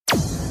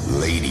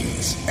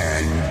Ladies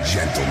and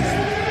gentlemen,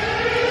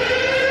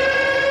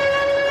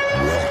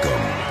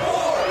 welcome.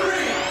 4,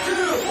 3,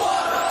 2,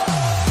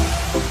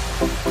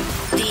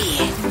 1.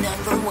 The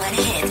number one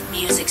hit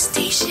music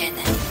station.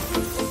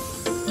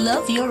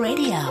 Love your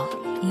radio.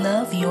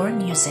 Love your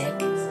music.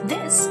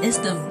 This is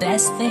the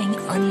best thing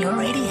on your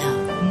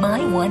radio.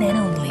 My one and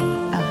only.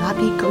 A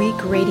Happy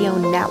Greek Radio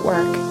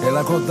Network.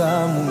 Έλα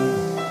κοντά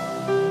μου.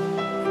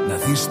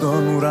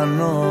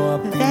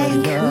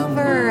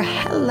 Vancouver,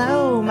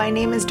 hello, my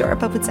name is Dora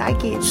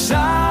Paputsaki. Σ'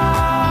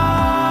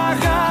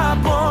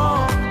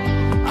 αγαπώ,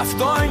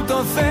 αυτό είναι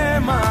το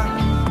θέμα.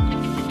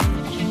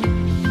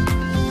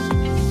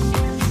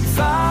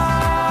 Θα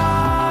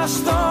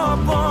στο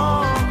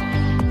πω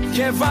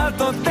και βάλ'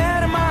 το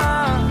τέρμα,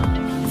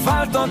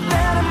 βάλ' το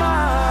τέρμα,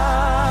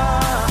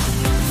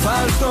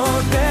 βάλ' το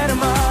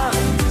τέρμα.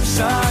 Σ'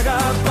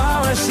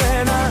 αγαπάω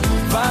εσένα,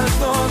 βάλ'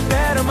 το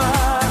τέρμα.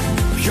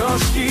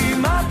 Ποιος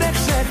κοιμάται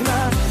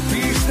ξέχνα,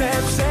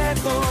 πίστεψε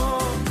το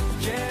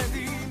και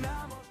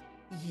δυνάμω.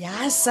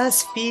 Γεια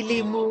σας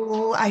φίλοι μου,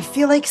 I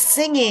feel like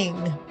singing.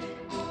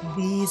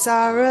 These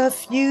are a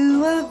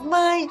few of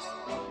my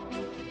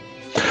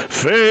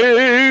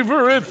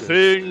favorite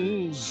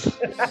things.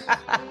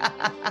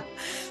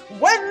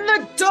 When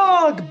the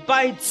dog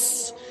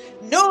bites,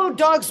 no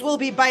dogs will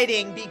be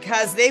biting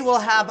because they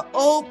will have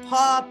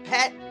Opa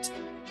Pet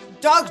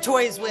dog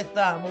toys with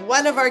them.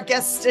 One of our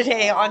guests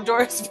today on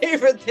Dora's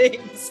Favorite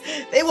Things.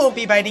 They won't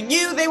be biting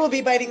you, they will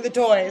be biting the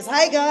toys.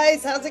 Hi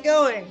guys, how's it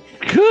going?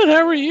 Good,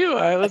 how are you?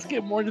 Let's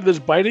get more into this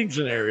biting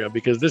scenario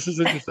because this is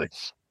interesting.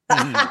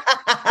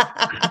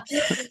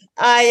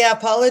 I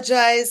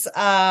apologize.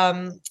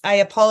 I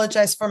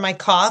apologize for my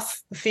cough,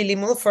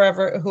 Filimu, for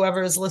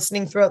whoever is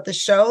listening throughout the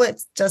show.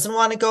 It doesn't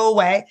want to go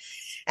away.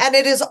 And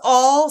it is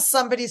all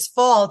somebody's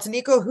fault.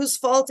 Nico, whose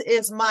fault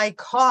is my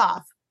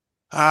cough?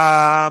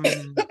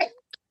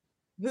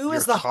 Who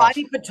is the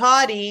hottie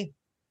patati?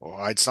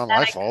 Oh, it's not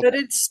my fault. I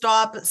couldn't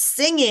stop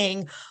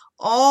singing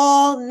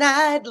all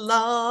night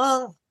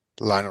long.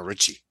 Lionel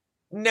Richie.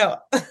 No.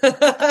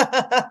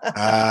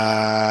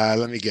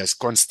 Let me guess.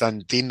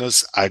 Konstantinos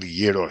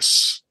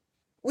Argyros.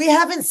 We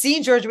haven't seen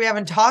George. We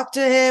haven't talked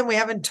to him. We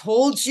haven't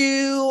told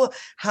you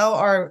how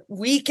our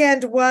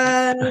weekend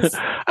was.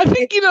 I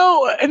think,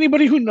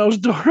 anybody who knows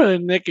Dora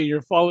and Nick and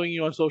you're following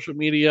you on social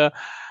media,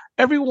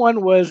 everyone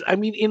was,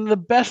 in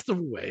the best of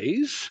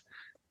ways,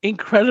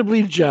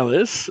 incredibly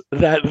jealous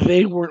that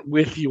they weren't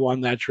with you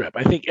on that trip.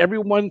 I think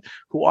everyone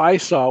who I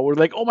saw were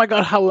like, oh my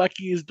God, how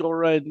lucky is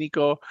Dora and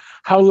Nico?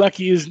 How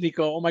lucky is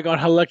Nico? Oh my God,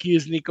 how lucky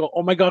is Nico?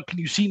 Oh my God, can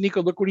you see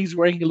Nico? Look what he's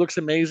wearing. He looks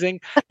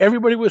amazing.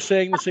 Everybody was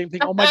saying the same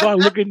thing. Oh my God,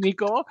 look at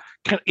Nico.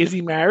 Is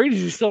he married?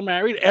 Is he still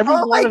married?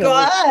 Oh my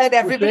God,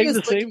 everybody was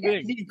the same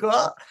thing.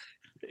 Nico.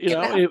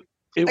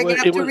 I'm going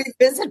to have to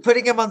revisit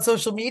putting him on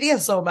social media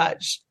so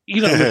much.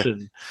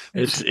 Listen,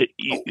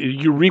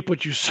 you reap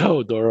what you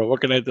sow, Dora.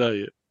 What can I tell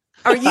you?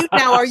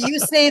 Are you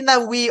saying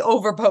that we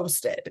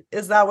overposted?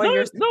 Is that what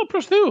you're saying? No,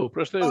 prostu.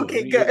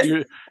 Okay,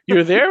 good.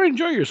 You're there,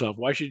 enjoy yourself.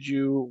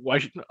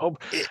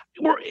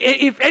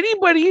 If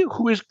anybody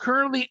who is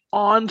currently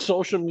on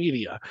social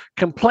media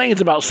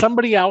complains about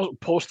somebody else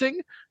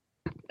posting,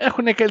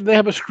 they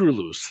have a screw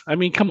loose.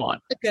 Come on.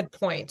 A good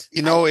point.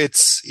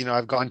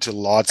 I've gone to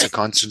lots of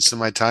concerts in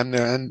my time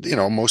there, and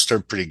most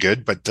are pretty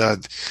good, but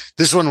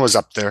this one was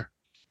up there.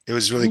 It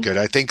was really good.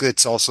 I think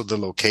it's also the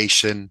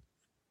location.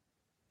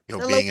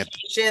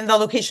 The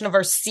location of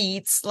our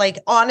seats. Like,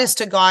 honest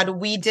to God,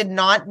 we did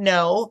not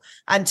know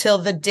until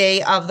the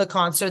day of the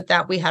concert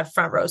that we had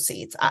front row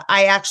seats.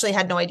 I actually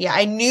had no idea.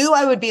 I knew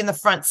I would be in the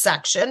front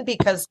section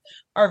because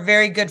our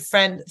very good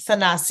friend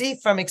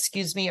Thanasi from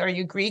Excuse Me, Are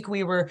You Greek?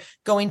 We were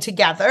going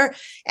together,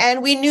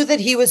 and we knew that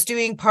he was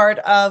doing part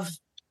of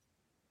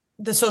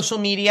the social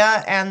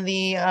media and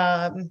the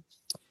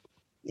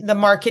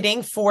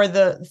marketing for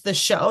the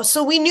show.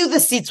 So we knew the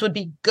seats would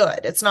be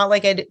good. It's not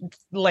like I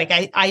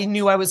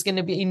knew I was going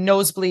to be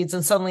nosebleeds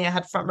and suddenly I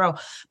had front row,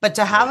 but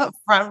to have a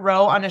front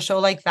row on a show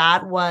like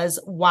that was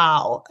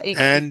wow.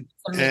 And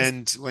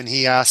when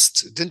he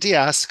asked, didn't he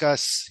ask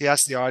us, he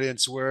asked the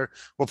audience, what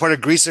part of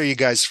Greece are you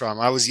guys from?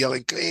 I was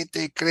yelling,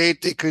 Crete,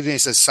 Crete, Crete. And he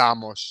says,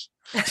 Samos.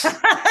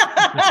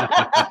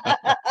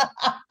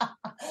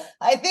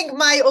 I think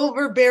my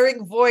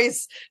overbearing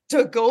voice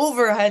took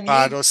over, honey.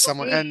 Paros,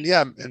 someone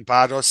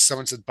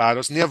said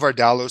Paros. Nia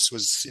Vardalos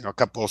was, a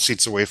couple of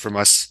seats away from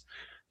us.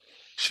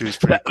 She was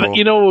pretty cool.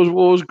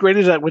 What was great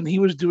is that when he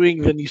was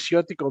doing the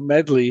Nisiotico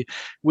medley,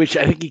 which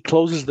I think he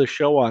closes the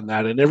show on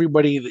that, and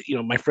everybody,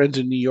 my friends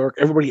in New York,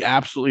 everybody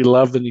absolutely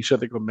loved the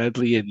Nisiotico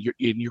medley, and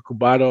in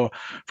Yukubado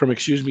from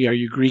Excuse Me, Are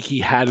You Greek? He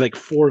had like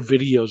 4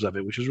 videos of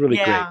it, which was really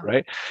great,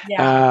 right?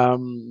 Yeah.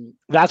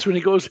 That's when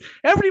he goes,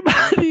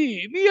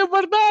 everybody, Nia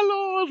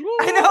Vardalos!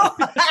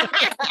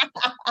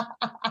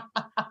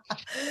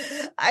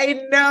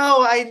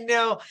 I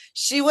know.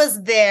 She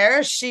was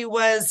there. She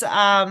was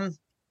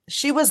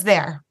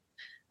there.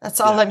 That's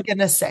all I'm going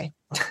to say.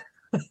 What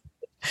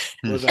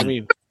does that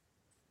mean?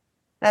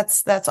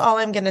 That's all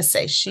I'm going to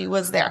say. She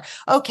was there.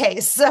 Okay,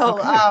 so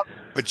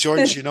But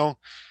George,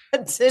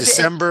 today.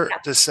 December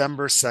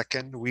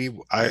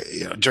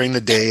 2nd, during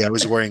the day I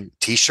was wearing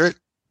t-shirt,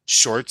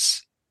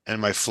 shorts,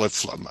 and my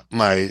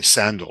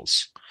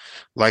sandals,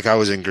 like I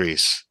was in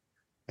Greece.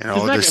 Isn't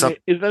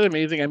that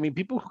amazing? I mean,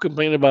 people who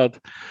complain about,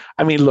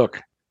 I mean, look,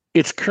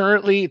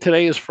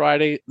 today is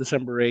Friday,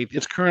 December 8th.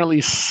 It's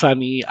currently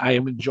sunny. I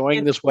am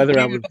enjoying this weather.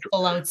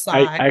 Beautiful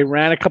outside. I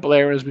ran a couple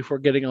errands before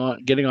getting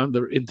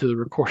into the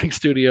recording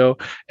studio,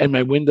 and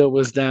my window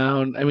was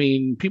down. I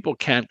mean, people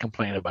can't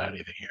complain about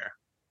anything here.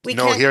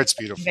 Here it's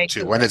beautiful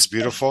too. When it's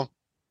beautiful.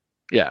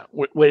 Yeah.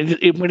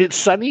 When it's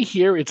sunny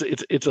here, it's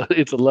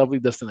a lovely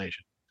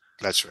destination.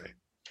 That's right.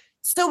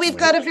 So we've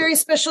got a very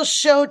special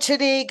show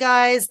today,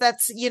 guys.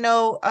 That's,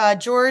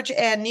 George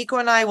and Nico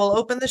and I will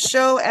open the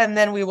show, and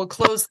then we will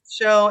close the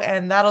show,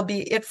 and that'll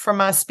be it from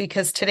us,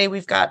 because today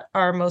we've got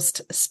our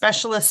most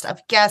specialist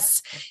of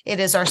guests. It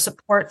is our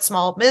support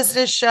small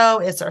business show.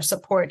 It's our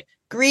support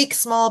Greek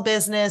small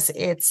business.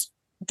 It's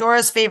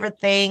Dora's favorite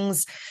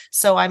things.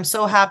 So I'm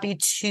so happy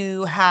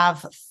to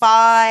have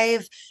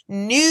 5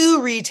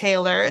 new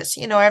retailers.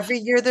 Every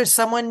year there's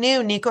someone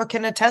new. Nico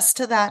can attest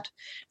to that.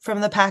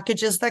 From the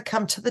packages that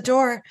come to the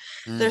door,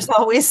 there's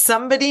always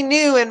somebody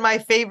new in my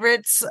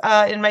favorites,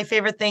 in my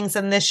favorite things.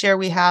 And this year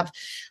we have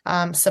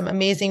some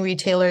amazing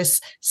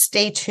retailers.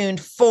 Stay tuned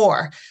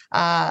for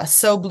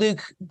So Blue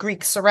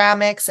Greek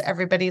Ceramics.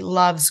 Everybody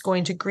loves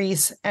going to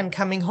Greece and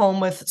coming home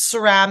with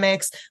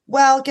ceramics.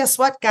 Well, guess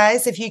what,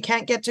 guys? If you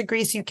can't get to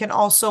Greece, you can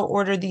also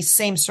order these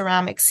same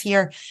ceramics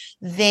here.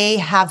 They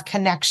have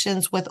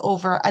connections with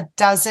over a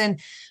dozen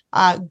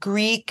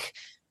Greek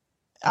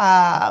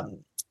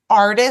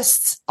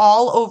artists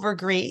all over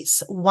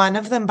Greece. One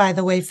of them, by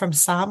the way, from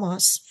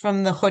Samos,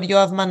 from the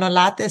Chorio of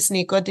Manolates.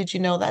 Nico, did you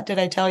know that? Did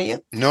I tell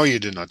you? No, you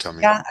did not tell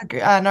me. Yeah,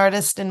 an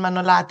artist in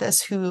Manolates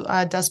who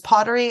does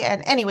pottery.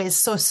 And anyways,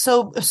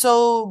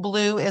 so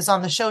Blue is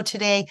on the show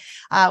today.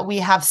 We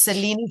have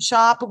Cellini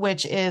Shop,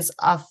 which is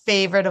a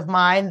favorite of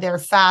mine. Their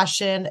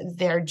fashion,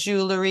 their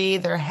jewelry,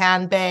 their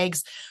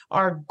handbags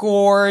are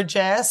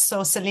gorgeous.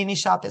 So Cellini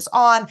Shop is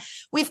on.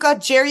 We've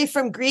got Jerry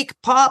from Greek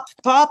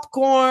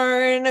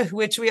Popcorn,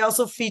 which we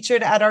also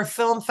featured at our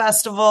film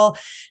festival.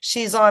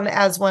 She's on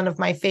as one of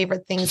my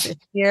favorite things this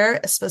year,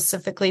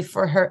 specifically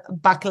for her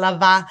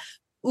baklava,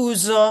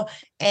 ouzo,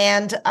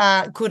 and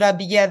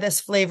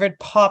kurabiyedes flavored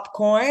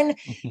popcorn.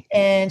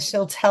 And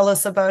she'll tell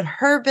us about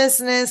her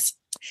business.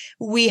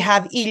 We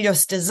have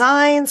Ilios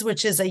Designs,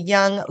 which is a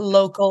young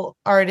local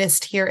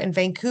artist here in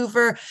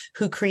Vancouver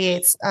who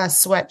creates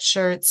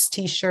sweatshirts,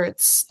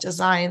 t-shirts,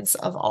 designs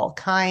of all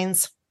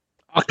kinds.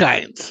 All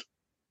kinds.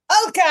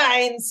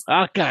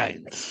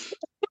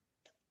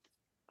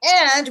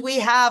 And we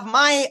have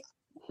my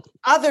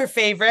other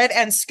favorite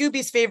and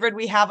Scooby's favorite.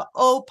 We have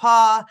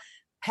Opa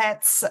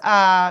Pets,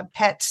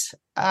 Pet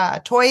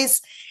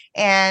Toys,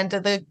 and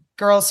the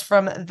girls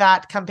from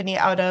that company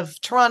out of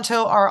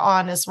Toronto are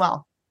on as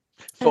well.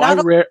 So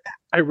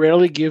I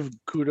rarely give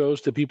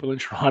kudos to people in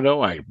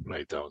Toronto. I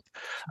don't.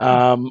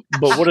 But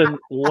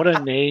what a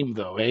name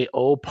though, eh?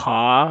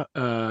 Opa.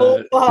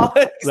 Opa,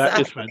 exactly.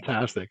 That is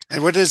fantastic.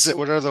 And what is it?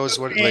 What are those?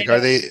 What like are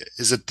they?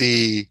 Is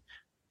it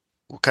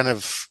what kind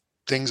of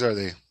things are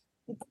they?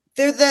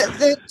 They're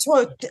the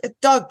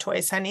dog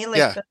toys, honey. Like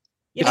yeah.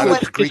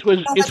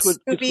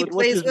 Scooby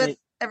plays with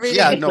every day.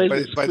 Yeah, no,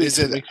 but is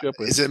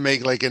it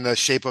made like in the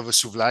shape of a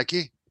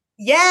souvlaki?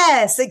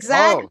 Yes,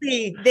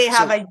 exactly. Oh. They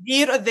have a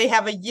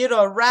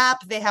gyro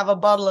wrap. They have a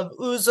bottle of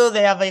ouzo.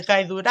 They have a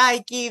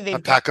kaiduraki. A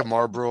pack of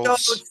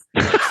Marlboros.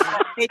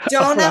 They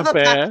don't have a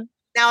pack.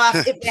 Now,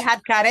 if they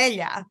had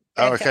Karela.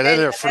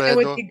 Karela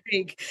Fredo.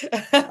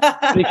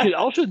 They should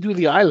also do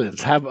the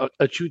islands. Have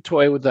a chew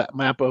toy with the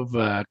map of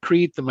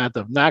Crete, the map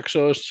of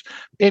Naxos,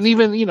 and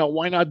even,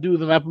 why not do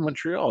the map of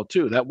Montreal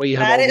too? That way you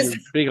have all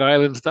these big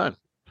islands done.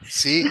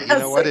 See, you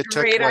know what? It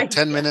took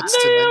 10 minutes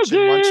to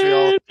mention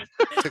Montreal.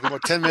 It took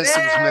about 10 minutes to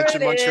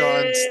mention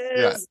Montreal.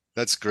 Yeah,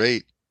 that's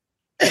great.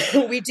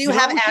 We do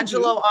have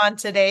Angelo on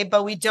today,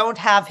 but we don't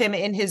have him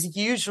in his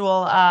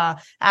usual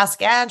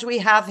Ask Ange. We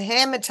have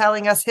him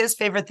telling us his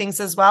favorite things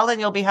as well. And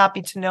you'll be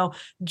happy to know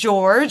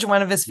George,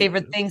 one of his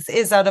favorite things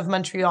is out of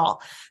Montreal,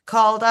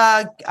 called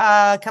a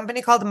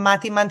company called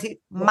Mati Montreal.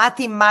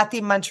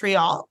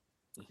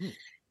 Mm-hmm.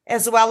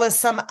 As well as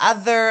some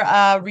other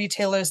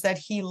retailers that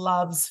he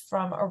loves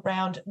from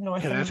around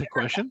North America. Can I ask a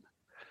question?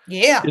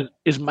 Yeah.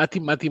 Is Mati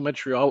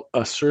Montreal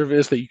a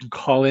service that you can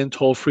call in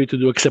toll-free to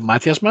do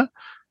Xematiasma?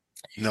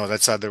 No,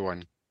 that's the other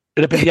one.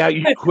 Yeah,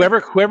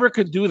 whoever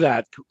can do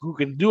that, who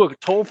can do a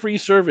toll-free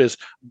service,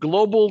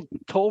 global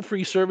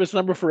toll-free service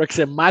number for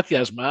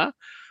Xematiasma,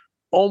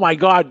 oh my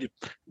God,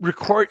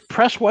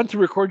 press 1 to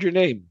record your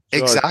name.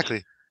 George.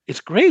 Exactly.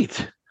 It's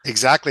great.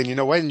 Exactly. And you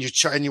know what? And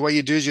what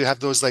you do is you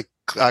have those like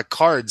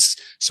cards.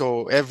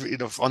 So every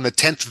on the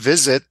 10th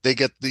visit, they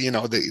get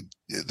the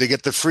they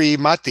get the free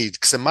mati,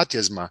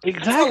 xematiasma.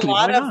 Exactly.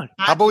 Why not?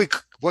 How about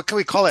what can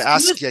we call it?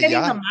 Ask getting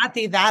the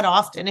mati that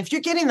often. If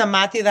you're getting the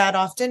mati that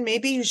often,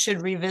 maybe you should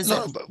revisit.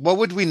 No, but what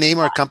would we name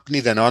our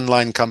company then?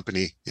 Online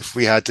company, if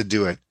we had to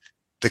do it,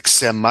 the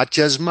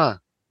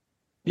xematiasma.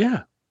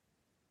 Yeah.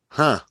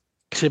 Huh.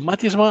 Se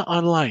Matisma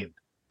online.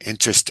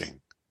 Interesting.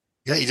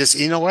 Yeah,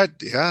 you know what?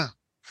 Yeah.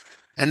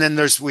 And then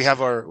we have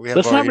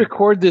Let's not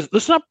record this.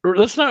 Let's not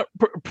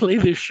play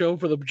this show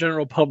for the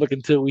general public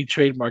until we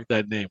trademark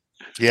that name.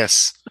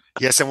 Yes.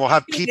 And we'll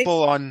have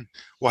people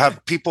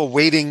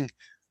waiting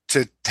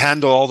to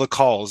handle all the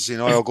calls.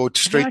 I'll go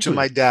straight to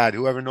my dad,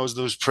 whoever knows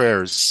those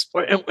prayers.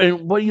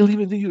 And what you'll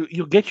even do,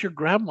 you'll get your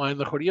grandma in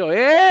the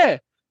choreo.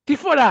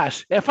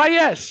 Tiforas,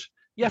 FIS.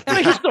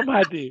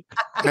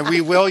 And we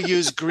will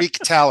use Greek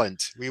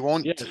talent. We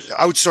won't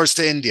outsource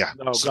to India.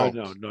 No, so.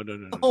 God,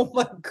 no. Oh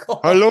my God.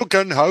 Hello,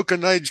 how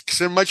can I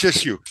send my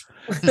you?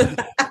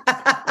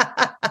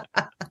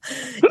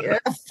 You're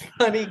a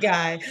funny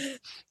guy.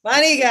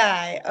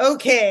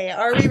 Okay,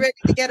 are we ready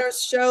to get our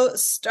show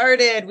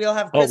started? We'll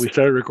have we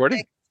started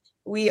recording?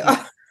 We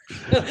are.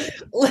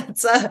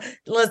 Let's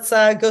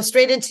go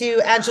straight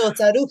into Angelo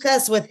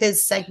Tsaroukas with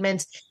his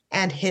segment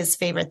and his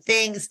favorite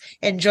things.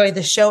 Enjoy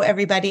the show,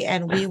 everybody,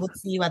 and we will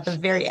see you at the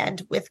very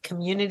end with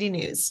community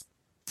news.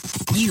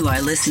 You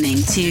are listening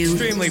to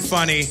Extremely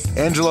funny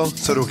Angelo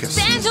Tsaroukas.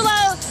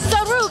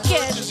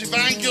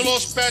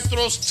 Evangelos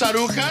Petros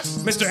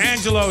Tsaroukas. Mr.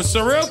 Angelo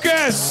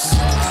Tsaroukas.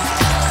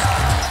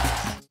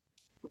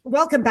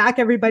 Welcome back,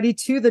 everybody,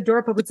 to the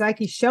Dora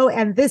Paputsaki Show.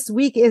 And this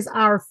week is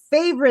our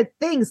favorite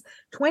things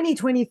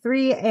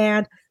 2023.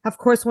 And of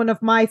course, one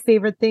of my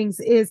favorite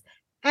things is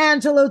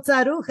Angelo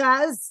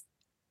Tsaroukas.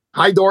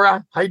 Hi,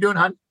 Dora. How you doing,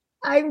 hon?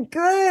 I'm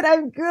good.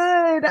 I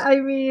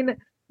mean,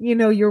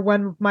 you're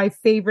one of my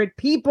favorite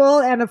people.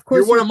 And of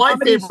course, you're one of my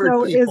favorite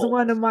people. Is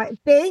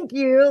thank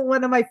you.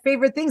 One of my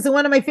favorite things. And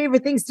one of my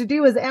favorite things to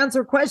do is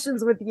answer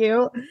questions with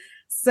you.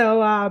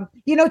 So,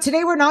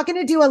 today we're not going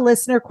to do a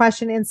listener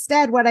question.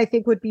 Instead, what I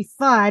think would be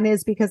fun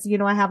is because,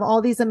 I have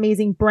all these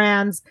amazing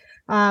brands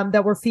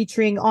that we're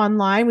featuring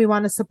online. We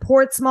want to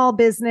support small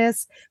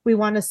business. We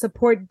want to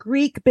support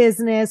Greek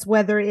business,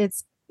 whether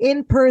it's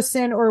in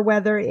person or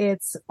whether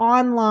it's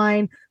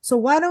online. So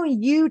why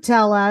don't you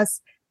tell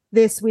us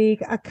this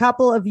week a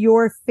couple of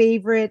your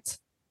favorite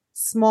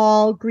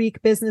small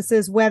Greek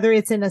businesses, whether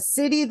it's in a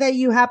city that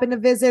you happen to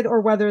visit or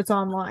whether it's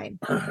online?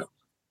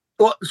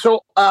 Well,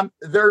 so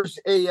there's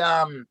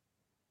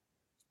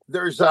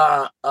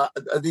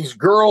these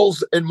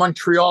girls in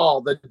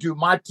Montreal that do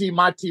Mati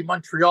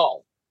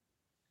Montreal,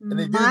 and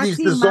they do these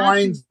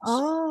designs.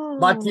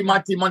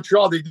 Mati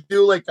Montreal. They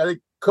do I think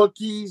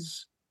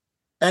cookies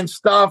and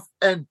stuff,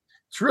 and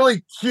it's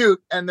really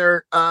cute. And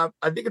they're I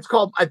think it's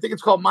called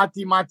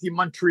Mati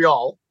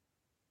Montreal,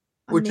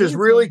 which is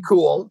really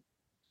cool.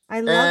 I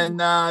love and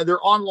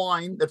they're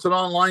online. It's an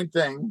online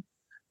thing.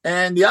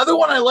 And the other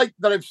one I like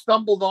that I've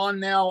stumbled on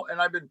now,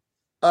 and I've been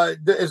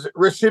is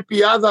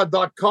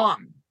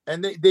Recipiada.com,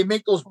 and they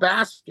make those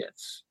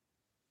baskets.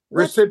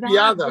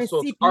 Recipiada,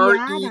 so it's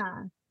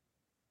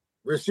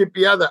Recipiada,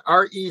 RECIPIADA,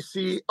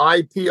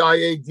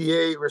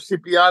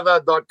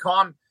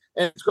 Recipiada.com,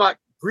 and it's got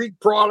Greek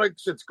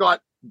products, it's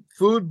got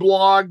food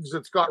blogs,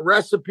 it's got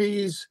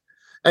recipes,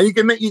 and you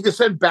can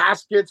send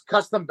baskets,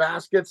 custom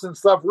baskets and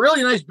stuff.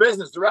 Really nice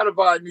business. They're out of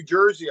New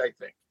Jersey, I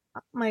think. Oh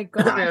my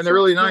God. And they're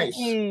really nice.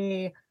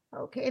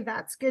 Okay,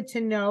 that's good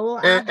to know.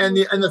 And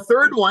the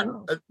third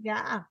one,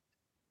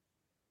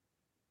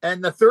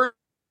 and the third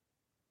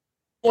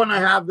one I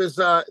have is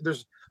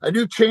there's a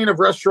new chain of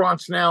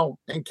restaurants now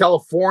in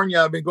California.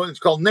 I've been going. It's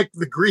called Nick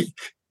the Greek,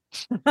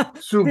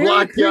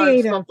 Souvlakia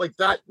and stuff like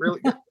that. Really,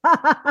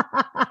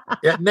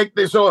 yeah, Nick.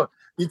 So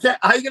you can't.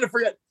 How are you going to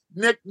forget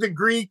Nick the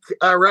Greek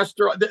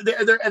restaurant?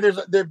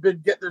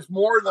 There's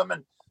more of them,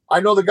 and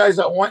I know the guys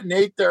that went and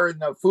ate there, and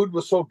the food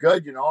was so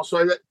good,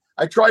 So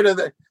I try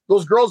to.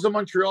 Those girls in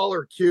Montreal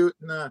are cute,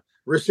 and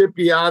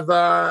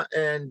Recipiada,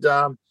 and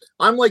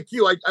I'm like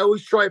you. I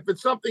always try, if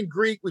it's something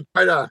Greek, we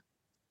try to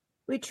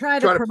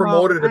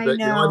promote it a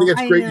bit. I think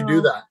it's great to do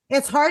that.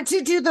 It's hard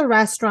to do the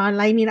restaurant.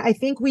 I mean, I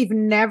think we've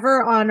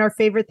never on our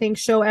favorite things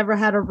show ever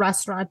had a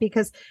restaurant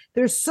because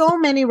there's so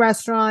many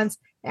restaurants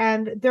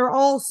and they're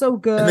all so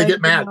good. And they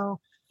get mad.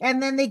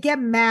 And then they get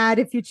mad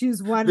if you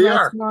choose one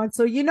restaurant.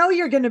 So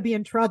you're going to be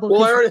in trouble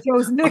because you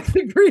chose Nick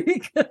the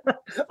Greek.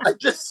 I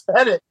just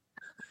said it.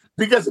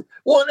 Because, in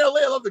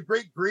LA, I love the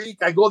Great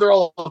Greek. I go there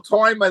all the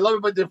time. I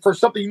love it. But for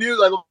something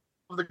new, I love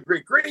the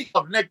Great Greek. I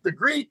love Nick the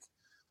Greek.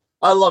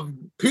 I love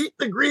Pete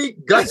the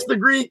Greek, Gus the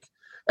Greek.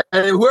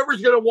 And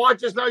whoever's going to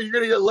watch us now, you're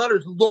going to get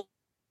letters.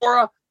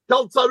 Dora,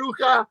 tell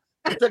Tsarouka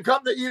to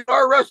come to eat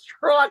our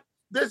restaurant.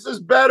 This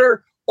is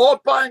better.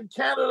 Opa in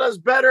Canada is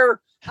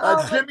better.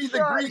 Jimmy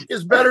the Greek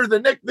is better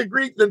than Nick the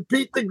Greek, than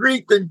Pete the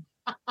Greek, than...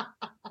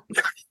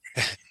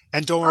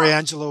 And don't worry,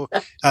 Angelo.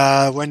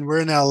 When we're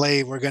in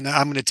LA,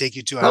 I'm gonna take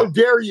you to How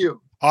dare you?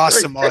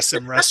 Awesome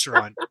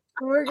restaurant.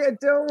 We're good.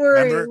 Don't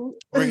worry.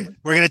 Remember,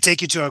 we're gonna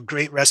take you to a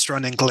great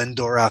restaurant in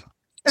Glendora.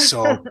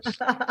 So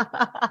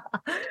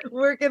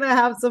we're gonna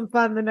have some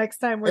fun the next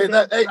time we're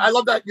I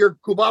love that your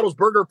Cubanos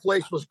burger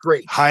place was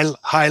great.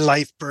 High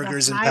Life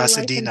Burgers in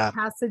Pasadena.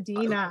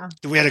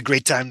 We had a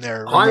great time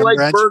there. High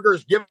Life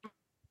Burgers, give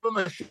them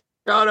a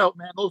shout out,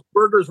 man. Those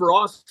burgers were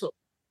awesome.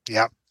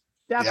 Yeah.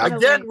 Definitely.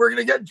 Again, we're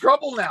gonna get in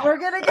trouble now.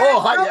 We're gonna get Oh,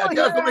 in hi, trouble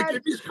guess here, what Ed.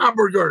 make this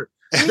hamburger?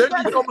 Then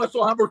you come so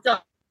hamburger.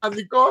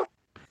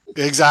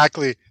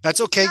 Exactly.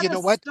 That's okay. You Gotta know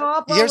what?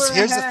 stop while Here's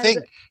we're the ahead. thing.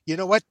 You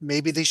know what?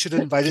 Maybe they should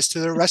invite us to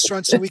their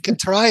restaurant so we can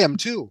try them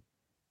too.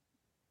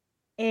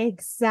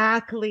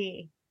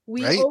 Exactly.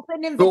 We Right?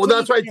 open invitation. So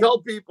that's why I tell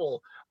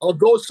people, I'll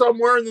go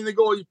somewhere and then they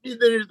go, you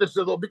didn't this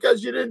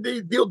because you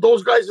didn't deal.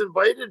 Those guys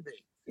invited me.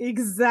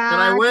 Exactly.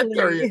 And I went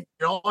there, you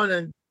know,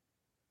 and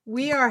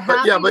we are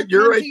happy but to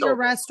you're come right, to your though.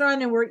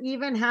 restaurant, and we're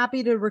even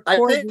happy to I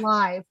record think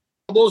live.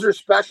 those are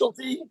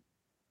specialty.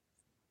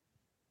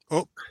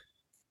 Oh,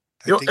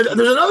 You know, and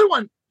there's another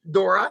one,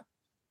 Dora.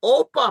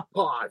 Opa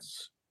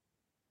Paws.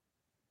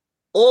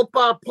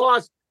 Opa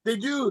Paws.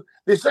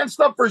 They send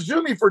stuff for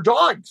Zumi for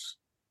dogs.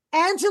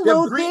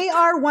 Angelo, they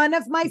are one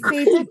of my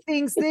favorite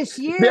things this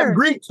year. They have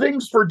Greek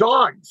things for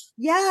dogs.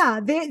 Yeah,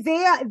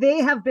 they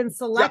have been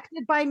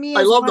selected by me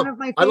I as love one them. of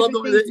my I love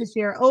favorite them. things this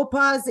year.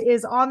 Opaz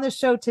is on the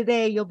show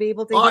today. You'll be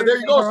able to hear There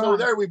it you go. later So on.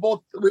 there we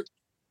both.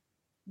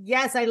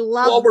 Yes, I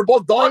love. Well, we're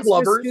both dog Thanks for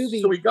lovers,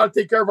 Scooby. so we got to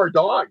take care of our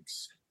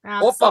dogs.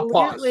 Opa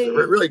Paws.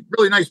 Absolutely. Really,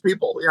 really nice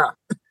people. Yeah.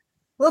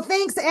 Well,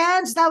 thanks,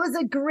 Ange. That was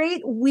a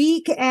great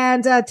week,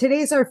 and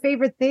today's our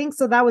favorite thing,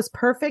 so that was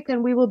perfect.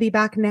 And we will be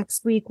back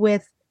next week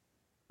with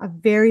a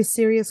very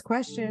serious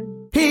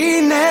question.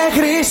 Είναι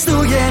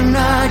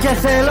Χριστούγεννα και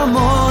θέλω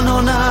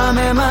μόνο να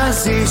με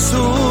μαζί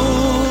σου.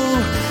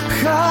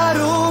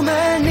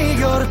 Χαρούμενη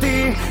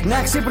γιορτή,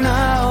 να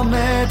ξυπνάω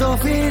με το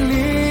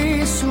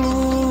φιλί σου.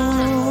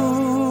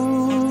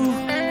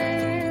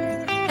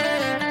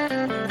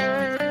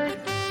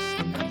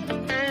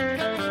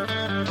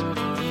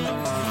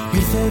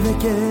 Ήρθε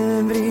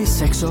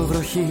Δεκέμβρης έξω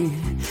βροχή,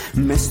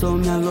 μες στο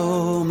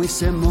μυαλό μου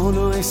είσαι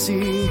μόνο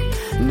εσύ.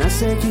 Να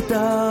σε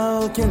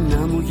κοιτάω και να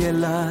μου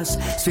γελάς,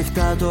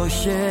 σφιχτά το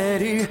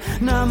χέρι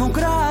να μου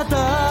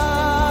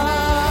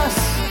κρατάς.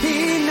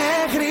 Είναι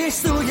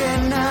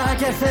Χριστούγεννα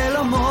και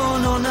θέλω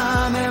μόνο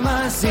να με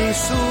μαζί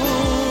σου.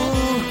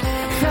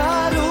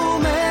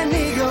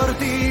 Χαρούμενη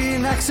γιορτή,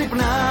 να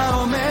ξυπνάω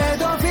με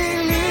το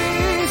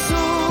φιλί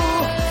σου.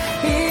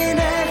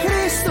 Είναι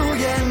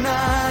Χριστούγεννα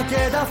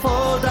και τα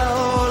φώτα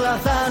όλα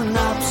θα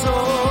ανάψω.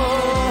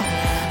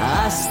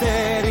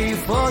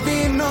 Αστέρι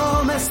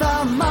φωτεινό μες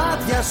στα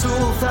μάτια σου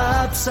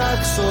θα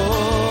ψάξω.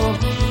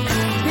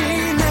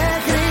 Είναι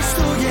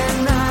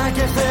Χριστούγεννα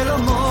και θέλω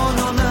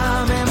μόνο να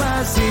με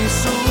μαζί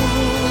σου.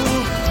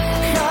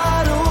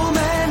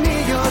 Χαρούμενη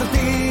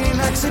γιορτή,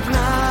 να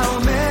ξυπνάω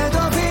με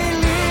το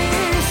φιλί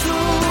σου.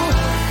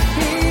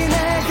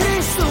 Είναι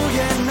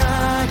Χριστούγεννα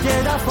και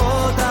τα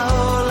φώτα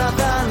όλα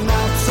θα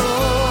ανάψω.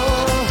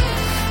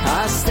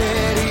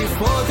 Αστέρι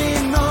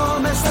φωτεινό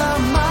μες στα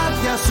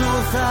μάτια σου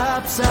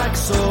θα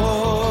ψάξω.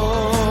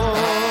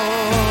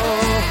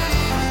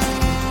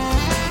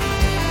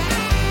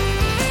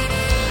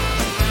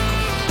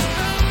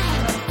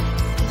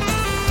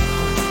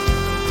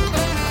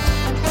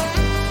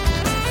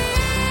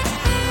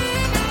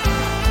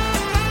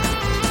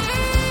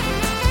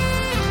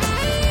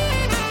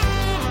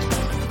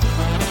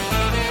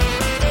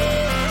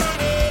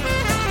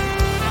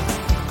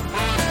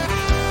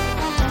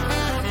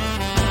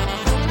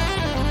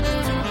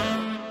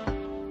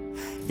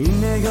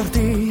 Είναι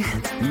γιορτή,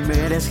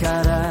 μέρες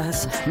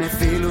χαράς, με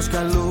φίλους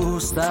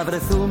καλούς θα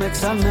βρεθούμε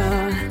ξανά.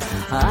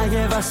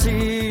 Άγιε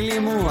Βασίλη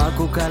μου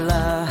άκου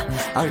καλά,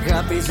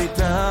 αγάπη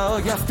ζητάω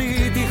για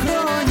αυτή τη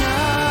χρονιά.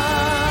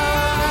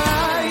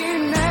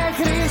 Είναι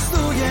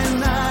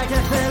Χριστούγεννα και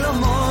θέλω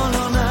μόνο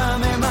να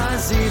με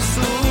μαζί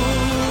σου.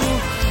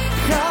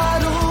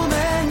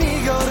 Χαρούμενη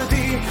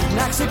γιορτή,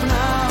 να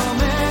ξυπνάω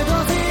με το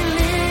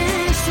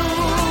φιλί σου.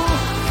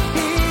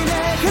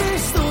 Είναι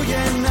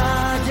Χριστούγεννα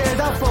και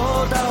τα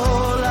φώτα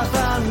όλα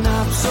θα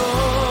ανάψω.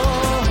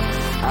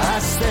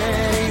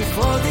 Αστέρι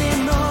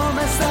φωτεινό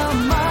μες στα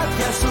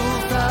μάτια σου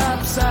θα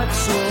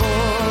ψάξω.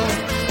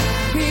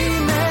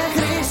 Είναι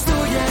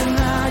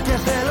Χριστούγεννα και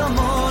θέλω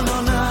μόνο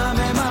να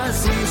με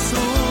μαζί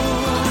σου.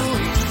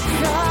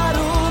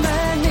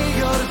 Χαρούμενη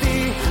γιορτή,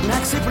 να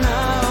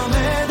ξυπνάω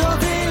με το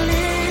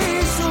φιλί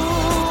σου.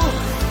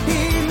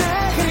 Είναι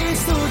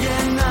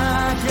Χριστούγεννα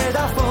και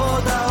τα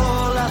φώτα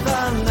όλα θα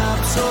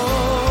ανάψω.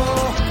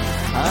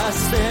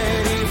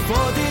 Αστέρι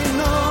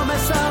φωτεινό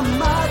μες στα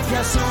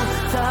μάτια σου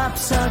θα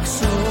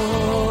ψάξω.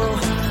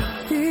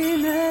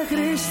 Είναι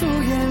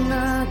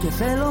Χριστούγεννα και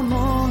θέλω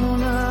μόνο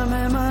να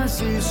με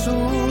μαζί σου.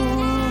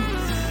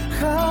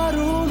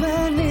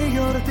 Χαρούμενη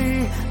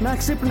γιορτή, να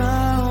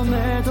ξυπνάω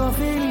με το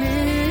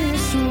φιλί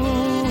σου.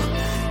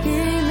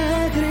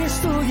 Είναι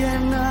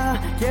Χριστούγεννα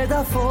και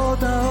τα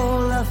φώτα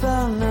όλα θα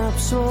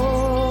ανάψω.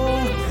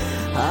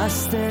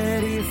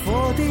 Αστέρι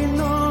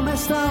φωτεινό μες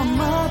στα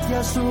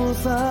μάτια σου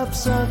θα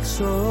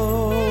ψάξω.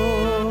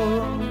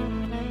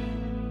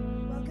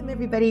 Welcome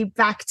everybody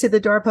back to the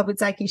Dora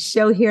Paputsaki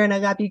show here on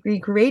Agape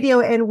Greek Radio,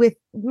 and with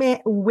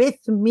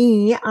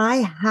me I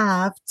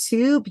have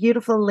two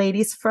beautiful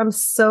ladies from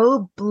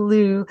So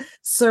Blue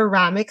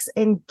Ceramics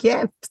and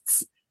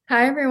Gifts.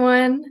 Hi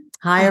everyone.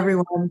 Hi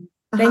everyone.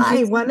 Thank Hi,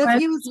 you so one of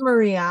much. you is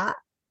Maria.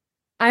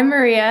 I'm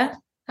Maria.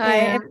 Hi,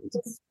 And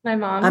it's my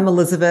mom. I'm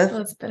Elizabeth.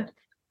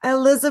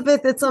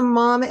 Elizabeth, it's a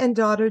mom and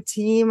daughter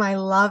team. I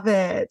love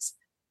it.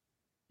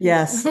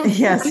 Yes,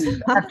 yes.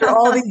 After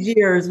all these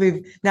years,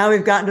 we've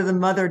gotten to the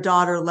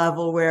mother-daughter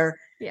level where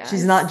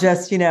she's not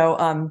just,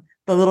 the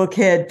little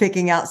kid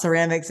picking out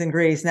ceramics in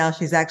Greece. Now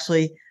she's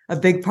actually a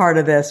big part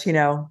of this,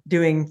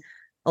 doing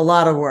a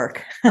lot of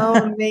work. Oh,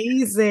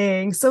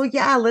 amazing. So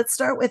yeah, let's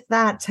start with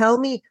that. Tell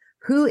me,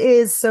 who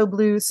is So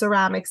Blue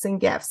Ceramics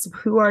and Gifts?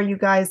 Who are you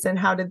guys and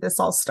how did this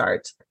all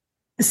start?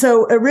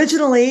 So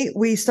originally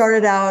we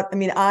started out,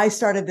 I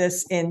started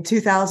this in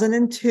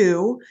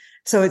 2002.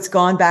 So it's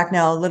gone back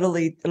now,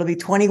 literally, it'll be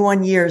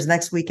 21 years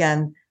next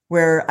weekend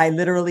where I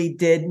literally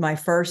did my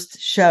first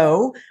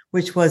show,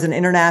 which was an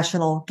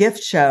international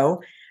gift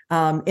show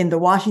in the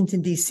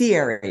Washington, D.C.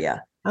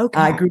 area. Okay.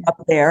 I grew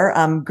up there.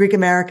 I'm Greek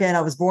American.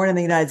 I was born in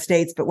the United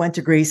States, but went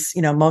to Greece,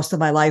 most of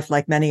my life,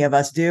 like many of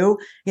us do,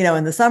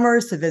 in the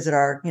summers to visit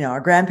our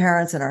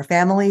grandparents and our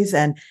families,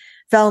 and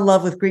fell in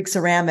love with Greek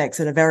ceramics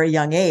at a very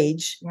young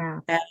age. Yeah.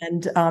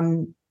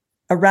 And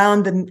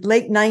around the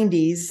late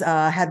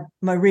 90s,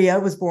 Maria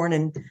was born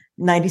in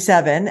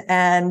 97,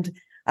 and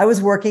I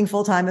was working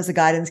full time as a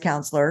guidance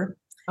counselor.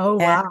 Oh,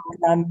 wow.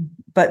 And,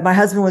 but my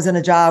husband was in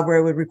a job where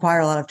it would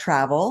require a lot of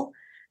travel,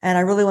 and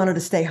I really wanted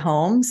to stay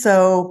home.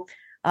 So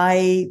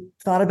I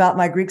thought about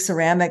my Greek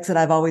ceramics that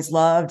I've always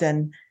loved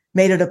and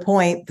made it a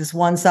point this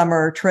one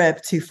summer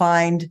trip to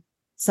find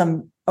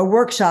a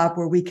workshop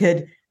where we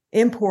could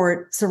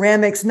import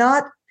ceramics,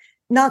 not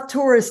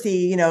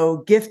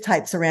touristy, gift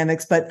type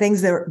ceramics, but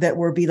things that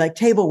would be like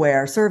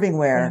tableware,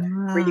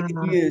 servingware, where you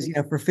could use,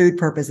 for food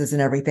purposes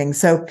and everything.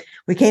 So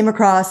we came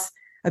across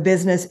a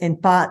business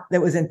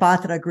that was in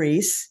Patra,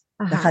 Greece,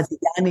 the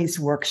Hadzidanis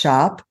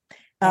workshop,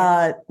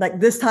 like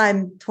this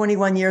time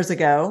 21 years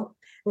ago.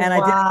 And I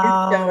did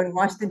a show in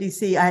Washington,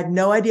 D.C. I had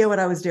no idea what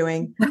I was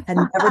doing, had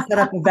never set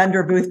up a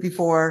vendor booth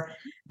before,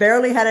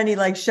 barely had any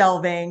like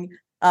shelving.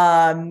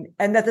 And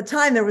at the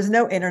time, there was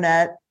no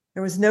internet.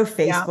 There was no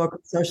Facebook, or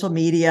social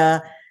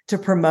media to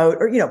promote,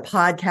 or,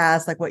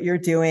 podcasts like what you're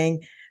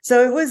doing.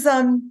 So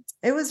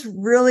it was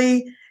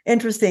really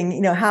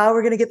interesting, how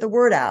we're going to get the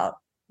word out.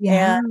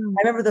 Yeah. And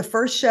I remember the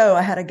first show,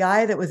 I had a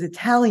guy that was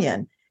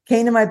Italian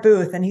came to my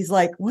booth and he's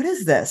like, "What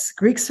is this?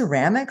 Greek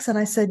ceramics?" And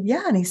I said,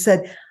 "Yeah." And he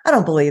said, "I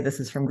don't believe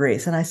this is from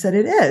Greece." And I said,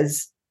 "It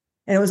is."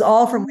 And it was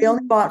all we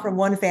only bought from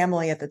one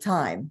family at the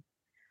time.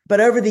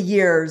 But over the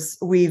years,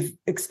 we've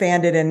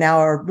expanded and now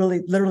are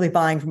really literally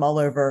buying from all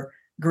over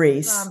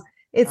Greece.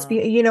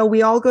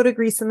 We all go to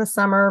Greece in the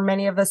summer.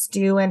 Many of us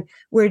do. And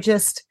we're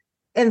just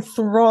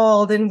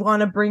enthralled and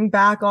want to bring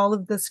back all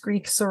of this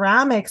Greek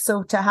ceramics.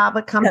 So to have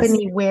a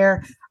company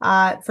where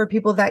for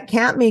people that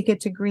can't make it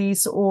to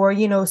Greece, or,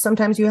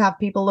 sometimes you have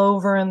people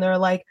over and they're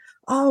like,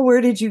 "Oh, where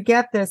did you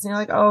get this?" And you're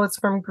like, "Oh, it's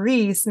from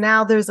Greece."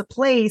 Now there's a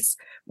place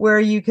where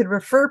you could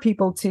refer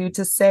people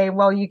to say,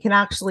 well, you can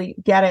actually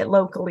get it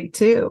locally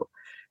too.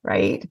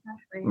 Right.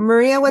 Exactly.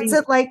 Maria, what's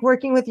it like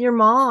working with your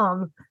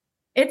mom?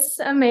 It's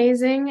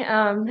amazing.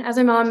 As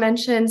my mom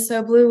mentioned,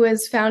 So Blue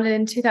was founded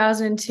in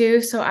 2002.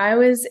 So I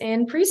was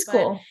in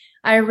preschool.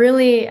 But I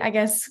really,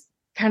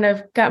 kind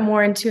of got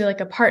more into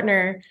like a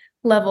partner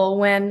level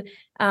when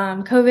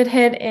COVID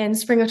hit in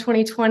spring of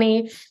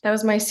 2020. That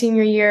was my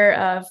senior year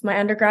of my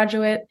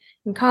undergraduate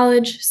in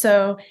college.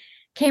 So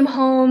came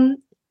home,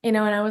 and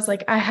I was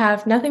like, I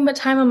have nothing but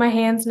time on my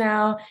hands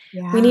now.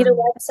 Yeah. We need a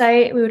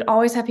website. We would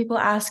always have people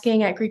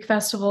asking at Greek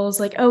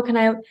festivals, like, "Oh, can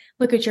I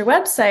look at your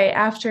website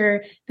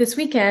after this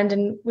weekend?"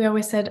 And we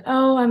always said,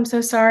 "Oh, I'm so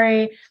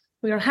sorry,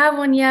 we don't have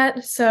one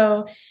yet."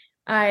 So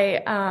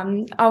I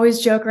always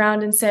joke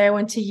around and say I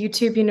went to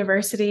YouTube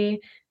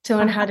University to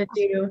learn how to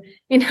do,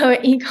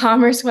 an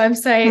e-commerce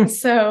website.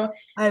 So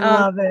I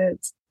love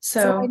it.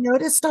 So I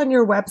noticed on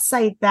your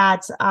website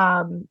that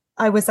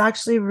I was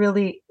actually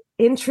really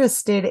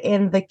interested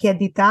in the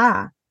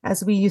kedita,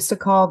 as we used to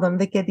call them,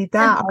 the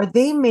kedita. Are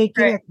they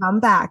making a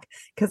comeback?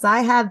 Because I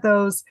had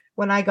those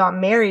when I got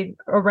married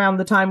around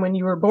the time when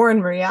you were born,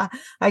 Maria.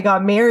 I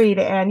got married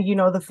and,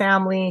 the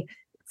family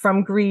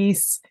from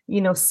Greece,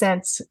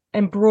 sent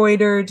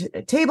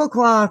embroidered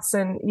tablecloths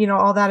and,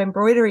 all that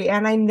embroidery.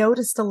 And I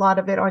noticed a lot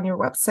of it on your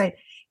website.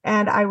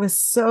 And I was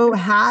so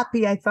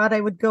happy. I thought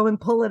I would go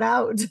and pull it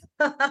out.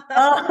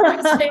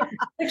 Like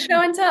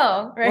show and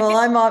tell, right? Well,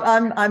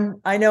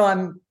 I know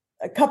I'm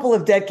a couple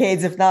of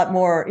decades, if not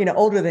more,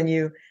 older than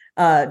you,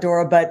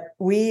 Dora. But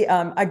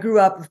I grew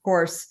up, of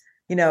course,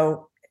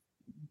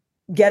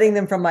 getting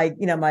them from my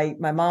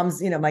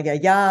mom's, my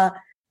yaya,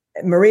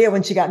 Maria,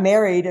 when she got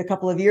married a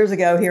couple of years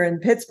ago here in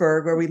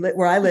Pittsburgh,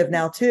 where I live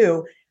now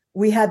too.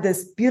 We had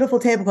this beautiful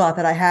tablecloth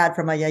that I had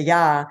from my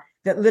yaya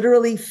that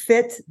literally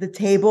fit the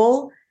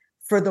table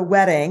for the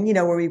wedding,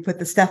 where we put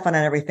the stuff on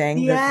and everything.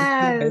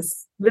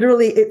 Yes.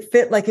 Literally it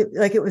fit like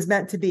it was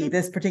meant to be,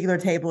 this particular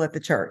table at the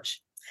church.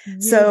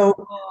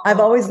 So I've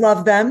always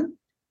loved them.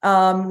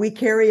 We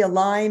carry a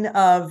line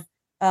of,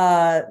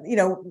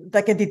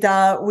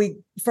 takendita,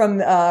 from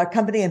a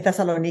company in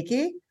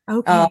Thessaloniki.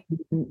 Okay.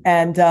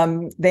 And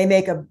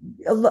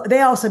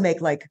they also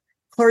make like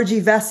clergy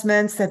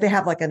vestments that they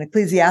have like an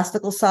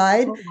ecclesiastical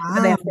side. Oh, wow.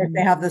 And then of course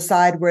they have the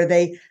side where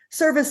they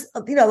service,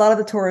 you know, a lot of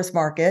the tourist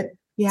market.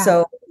 Yeah.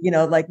 So, you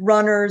know, like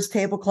runners,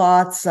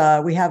 tablecloths.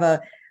 We have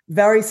a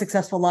very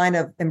successful line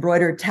of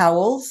embroidered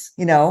towels,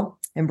 you know,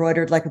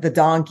 embroidered like with the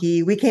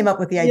donkey. We came up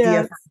with the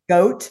idea for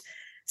goat.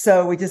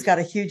 So we just got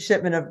a huge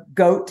shipment of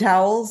goat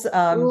towels.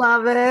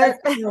 Love it.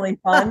 That's been really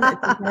fun.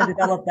 It's fun to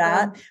develop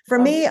that. For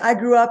me, I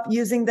grew up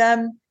using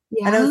them.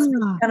 Yeah. I know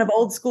it's kind of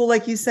old school,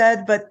 like you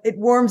said, but it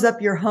warms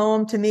up your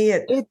home. To me,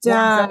 it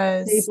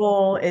does.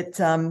 Table. It,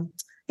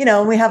 you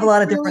know, we have a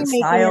lot of really different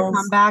making styles. A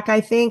comeback.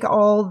 I think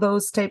all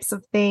those types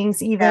of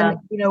things, even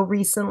you know,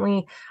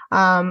 recently,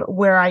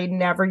 where I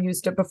never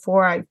used it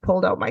before, I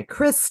pulled out my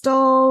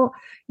crystal,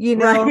 you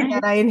know,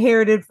 that I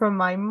inherited from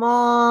my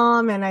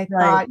mom, and I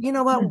thought, you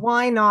know what,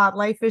 why not?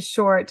 Life is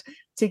short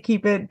to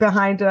keep it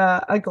behind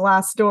a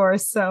glass door.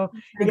 So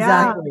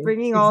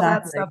bringing all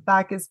that stuff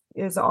back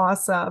is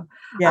awesome.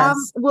 Yes.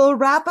 We'll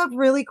wrap up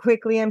really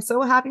quickly. I'm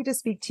so happy to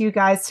speak to you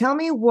guys. Tell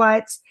me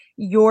what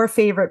your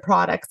favorite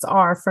products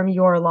are from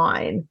your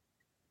line.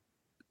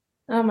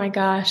 Oh my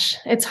gosh,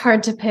 it's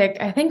hard to pick.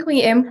 I think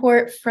we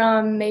import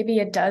from maybe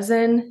a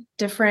dozen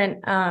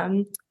different,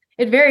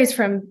 it varies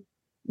from,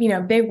 you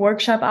know, big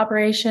workshop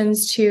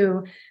operations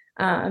to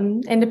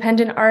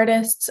independent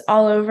artists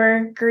all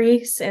over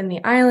Greece and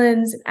the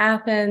islands,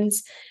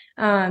 Athens.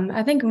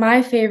 I think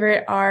my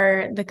favorite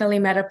are the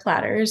kalimera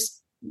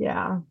platters.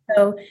 Yeah.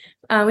 So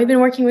we've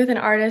been working with an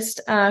artist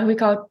who we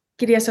call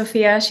Kyria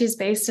Sophia. She's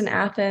based in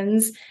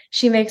Athens.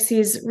 She makes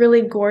these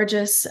really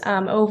gorgeous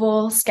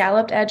oval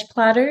scalloped edge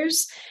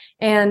platters,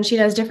 and she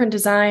does different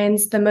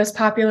designs. The most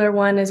popular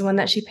one is one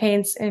that she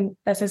paints in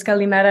that says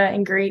Kalimera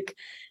in Greek.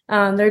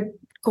 They're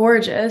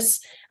gorgeous.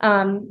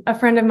 A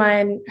friend of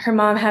mine, her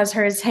mom has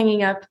hers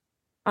hanging up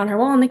on her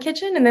wall in the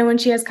kitchen, and then when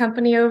she has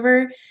company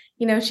over,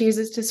 you know, she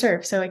uses to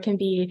serve. So it can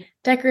be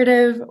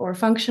decorative or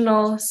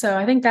functional. So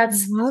I think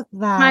that's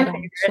my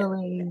favorite.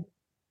 Actually.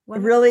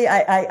 Really,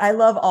 I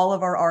love all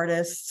of our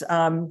artists.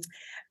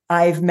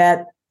 I've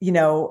met, you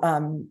know,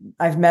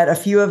 a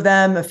few of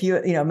them,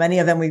 many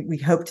of them we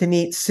hope to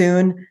meet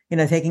soon, you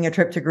know, taking a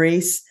trip to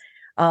Greece.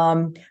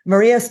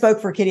 Maria spoke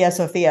for Kyria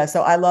Sophia,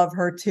 so I love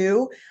her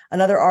too.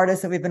 Another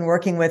artist that we've been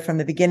working with from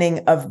the beginning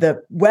of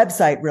the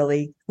website,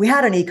 really. We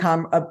had a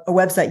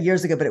website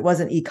years ago, but it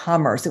wasn't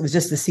e-commerce. It was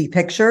just to see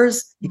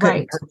pictures. You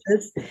couldn't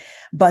purchase.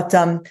 But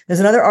there's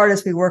another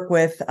artist we work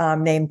with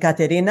named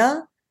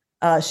Katerina.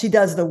 She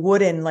does the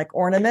wooden like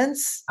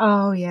ornaments.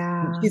 Oh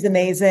yeah. She's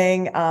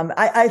amazing.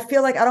 I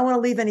feel like I don't want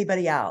to leave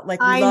anybody out. Like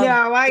I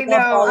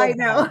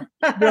know.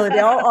 Really, they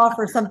all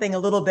offer something a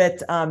little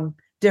bit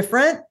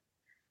different,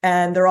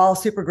 and they're all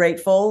super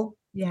grateful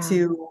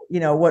to, you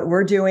know, what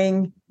we're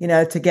doing, you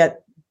know, to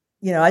get,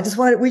 you know,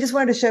 we just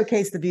wanted to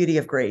showcase the beauty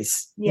of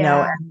Greece, you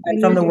know, and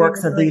from the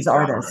works of these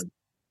artists.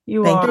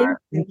 Thank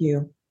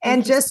you.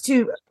 And just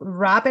to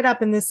wrap it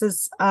up, and this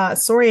is,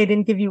 sorry, I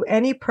didn't give you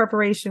any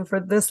preparation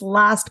for this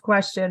last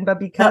question, but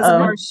because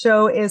our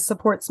show is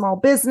support small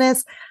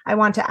business, I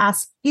want to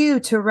ask you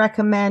to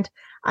recommend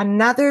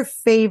another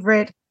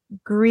favorite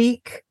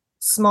Greek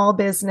small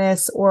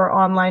business or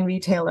online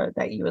retailer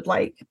that you would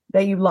like,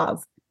 that you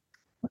love.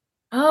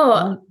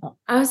 Oh,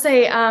 I would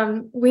say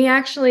we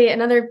actually,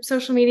 another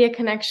social media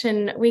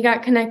connection, we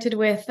got connected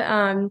with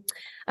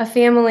a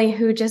family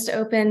who just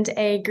opened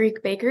a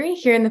Greek bakery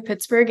here in the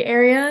Pittsburgh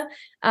area,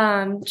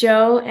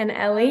 Joe and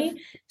Ellie.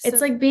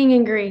 It's like being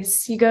in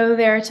Greece. You go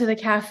there to the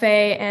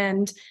cafe,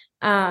 and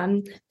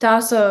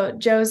Tasso,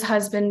 Joe's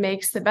husband,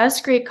 makes the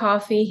best Greek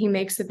coffee. He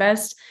makes the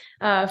best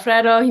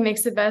Freddo. He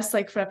makes the best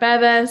like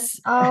frappedes.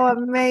 Oh,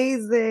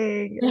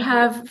 amazing. They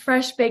have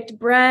fresh baked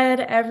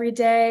bread every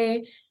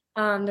day.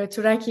 Their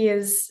tsouraki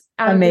is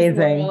out amazing. Of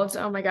this world.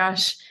 Oh my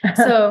gosh.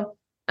 So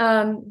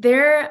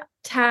their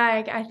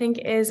tag, I think,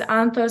 is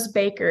Anthos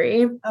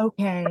Bakery.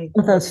 Okay.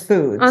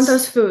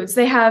 Anthos Foods.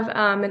 They have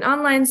an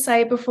online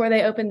site before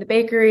they open the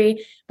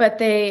bakery, but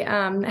they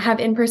have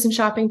in-person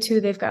shopping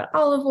too. They've got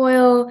olive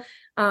oil,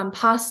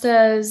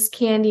 pastas,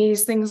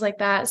 candies, things like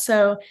that.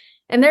 So,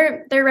 and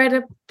they're right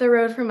up the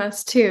road from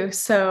us too.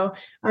 So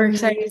we're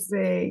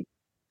excited.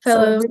 So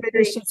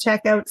everybody should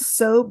check out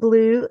So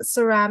Blue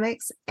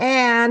Ceramics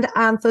and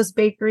Anthos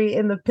Bakery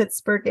in the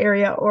Pittsburgh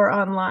area or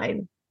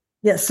online.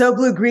 Yes, So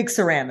Blue Greek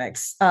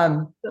Ceramics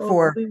for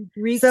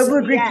So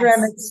Blue Greek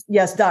Ceramics,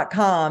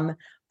 yes.com.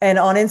 And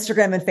on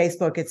Instagram and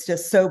Facebook, it's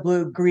just So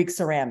Blue Greek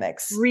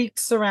Ceramics. Greek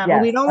Ceramics.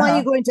 Yes. We don't want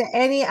you going to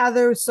any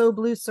other So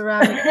Blue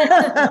Ceramics.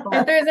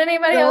 If there's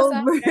anybody else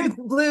out there.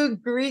 Blue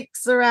Greek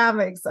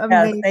Ceramics.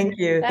 Amazing. Yes, thank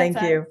you.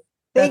 Thank you.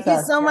 Thank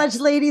you so much,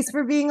 ladies,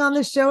 for being on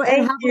the show.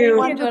 And have a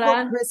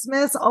wonderful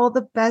Christmas. All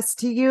the best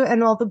to you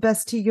and all the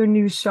best to your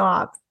new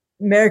shop.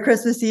 Merry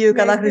Christmas to you.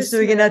 Καλά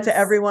Χριστούγεννα to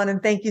everyone.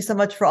 And thank you so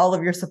much for all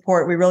of your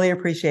support. We really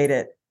appreciate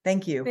it.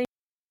 Thank you.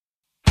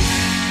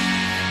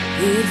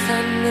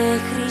 Ήρθανε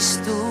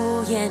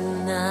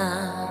Χριστούγεννα,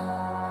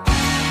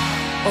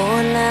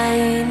 όλα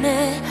είναι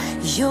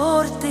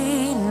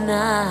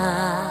γιορτινά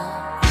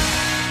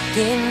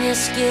και μια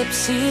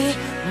σκέψη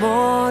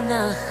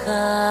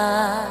μόναχα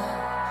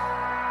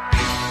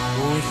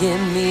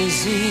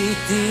γεμίζει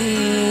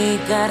την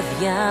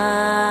καρδιά.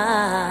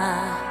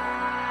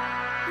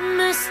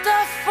 Μες στα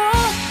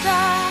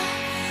φώτα,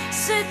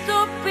 σε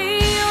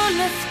τοπίο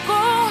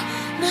λευκό,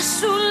 να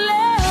σου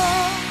λέω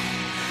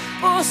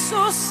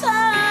πόσο σ'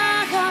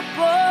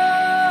 αγαπώ.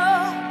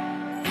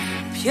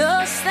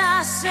 Ποιος θα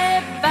σε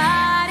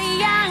πάρει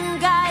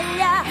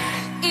αγκαλιά,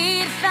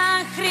 ήρθαν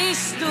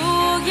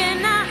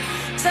Χριστούγεννα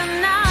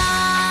ξανά.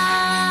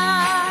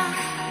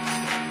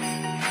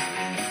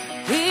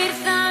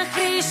 Ήρθαν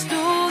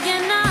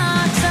Χριστούγεννα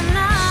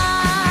ξανά.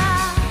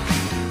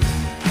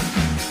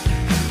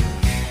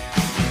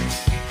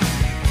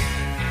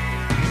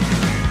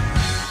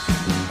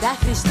 Τα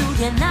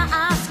Χριστούγεννα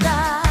αυτά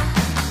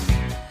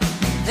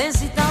δεν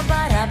ζητάω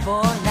πάρα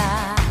πολλά.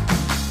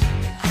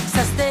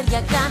 Στα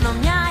αστέρια κάνω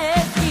μια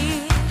ευχή,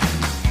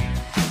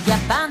 για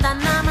πάντα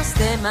να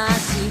είμαστε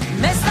μαζί.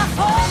 Μες στα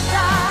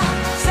φώτα,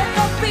 σε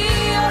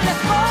τοπίο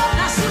λευκό,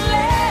 να σου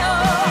λέω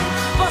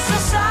πόσο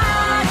σ'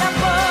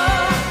 αγαπώ.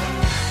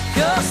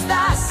 Ποιος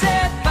θα σε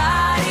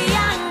πάρει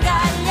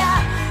αγκαλιά,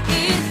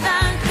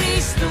 ήρθαν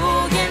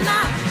Χριστούγεννα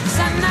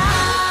ξανά.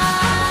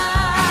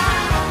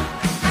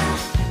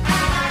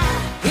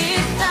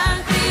 Ήρθαν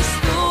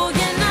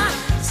Χριστούγεννα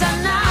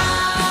ξανά.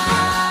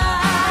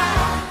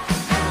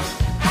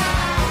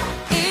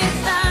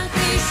 Ήρθαν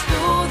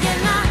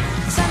Χριστούγεννα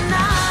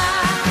ξανά.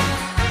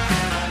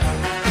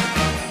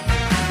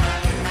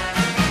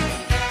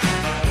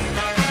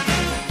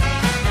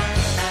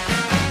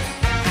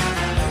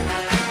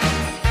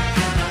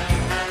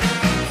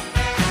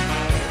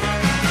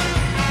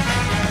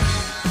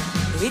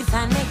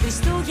 Ήρθανε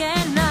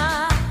Χριστούγεννα,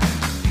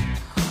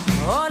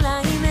 όλα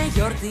είναι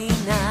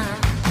γιορτινά,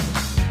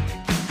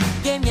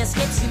 και μια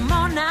σκέψη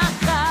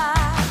μονάχα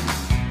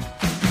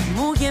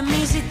μου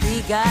γεμίζει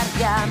την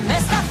καρδιά.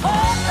 Μες στα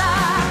φώτα,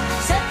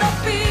 σε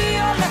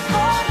τοπίο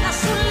λευκό, να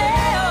σου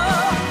λέω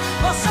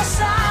πόσο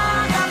σ'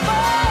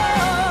 αγαπώ.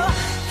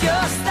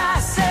 Ποιος θα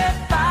σε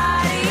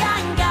πάρει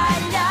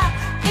αγκαλιά,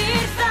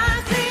 ήρθαν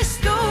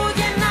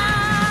Χριστούγεννα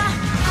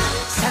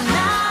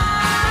ξανά.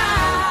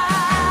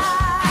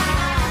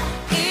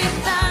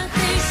 Ήρθαν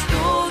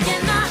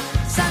Χριστούγεννα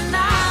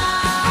ξανά.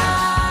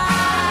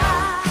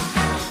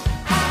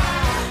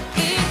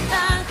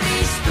 Ήρθαν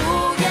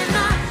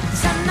Χριστούγεννα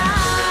ξανά.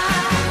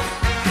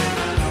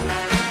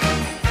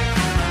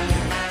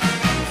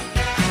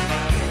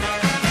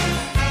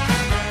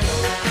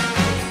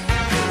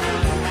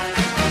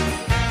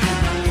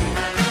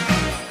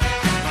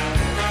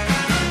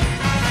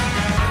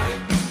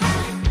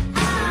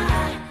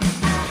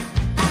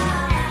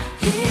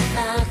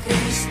 Ήρθαν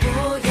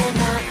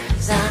Χριστούγεννα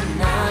ξανά.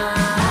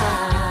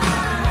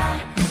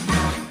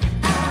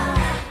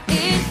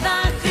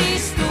 Ήρθαν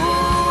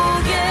Χριστούγεννα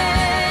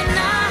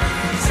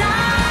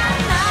ξανά.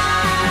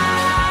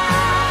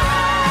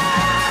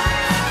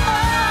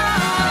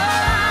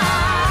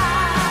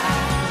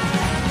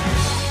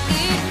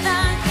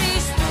 Ήρθαν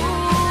Χριστούγεννα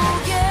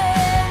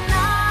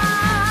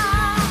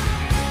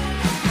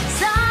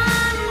ξανά.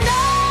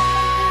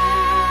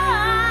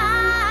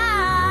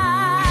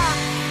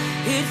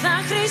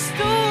 Ήρθαν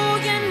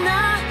Χριστούγεννα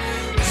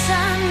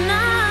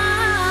ξανά.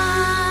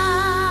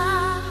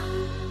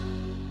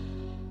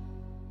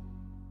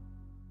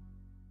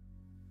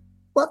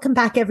 Welcome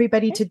back,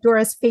 everybody, to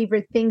Dora's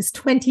Favorite Things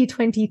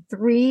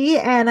 2023.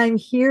 And I'm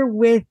here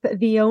with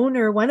the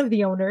owner, one of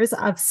the owners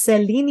of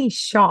Cellini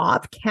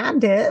Shop,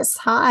 Candice.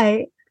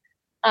 Hi.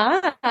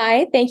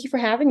 Hi, thank you for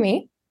having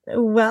me.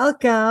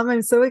 Welcome.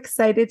 I'm so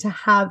excited to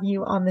have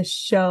you on the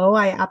show.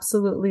 I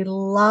absolutely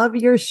love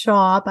your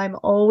shop. I'm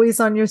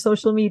always on your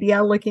social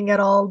media looking at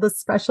all the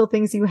special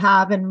things you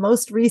have. And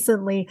most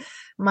recently,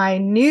 my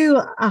new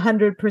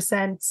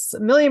 100%,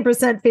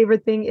 million%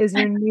 favorite thing is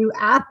your new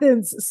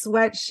Athens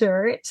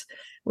sweatshirt,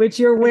 which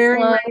you're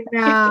wearing right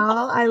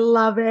now. I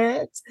love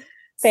it.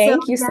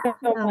 Thank you so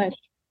much.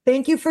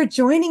 Thank you for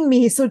joining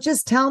me. So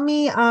just tell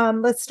me,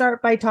 let's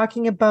start by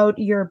talking about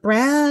your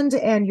brand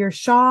and your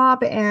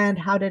shop and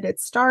how did it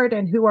start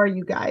and who are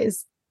you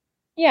guys?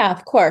 Yeah,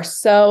 of course.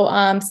 So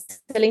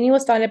Cellini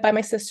was founded by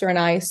my sister and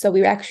I. So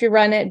we actually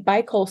run it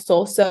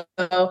bi-coastal. So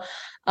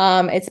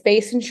it's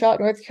based in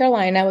Charlotte, North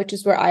Carolina, which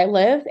is where I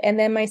live. And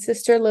then my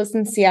sister lives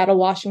in Seattle,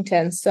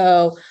 Washington.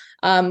 So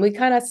we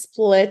kind of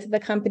split the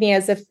company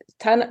as if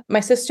my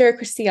sister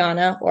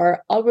Christiana,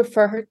 or I'll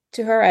refer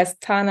to her as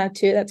Tana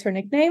too. That's her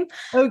nickname.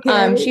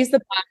 Okay. She's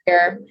the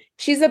buyer.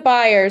 She's a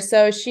buyer.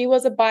 So she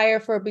was a buyer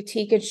for a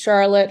boutique in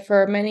Charlotte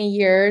for many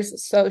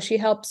years. So she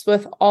helps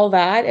with all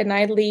that. And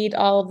I lead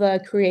all the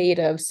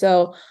creative.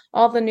 So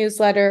all the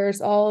newsletters,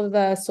 all of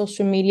the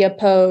social media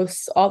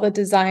posts, all the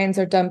designs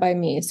are done by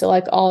me. So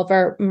like all of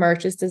our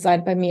merch is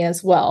designed by me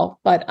as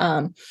well. But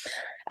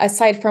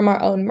aside from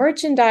our own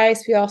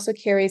merchandise, we also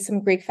carry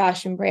some Greek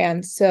fashion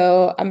brands.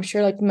 So I'm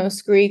sure like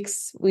most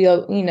Greeks, we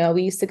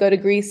used to go to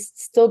Greece,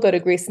 still go to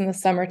Greece in the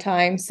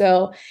summertime.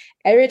 So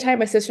every time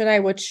my sister and I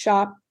would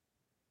shop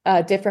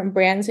different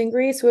brands in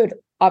Greece. We would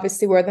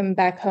obviously wear them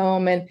back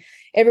home, and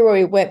everywhere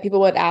we went, people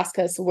would ask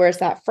us, where's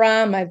that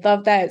from? I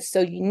love that. It's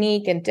so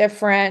unique and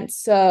different.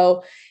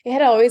 So it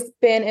had always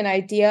been an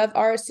idea of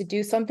ours to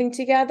do something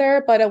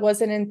together, but it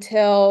wasn't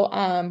until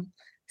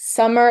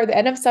the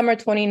end of summer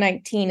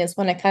 2019 is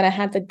when I kind of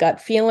had the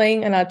gut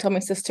feeling. And I told my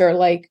sister,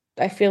 like,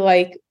 I feel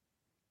like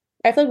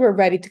we're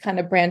ready to kind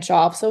of branch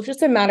off. So it's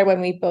just a matter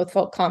when we both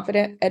felt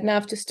confident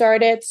enough to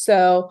start it.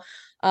 So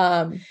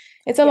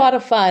it's a lot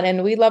of fun,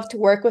 and we love to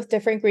work with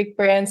different Greek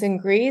brands in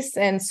Greece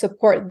and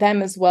support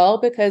them as well,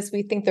 because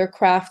we think their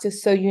craft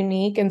is so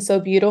unique and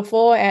so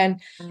beautiful. And,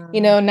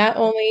 not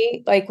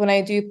only like when I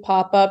do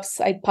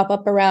pop-ups, I pop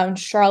up around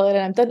Charlotte,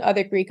 and I've done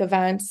other Greek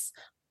events,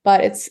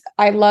 but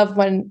I love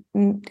when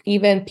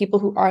even people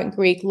who aren't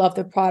Greek love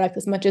the product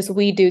as much as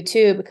we do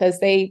too, because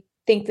they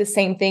think the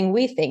same thing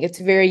we think. It's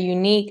very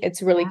unique.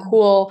 It's really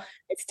cool.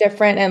 It's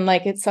different. And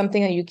like, it's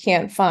something that you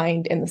can't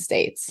find in the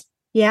States.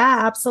 Yeah,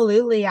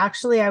 absolutely.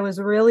 Actually, I was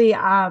really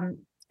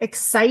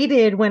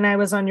excited when I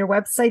was on your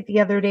website the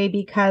other day,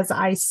 because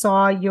I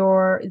saw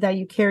that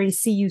you carry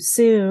See You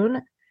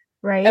Soon,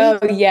 right? Oh,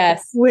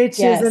 yes. Which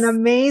is an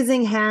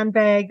amazing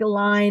handbag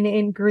line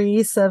in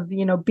Greece of,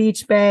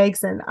 beach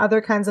bags and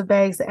other kinds of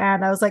bags.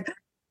 And I was like,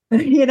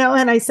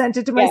 and I sent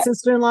it to my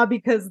sister-in-law,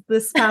 because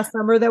this past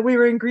summer that we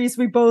were in Greece,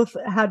 we both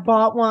had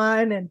bought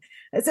one. And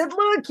I said,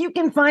 look, you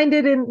can find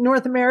it in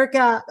North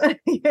America.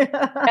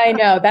 I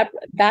know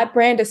that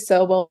brand is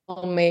so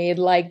well made.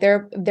 Like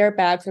their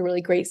bags are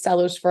really great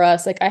sellers for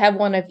us. Like I have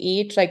one of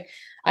each. Like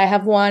I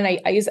have one I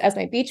use as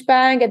my beach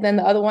bag, and then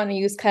the other one I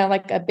use kind of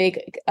like a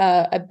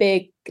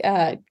big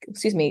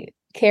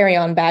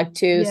carry-on bag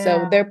too. Yeah.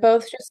 So they're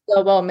both just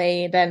so well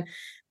made, and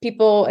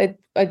people,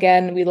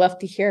 again, we love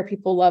to hear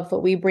people love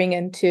what we bring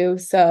into.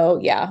 So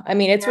yeah, I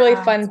mean, it's really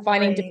fun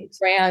finding different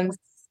brands,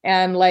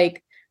 and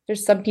like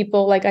there's some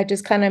people like I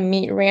just kind of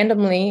meet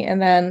randomly,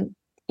 and then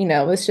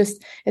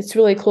it's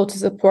really cool to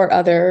support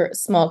other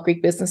small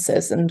Greek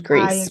businesses in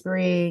Greece. I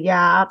agree.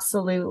 Yeah,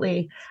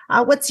 absolutely.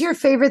 What's your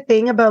favorite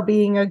thing about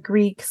being a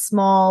Greek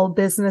small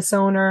business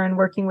owner and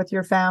working with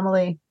your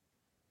family?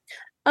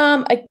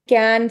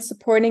 Again,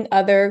 supporting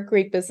other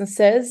Greek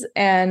businesses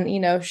and,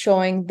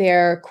 showing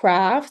their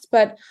craft,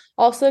 but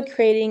also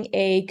creating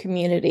a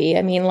community.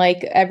 I mean,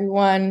 like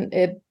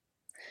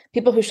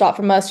people who shop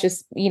from us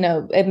just,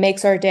 it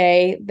makes our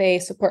day. They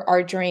support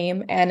our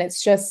dream, and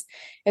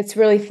it's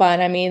really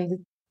fun. I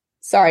mean,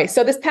 sorry.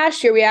 So this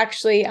past year, we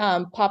actually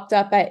popped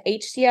up at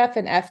HTF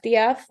and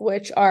FDF,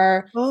 which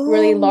are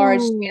really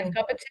large dance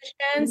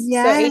competitions.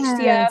 Yes. So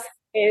HTF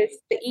is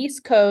the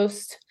East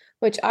Coast,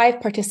 which I've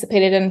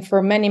participated in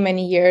for many,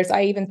 many years.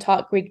 I even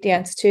taught Greek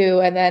dance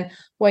too. And then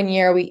one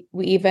year we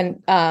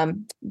even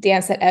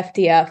danced at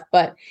FDF.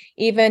 But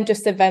even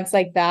just events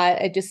like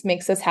that, it just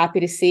makes us happy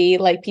to see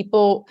like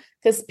people,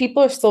 because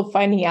people are still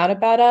finding out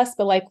about us,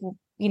 but like,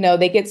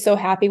 they get so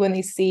happy when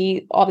they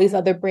see all these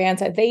other brands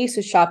that they used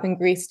to shop in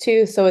Greece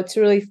too. So it's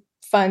really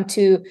fun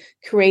to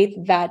create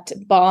that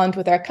bond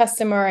with our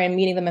customer, and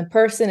meeting them in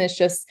person. It's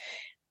just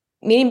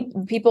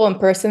meeting people in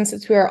person,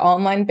 since we are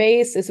online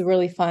based, is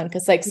really fun,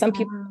 because like some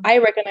people, I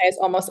recognize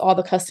almost all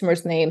the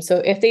customers' names. So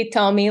if they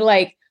tell me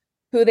like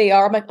who they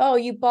are, I'm like, oh,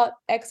 you bought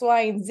X,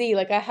 Y, and Z.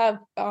 Like I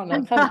don't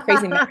know, kind of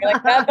crazy memory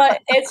like that,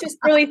 but it's just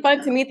really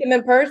fun to meet them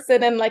in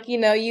person, and like,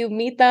 you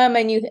meet them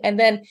and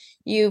then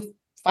you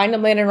find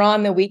them later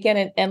on the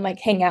weekend and like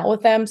hang out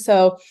with them.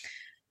 So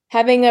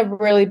having a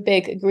really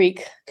big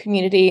Greek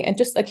community, and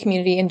just a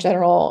community in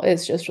general,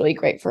 is just really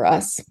great for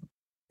us.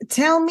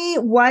 Tell me,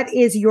 what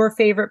is your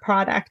favorite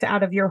product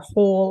out of your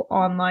whole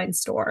online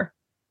store?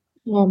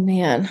 Oh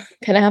man,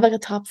 can I have like a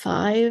top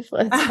 5?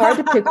 It's hard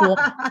to pick one.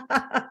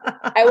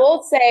 I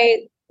will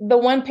say the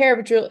one pair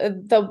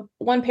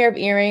of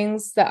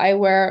earrings that I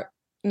wear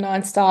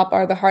nonstop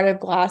are the Heart of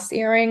Glass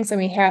earrings,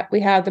 and we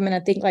have them in I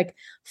think like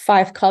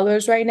 5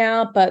 colors right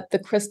now. But the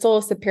crystal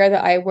is the pair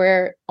that I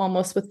wear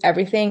almost with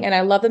everything, and I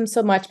love them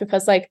so much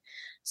because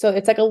so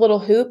it's like a little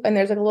hoop, and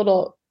there's like a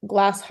little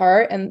glass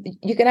heart, and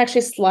you can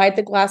actually slide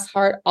the glass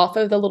heart off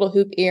of the little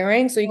hoop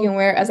earring, so you can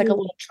wear it as like a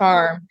little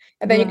charm,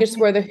 and then you can just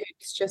wear the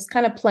hoops just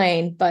kind of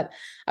plain. But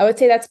I would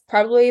say that's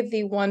probably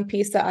the one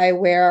piece that I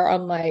wear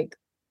on like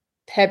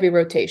heavy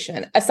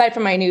rotation, aside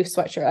from my new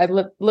sweatshirt. I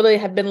literally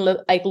have been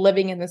like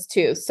living in this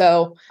too.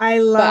 So I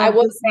love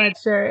the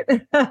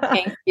sweatshirt.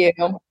 Thank you.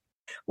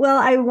 Well,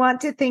 I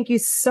want to thank you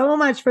so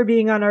much for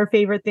being on our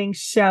Favorite Things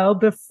show.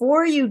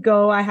 Before you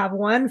go, I have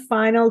one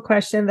final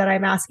question that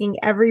I'm asking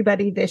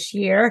everybody this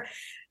year.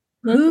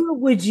 Mm-hmm. Who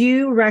would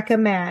you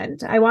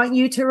recommend? I want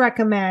you to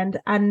recommend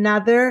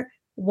another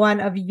one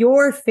of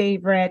your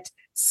favorite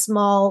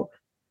small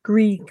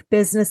Greek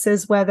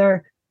businesses,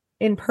 whether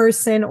in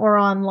person or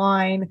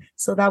online,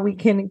 so that we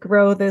can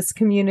grow this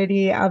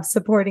community of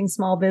supporting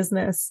small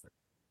business.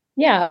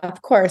 Yeah,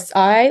 of course.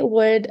 I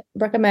would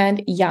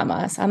recommend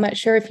Yamas. I'm not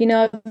sure if you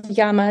know of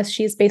Yamas.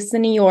 She's based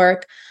in New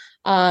York.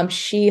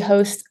 She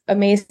hosts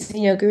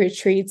amazing yoga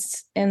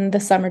retreats in the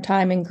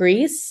summertime in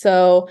Greece.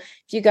 So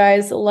if you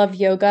guys love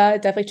yoga,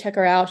 definitely check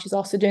her out. She's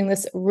also doing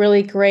this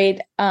really great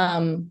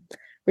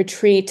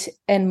retreat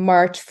in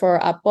March for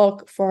a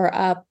book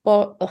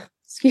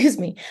excuse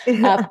me,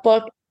 a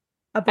book.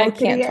 I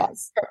can't talk.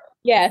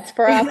 Yes,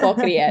 for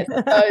Apocrias.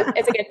 So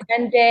it's like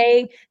a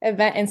 10-day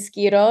event in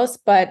Skiros,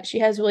 but she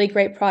has really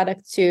great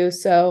products too.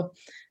 So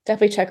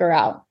definitely check her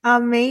out.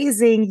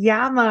 Amazing.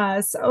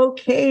 Yamas.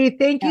 Okay.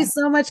 Thank you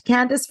so much,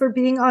 Candace, for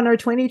being on our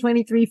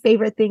 2023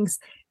 Favorite Things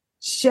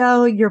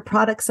show. Your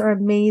products are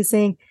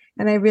amazing.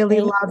 And I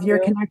really love your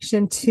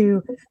connection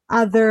to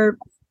other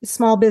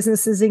small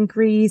businesses in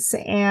Greece.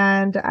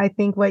 And I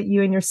think what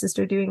you and your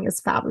sister are doing is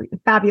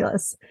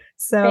fabulous.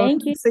 So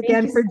thank you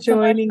again for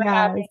joining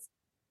us.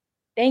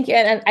 Thank you.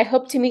 And I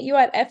hope to meet you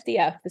at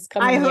FDF this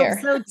coming year. I hope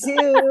so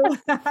too.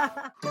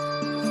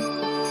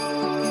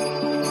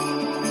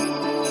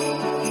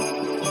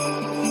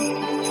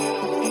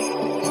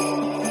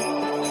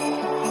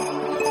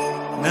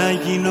 Να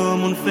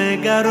γινόμουν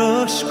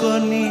φεγγαρό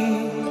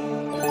σκονή,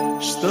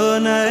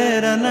 στον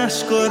αέρα να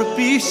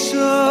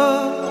σκορπίσω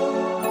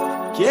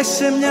και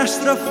σε μια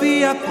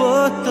στροφή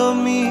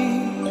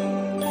απότομη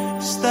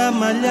στα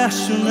μαλλιά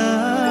σου να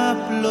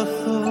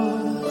απλωθώ.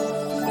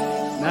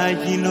 Να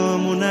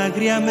γινόμουν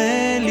άγρια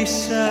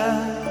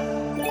μέλισσα,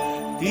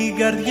 την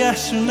καρδιά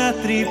σου να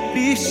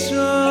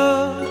τρυπήσω,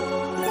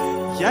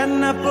 για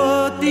να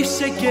πω ότι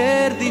σε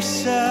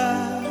κέρδισα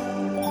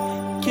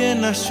και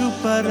να σου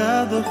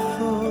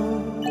παραδοθώ.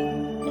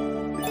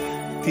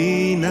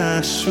 Τι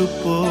να σου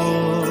πω,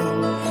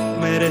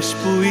 μέρες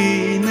που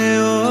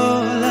είναι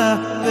όλα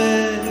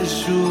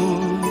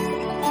παίζουν.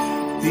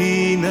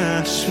 Τι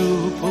να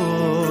σου πω,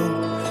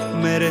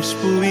 μέρες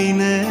που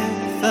είναι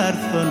θα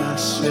έρθω να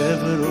σε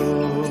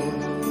βρω.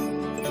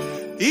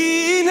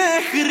 Είναι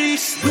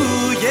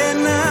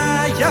Χριστούγεννα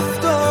γι'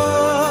 αυτό,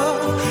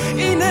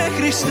 είναι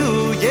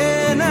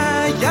Χριστούγεννα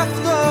γι'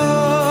 αυτό,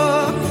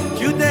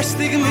 κι ούτε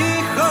στιγμή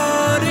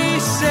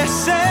χωρίς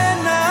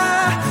εσένα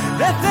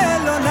δεν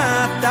θέλω να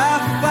τα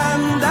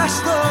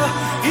φανταστώ.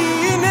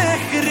 Είναι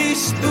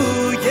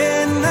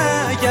Χριστούγεννα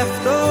γι'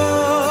 αυτό,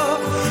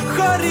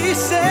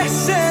 χωρίς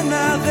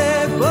εσένα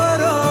δεν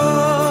μπορώ.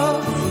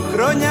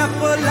 Χρόνια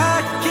πολλά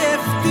και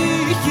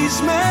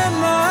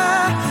ευτυχισμένα,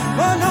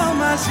 μόνο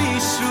μαζί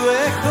σου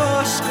έχω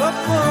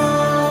σκοπό.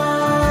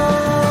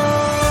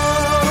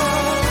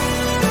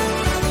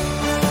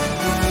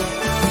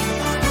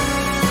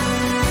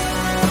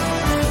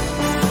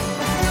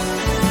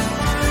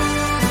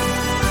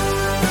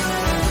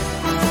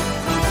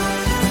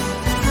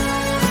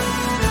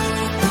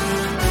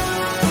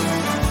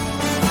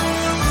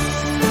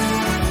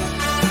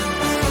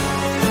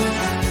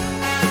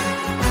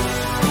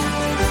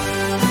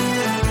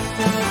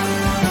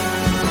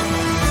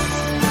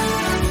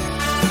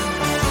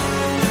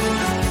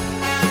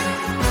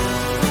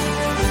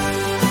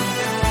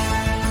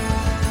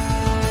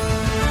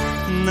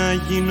 Να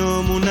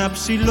γινόμουν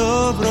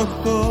ψηλό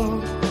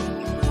βροχό,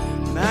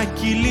 να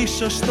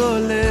κυλήσω στο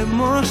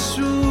λαιμό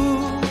σου,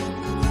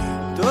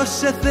 το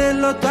σε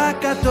θέλω το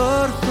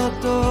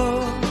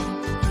ακατόρθωτο,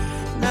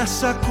 να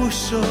σ'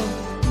 ακούσω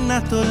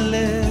να το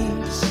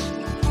λες.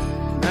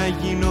 Να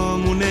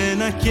γινόμουν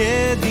ένα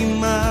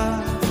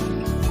κέντημα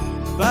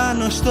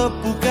πάνω στο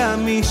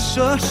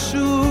πουκαμισό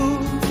σου,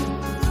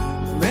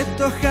 με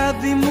το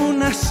χάδι μου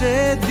να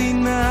σε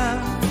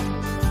ντυνά,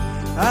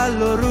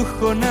 άλλο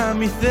ρούχο να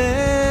μη θες.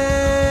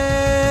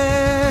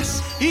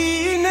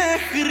 Είναι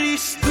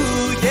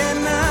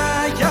Χριστούγεννα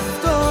γι'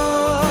 αυτό,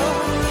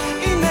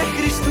 είναι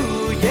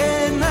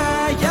Χριστούγεννα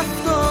γι'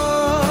 αυτό,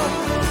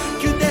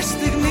 κι ούτε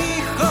στιγμή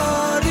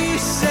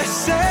χωρίς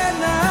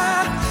εσένα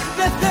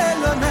δεν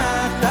θέλω να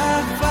τα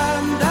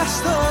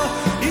φανταστώ.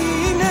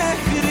 Είναι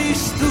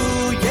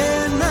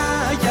Χριστούγεννα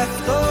γι'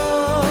 αυτό,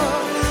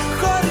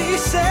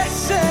 χωρίς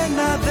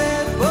εσένα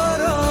δεν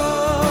μπορώ.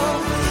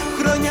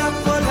 Χρόνια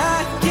πολλά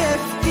και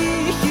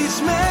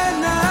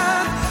ευτυχισμένα,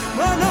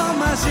 μόνο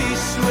μαζί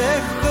σου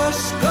έχω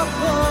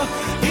σκοπό.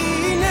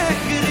 Είναι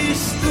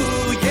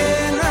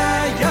Χριστούγεννα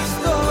γι'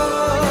 αυτό,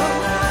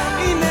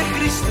 είναι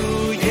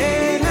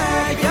Χριστούγεννα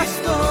γι'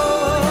 αυτό,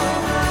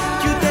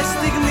 κι ούτε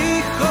στιγμή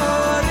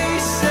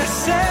χωρίς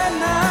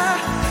εσένα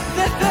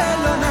δεν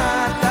θέλω να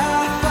τα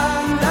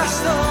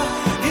φανταστώ.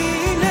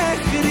 Είναι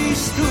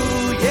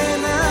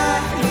Χριστούγεννα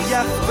γι'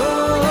 αυτό,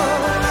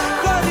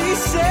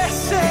 χωρίς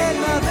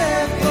εσένα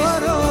δεν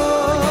μπορώ.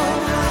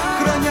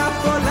 Χρόνια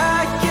πολλά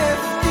και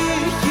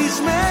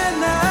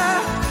ευτυχισμένα,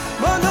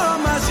 μόνο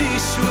μαζί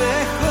σου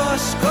έχω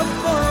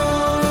σκοπό.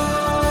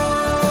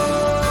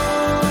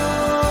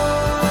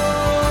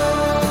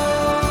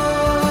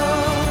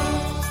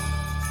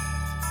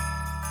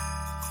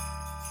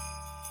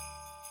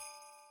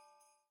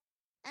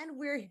 And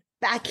we're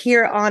back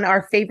here on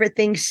our Favorite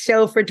Things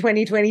show for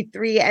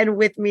 2023. And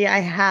with me, I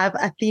have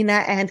Athena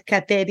and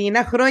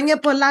Katerina. Χρόνια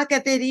πολλά,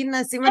 Katerina.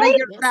 Σήμερα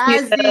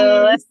γιορτάζεις.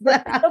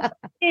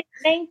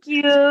 Thank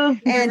you.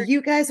 And you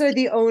guys are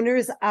the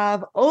owners of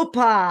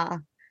OPA.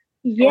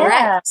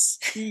 Yes.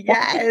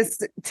 Yes.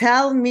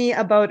 Tell me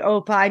about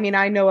OPA. I mean,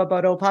 I know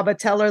about OPA, but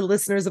tell our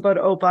listeners about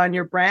OPA and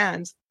your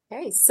brand.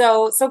 Okay,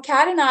 so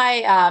Kat and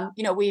I,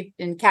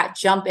 Kat,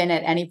 jump in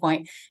at any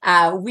point.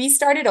 We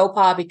started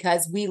OPA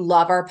because we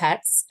love our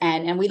pets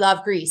and we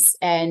love Greece.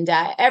 And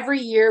every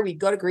year we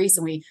go to Greece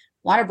and we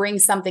want to bring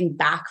something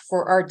back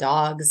for our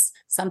dogs,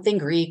 something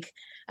Greek.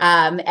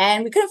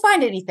 And we couldn't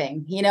find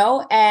anything,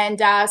 and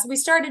so we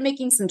started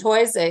making some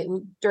toys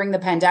during the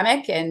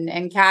pandemic.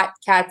 And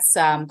Kat's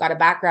got a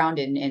background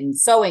in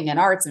sewing and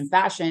arts and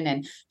fashion,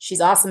 and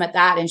she's awesome at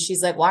that. And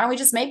she's like, why don't we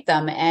just make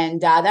them? And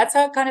that's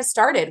how it kind of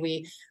started.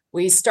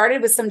 We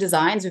started with some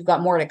designs. We've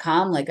got more to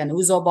come, like an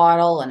Ouzo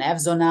bottle, an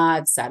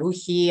Evzonat,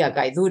 Saruhi, a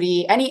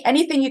Gaiduri,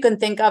 anything you can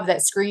think of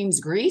that screams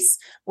Greece.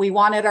 We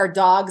wanted our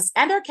dogs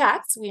and our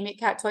cats, we make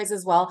cat toys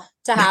as well,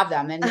 to have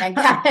them. And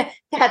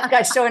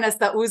Kat's showing us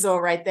the Ouzo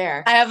right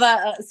there. I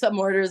have some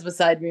orders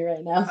beside me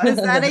right now. Is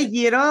that a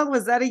gyro?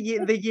 Was that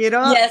the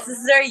gyro? Yes, this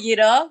is our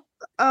gyro.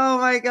 Oh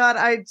my God,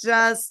 I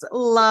just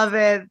love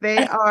it.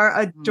 They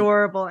are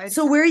adorable.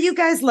 So where are you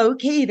guys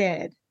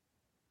located?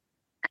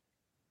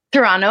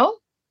 Toronto.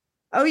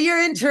 Oh,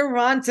 you're in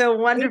Toronto.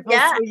 Wonderful.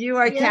 Yeah. So you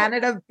are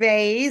Canada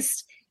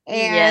based,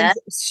 and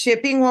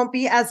shipping won't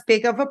be as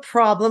big of a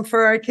problem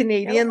for our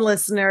Canadian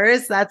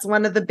listeners. That's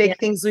one of the big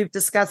things we've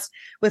discussed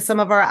with some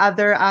of our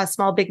other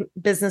big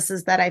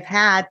businesses that I've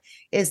had,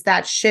 is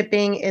that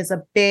shipping is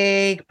a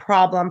big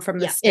problem from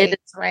the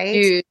States,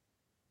 right?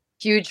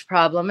 Huge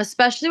problem,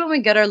 especially when we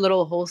get our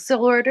little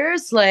wholesale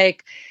orders.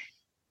 Like,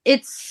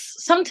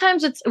 it's funny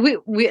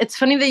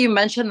that you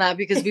mentioned that,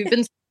 because we've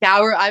been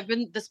I've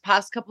been this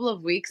past couple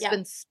of weeks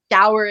been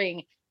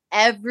scouring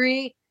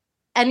any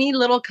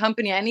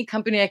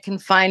company I can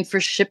find for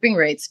shipping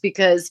rates,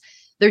 because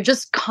they're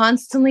just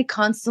constantly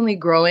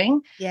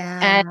growing.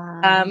 Yeah.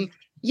 And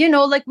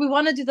like, we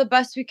want to do the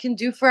best we can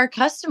do for our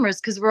customers,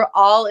 because we're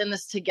all in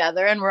this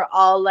together, and we're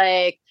all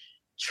like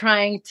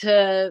trying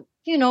to,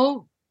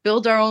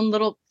 build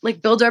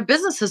our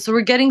businesses. So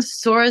we're getting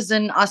stores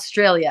in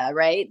Australia,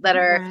 right, that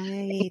are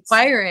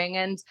inquiring.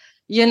 And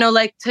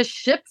to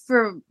ship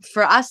for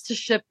us to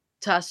ship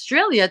to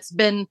Australia, it's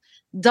been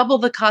double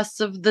the cost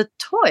of the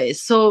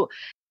toys. So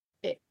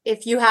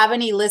if you have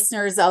any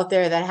listeners out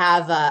there that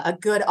have a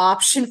good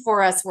option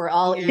for us, we're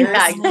all ears.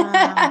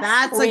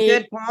 That's a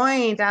good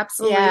point.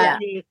 Absolutely. Yeah.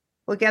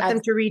 We'll get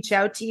them to reach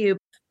out to you.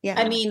 Yeah.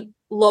 I mean,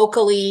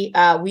 locally,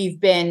 we've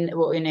been,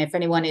 and if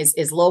anyone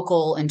is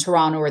local in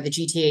Toronto or the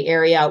GTA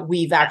area,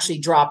 we've actually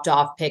dropped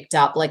off, picked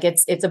up. Like,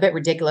 it's a bit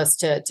ridiculous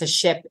to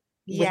ship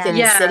within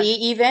the city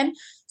even.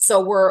 So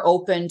we're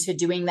open to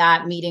doing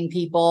that, meeting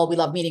people. We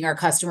love meeting our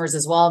customers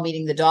as well,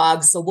 meeting the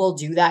dogs. So we'll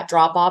do that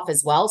drop off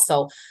as well.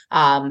 So,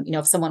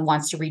 if someone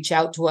wants to reach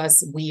out to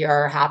us, we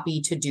are happy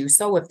to do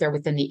so if they're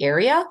within the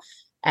area.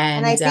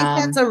 And I think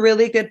that's a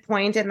really good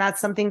point. And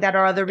that's something that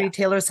our other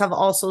retailers have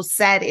also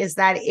said, is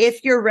that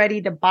if you're ready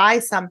to buy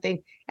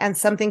something and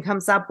something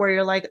comes up where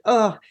you're like,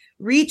 oh,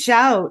 reach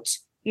out,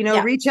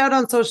 reach out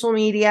on social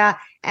media,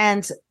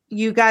 and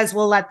you guys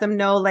will let them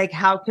know, like,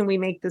 how can we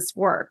make this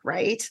work?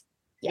 Right.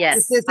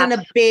 Yes. This isn't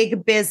a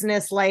big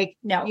business like,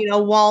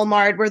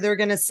 Walmart, where they're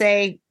going to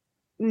say,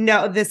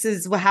 no, this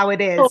is how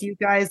it is. You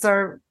guys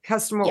are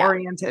customer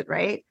oriented,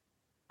 right?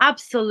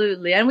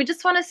 Absolutely. And we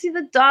just want to see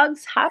the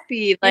dogs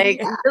happy.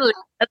 Like, really,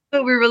 that's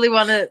what we really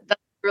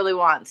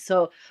want.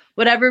 So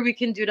whatever we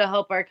can do to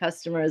help our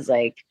customers.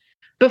 Like,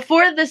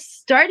 before this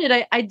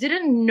started, I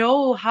didn't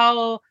know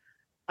how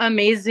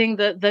amazing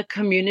the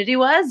community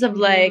was of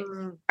like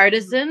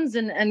artisans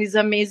and these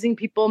amazing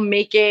people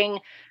making,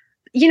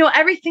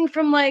 everything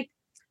from like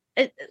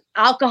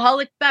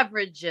alcoholic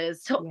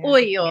beverages to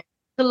oil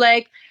to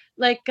like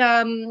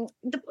the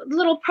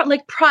little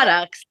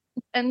products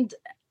and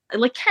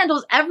like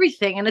candles,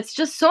 everything. And it's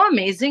just so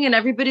amazing. And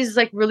everybody's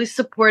like really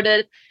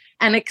supported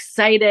and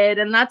excited.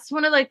 And that's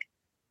one of like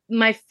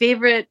my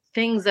favorite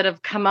things that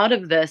have come out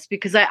of this,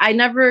 because I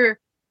never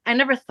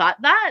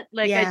thought that.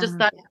 Like, I just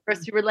thought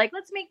first you were like,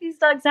 let's make these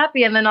dogs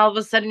happy. And then all of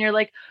a sudden you're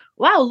like,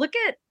 wow, look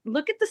at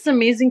this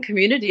amazing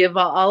community of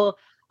all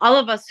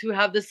of us who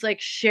have this like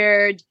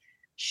shared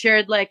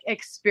like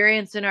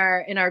experience in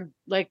our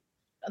like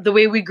the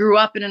way we grew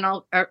up and in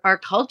our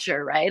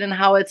culture, right? And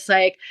how it's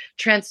like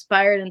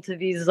transpired into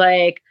these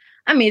like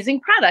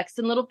amazing products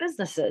and little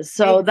businesses.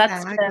 So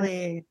that's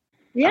I'm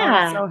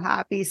so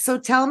happy. So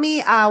tell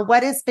me,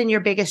 what has been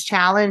your biggest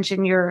challenge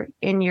in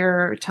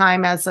your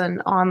time as an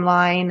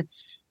online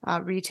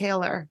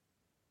retailer?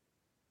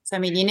 So, I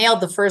mean, you nailed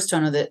the first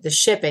one of the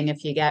shipping.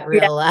 If you get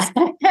real, that's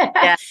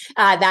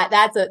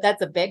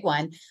a big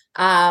one.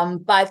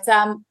 But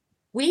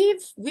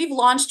we've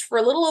launched for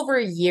a little over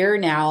a year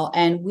now,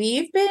 and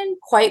we've been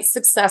quite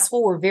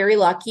successful. We're very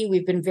lucky.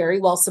 We've been very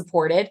well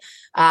supported.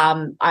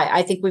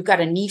 I think we've got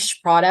a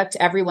niche product.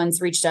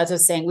 Everyone's reached out to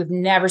us saying we've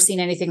never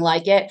seen anything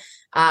like it.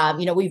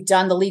 We've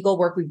done the legal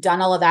work, we've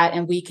done all of that,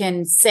 and we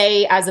can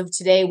say as of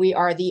today, we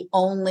are the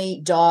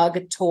only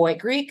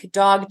Greek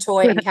dog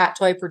toy and cat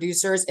toy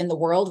producers in the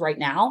world right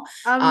now.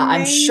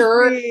 I'm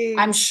sure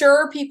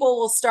people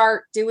will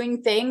start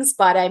doing things,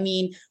 but I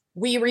mean,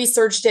 we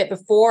researched it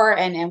before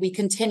and we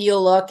continue to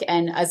look.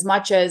 And as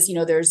much as,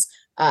 there's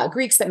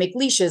Greeks that make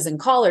leashes and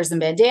collars and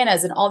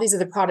bandanas and all these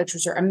other products,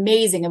 which are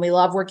amazing. And we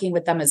love working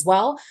with them as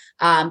well.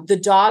 The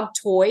dog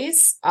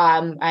toys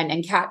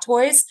and cat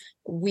toys,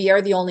 we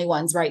are the only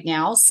ones right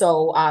now.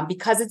 So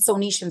because it's so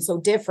niche and so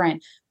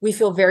different, we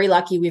feel very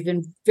lucky. We've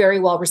been very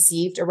well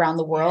received around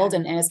the world.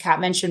 And as Kat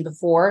mentioned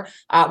before,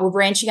 we're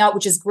branching out,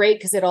 which is great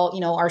because it'll,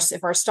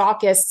 if our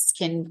stockists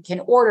can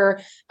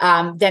order,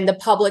 then the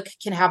public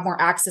can have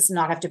more access and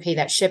not have to pay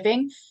that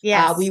shipping.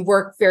 Yes. We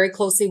work very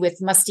closely with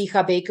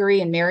Mastija Bakery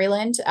in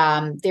Maryland.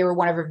 They were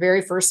one of our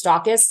very first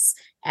stockists.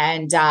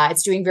 And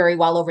it's doing very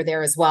well over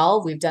there as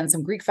well. We've done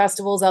some Greek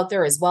festivals out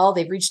there as well.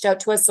 They've reached out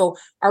to us. So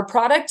our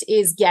product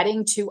is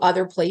getting to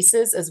other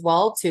places as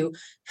well to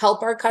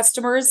help our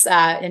customers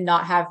and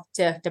not have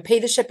to pay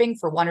the shipping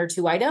for one or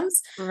two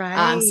items.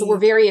 Right. So we're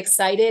very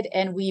excited.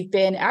 And we've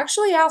been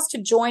actually asked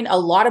to join a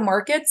lot of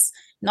markets,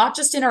 not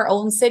just in our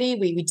own city.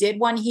 We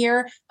did one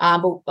here,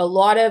 but a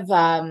lot of,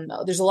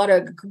 there's a lot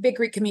of big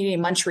Greek community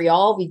in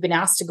Montreal. We've been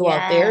asked to go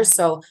out there.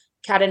 So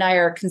Kat and I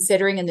are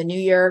considering in the new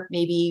year,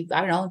 maybe, I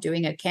don't know,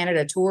 doing a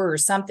Canada tour or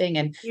something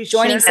and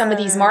joining some of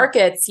these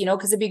markets,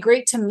 because it'd be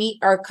great to meet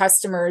our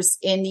customers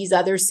in these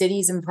other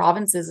cities and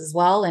provinces as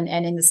well. And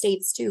in the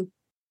States too.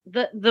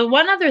 The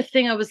one other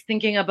thing I was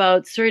thinking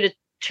about, sorry to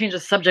change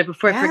the subject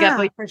before I forget,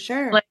 but for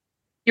sure. Like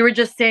you were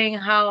just saying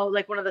how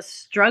like one of the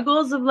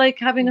struggles of like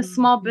having a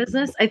small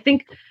business. I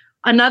think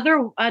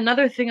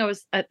another thing I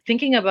was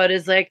thinking about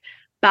is like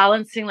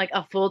balancing like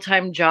a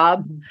full-time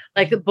job,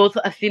 like both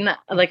Athena,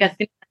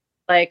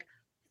 like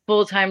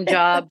full-time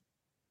job.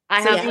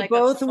 I So have you like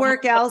both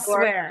work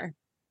elsewhere.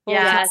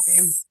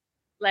 Yes.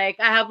 Like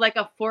I have like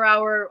a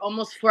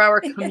almost 4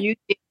 hour commute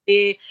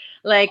daily.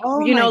 Like, Oh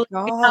my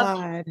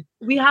God.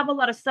 We have a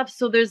lot of stuff.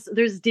 So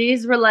there's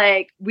days where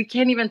like we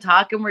can't even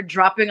talk and we're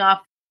dropping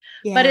off.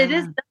 Yeah. But it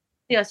is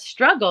definitely a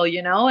struggle,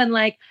 and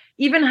like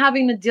even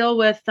having to deal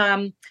with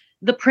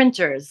the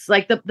printers,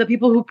 like the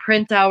people who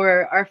print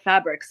our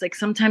fabrics. Like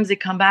sometimes they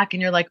come back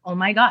and you're like, oh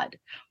my God,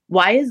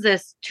 why is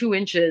this 2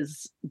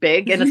 inches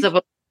big? And it's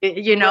supposed or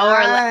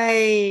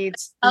like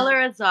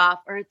color is off,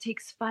 or it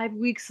takes 5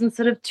 weeks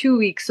instead of 2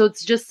 weeks. So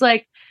it's just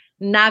like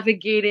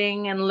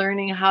navigating and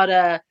learning how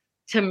to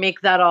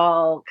make that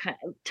all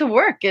to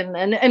work and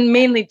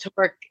mainly to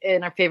work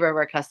in our favor of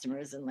our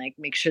customers and like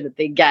make sure that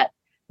they get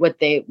what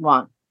they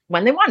want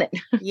when they want it.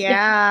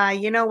 Yeah.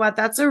 You know what?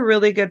 That's a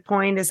really good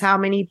point, is how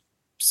many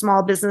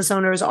small business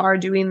owners are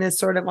doing this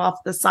sort of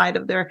off the side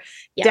of their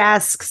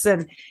desks.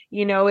 And,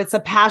 it's a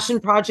passion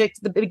project,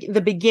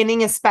 the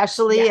beginning,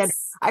 especially. Yes.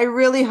 And I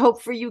really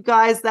hope for you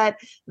guys that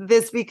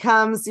this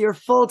becomes your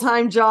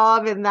full-time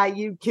job and that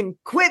you can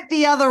quit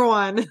the other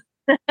one.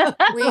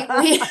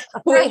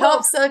 we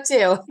hope so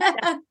too.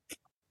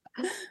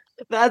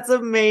 That's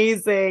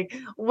amazing.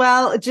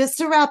 Well, just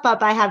to wrap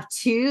up, I have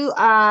 2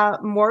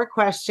 more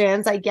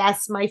questions. I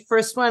guess my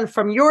first one,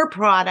 from your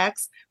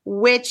products,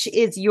 which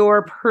is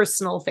your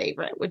personal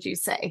favorite, would you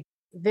say?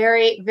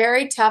 Very,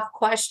 very tough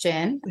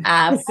question.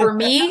 For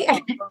me,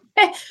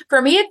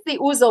 it's the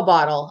Ouzo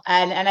bottle.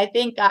 And I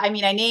think, I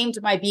named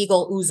my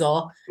beagle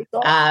Ouzo.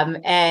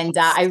 And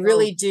I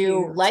really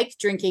do like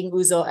drinking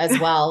Ouzo as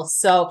well.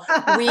 So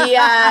we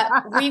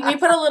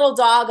put a little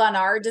dog on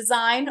our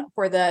design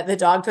for the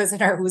dog toys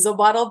in our Ouzo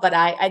bottle, but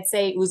I'd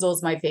say Ouzo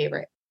is my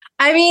favorite.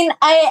 I mean,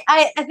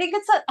 I think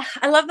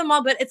I love them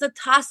all, but it's a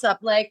toss up.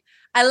 Like,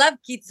 I love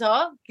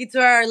Kitso. Kitso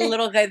are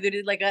little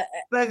gaiduri, like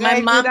my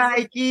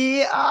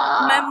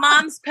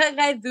mom's pet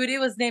gaiduri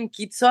was named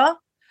Kitso.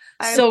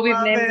 So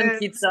we've named them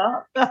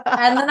Kitso.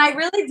 And then I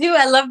really do.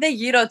 I love the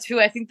gyro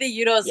too. I think the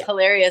gyro is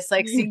hilarious.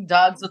 Like seeing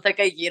dogs with like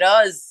a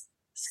gyro is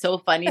so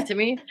funny to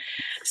me.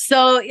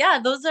 So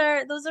yeah, those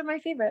are my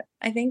favorite,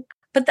 I think.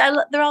 But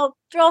they're all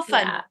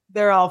fun. Yeah,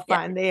 they're all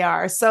fun. Yeah. They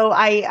are. So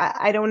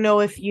I don't know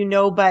if you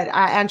know, but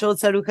Angelo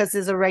Tsaroukas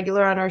is a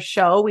regular on our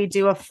show. We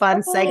do a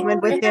fun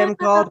segment with him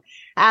called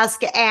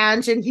Ask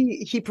Ange, and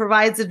he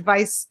provides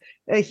advice.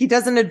 He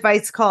does an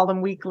advice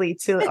column weekly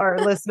to our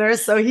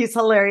listeners. So he's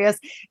hilarious.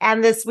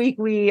 And this week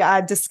we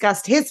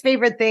discussed his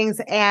favorite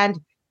things, and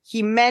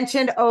he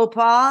mentioned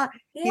Opa.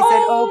 He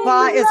said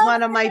Opa is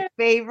one of my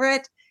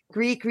favorite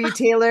Greek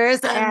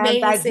retailers,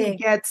 and that he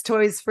gets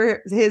toys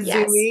for his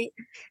Zumi.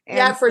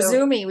 And for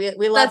Zumi.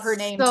 We love her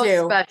name so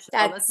too. Special.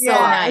 That's so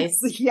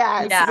nice.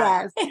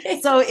 Yes.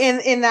 So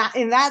in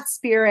that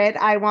spirit,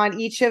 I want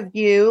each of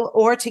you,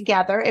 or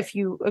together if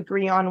you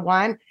agree on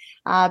one,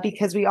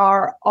 because we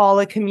are all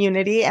a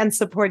community and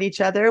support each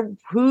other.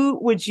 Who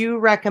would you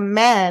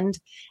recommend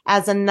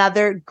as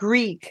another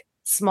Greek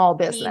small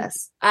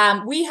business?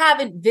 We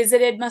haven't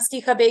visited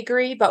Mastija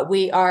Bakery, but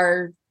we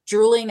are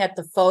drooling at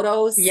the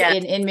photos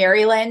in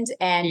Maryland,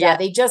 and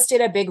they just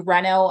did a big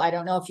reno. I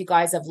don't know if you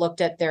guys have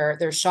looked at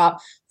their shop.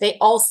 They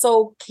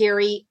also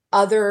carry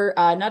other,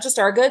 not just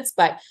our goods,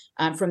 but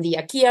from the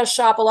IKEA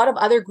shop, a lot of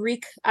other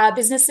Greek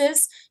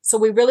businesses. So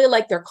we really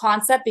like their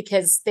concept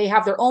because they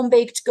have their own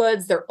baked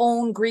goods, their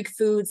own Greek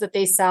foods that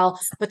they sell,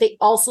 but they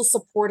also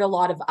support a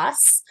lot of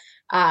us.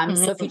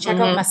 So if you check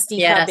out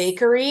Mastija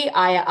Bakery,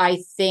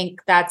 I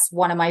think that's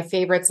one of my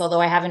favorites,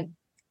 although I haven't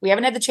We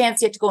haven't had the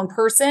chance yet to go in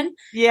person.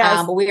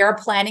 Yes. But we are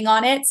planning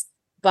on it.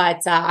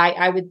 But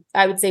I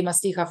would say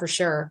Mastika for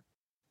sure.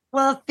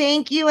 Well,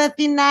 thank you,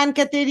 Athena and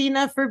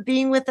Katerina, for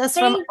being with us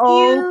Thank from you.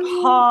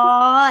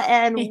 OPA.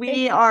 And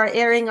we are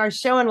airing our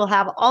show, and we'll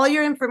have all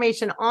your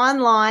information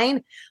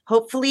online.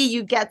 Hopefully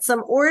you get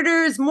some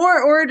orders,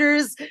 more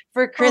orders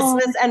for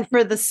Christmas and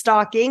for the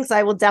stockings.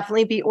 I will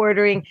definitely be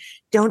ordering.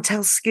 Don't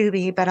tell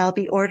Scooby, but I'll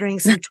be ordering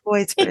some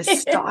toys for a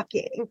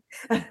stocking.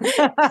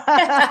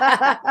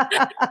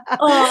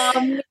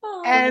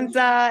 And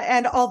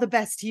all the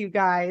best to you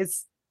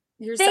guys.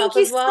 Yourself Thank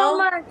you as well. so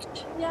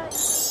much.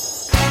 Yes.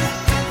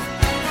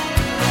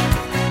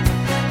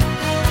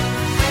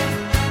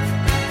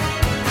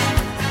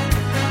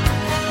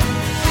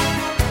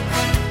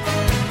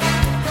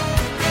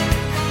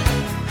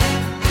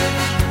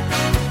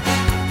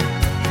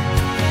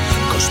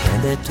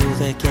 Του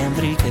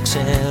Δεκέμβρη και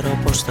ξέρω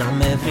πως θα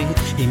με βρει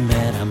η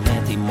μέρα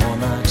με τη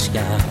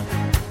μοναξιά.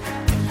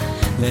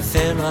 Δεν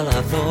θέλω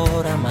άλλα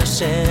δώρα, μα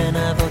σένα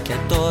εδώ και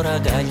τώρα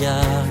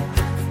αγκαλιά.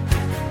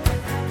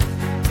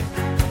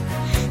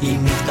 Η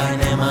νύχτα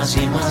είναι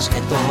μαζί μας και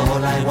το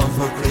All I Want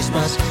for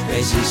Christmas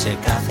παίζει σε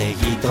κάθε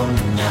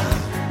γειτονιά.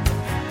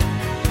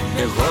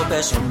 Εγώ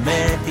παίζω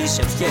με τις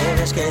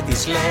ευχές και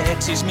τις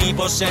λέξεις,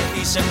 μήπως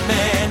έρθει σε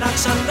μένα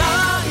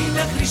ξανά.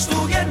 Είναι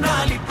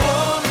Χριστούγεννα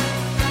λοιπόν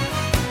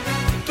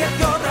και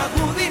ποιο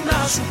τραγούδι να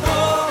σου πω.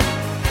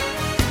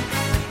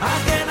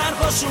 Αχ, να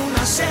έρχοσου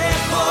να σε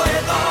έχω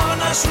εδώ,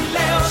 να σου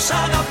λέω σ'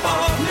 αγαπώ.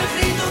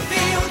 Μέχρι το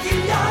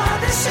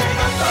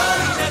 2100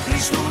 είναι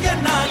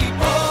Χριστούγεννα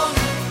λοιπόν.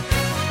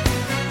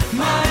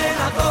 Μα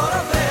ένα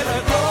δώρο θέλω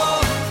εγώ.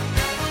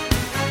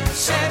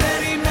 Σε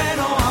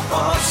περιμένω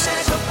απόψε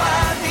στο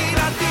πάρτι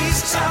να έρθεις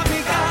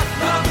ξαφνικά,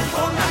 να μου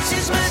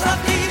φωνάξεις μες στα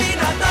τη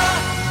δυνατά.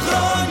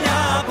 Χρόνια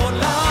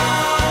πολλά.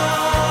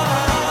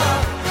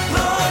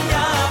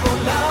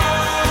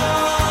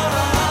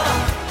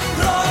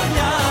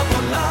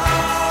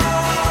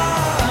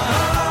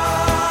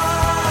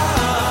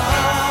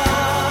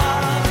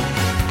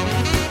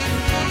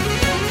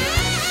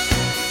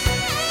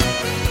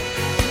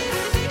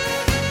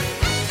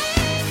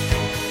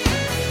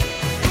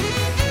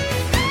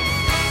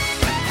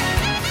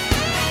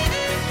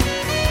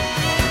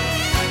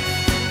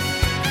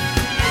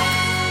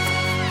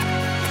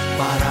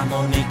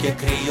 Και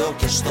κρύο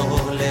και στο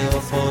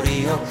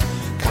λεωφορείο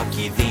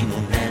κάποιοι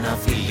δίνουν ένα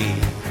φιλί.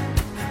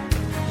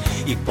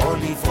 Η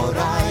πόλη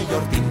φοράει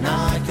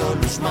γιορτινά και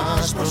όλους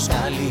μας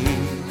προσκαλεί.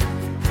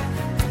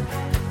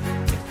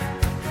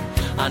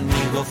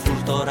 Ανοίγω φουλ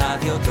το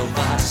ράδιο και ο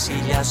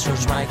βασιλιάς ο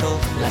Μάικλ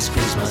Last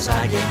Christmas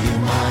I gave you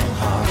my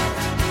heart.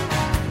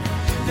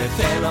 Δεν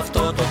θέλω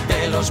αυτό το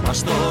τέλος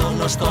μας, το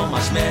γνωστό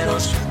μας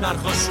μέρος, να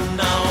αρχόσουν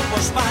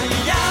όπως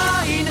παλιά.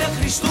 Είναι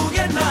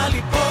Χριστούγεννα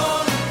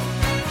λοιπόν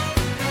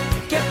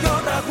και ποιο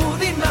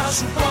τραγούδι να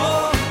σου πω.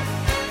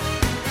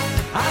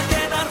 Αχ,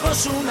 και να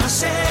αρχόσου να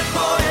σε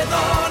έχω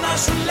εδώ, να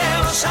σου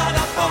λέω σ'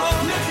 αγαπώ.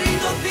 Μέχρι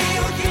το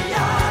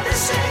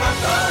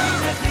 2100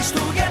 είναι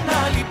Χριστούγεννα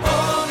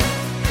λοιπόν.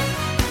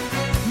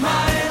 Μα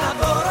ένα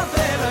δώρο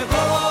θέλω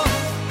εγώ.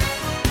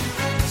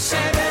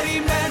 Σε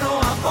περιμένω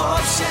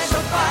απόψε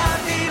στο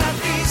πάρτι να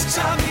έρθεις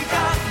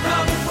ξαφνικά, να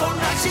μου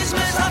φωνάξεις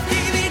μες στα τη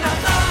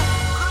δυνατά.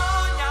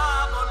 Χρόνια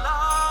πολλά.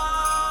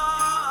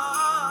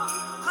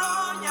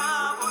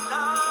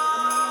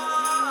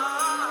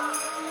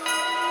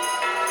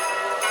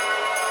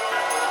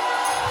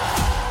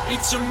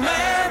 It's a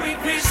Merry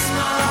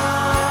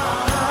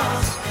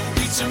Christmas.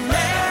 It's a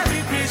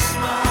Merry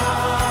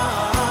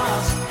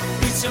Christmas.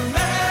 It's a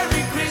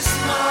Merry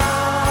Christmas.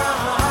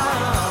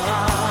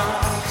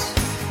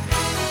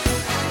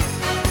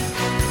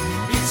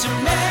 It's a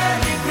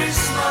Merry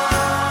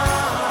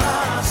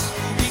Christmas.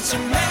 It's a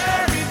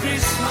Merry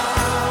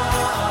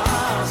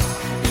Christmas.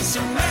 It's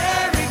a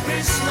Merry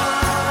Christmas.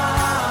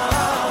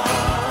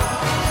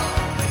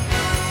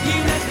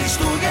 Είναι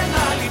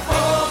Χριστούγεννα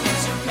λοιπόν.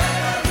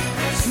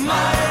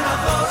 Μα ένα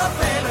δώρο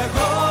θέλω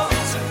εγώ.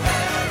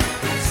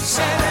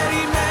 Σε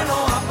περιμένω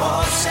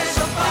απόψε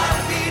στο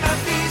πάρτι να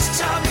έρθεις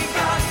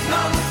ξαφνικά, να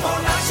μου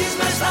φωνάξεις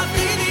μες στα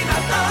τη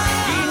δυνατά.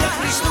 Είναι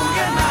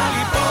Χριστούγεννα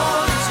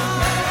λοιπόν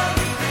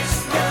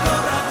και το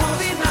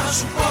τραγούδι να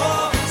σου πω.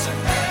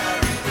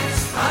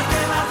 Αν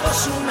δεν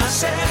αρχόσου να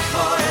σε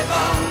έχω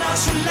εδώ, να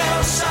σου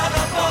λέω σ'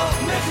 αγαπώ.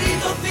 Μέχρι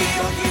το 2100.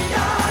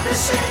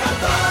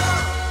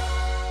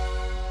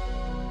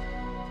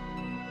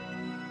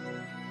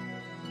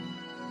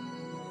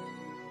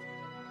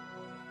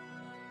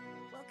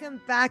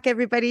 Welcome back,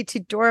 everybody, to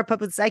Dora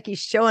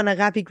Paputsaiki's show on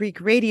Agape Greek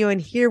Radio.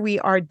 And here we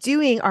are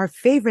doing our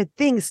favorite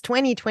things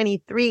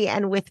 2023.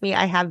 And with me,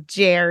 I have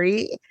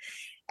Jerry.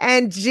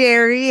 And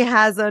Jerry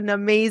has an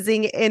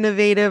amazing,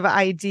 innovative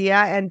idea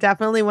and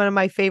definitely one of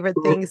my favorite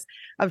things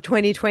of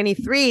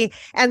 2023.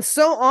 And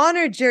so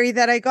honored, Jerry,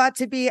 that I got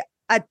to be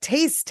a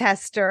taste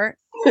tester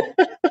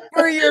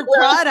for your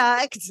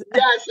product.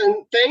 Yes, and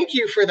thank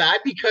you for that,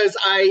 because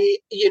I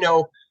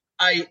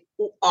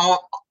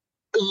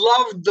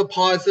loved the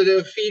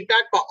positive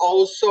feedback, but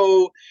also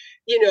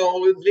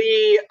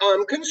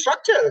the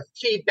constructive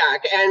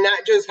feedback. And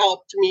that just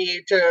helped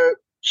me to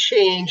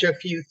change a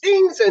few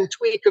things and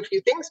tweak a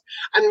few things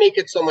and make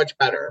it so much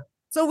better.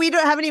 So we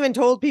haven't even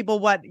told people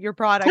what your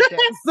product is.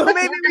 So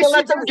maybe we should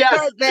let them just guess.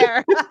 start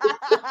there.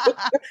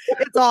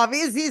 It's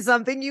obviously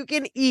something you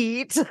can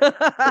eat.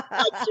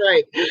 That's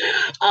right.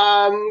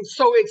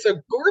 So it's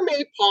a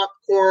gourmet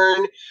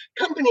popcorn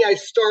company I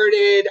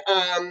started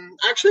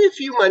actually a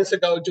few months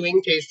ago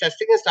doing taste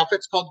testing and stuff.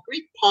 It's called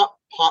Greek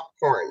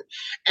Popcorn.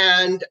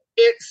 And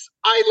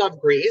I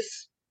love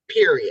Greece,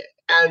 period.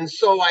 And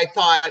so I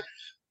thought,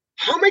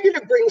 how am I going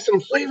to bring some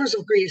flavors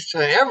of Greece to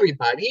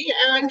everybody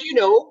and,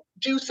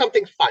 do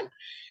something fun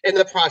in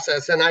the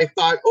process? And I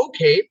thought,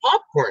 okay,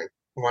 popcorn,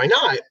 why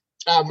not?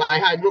 I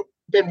hadn't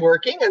been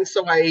working. And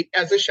so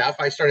as a chef,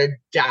 I started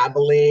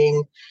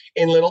dabbling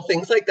in little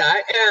things like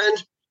that.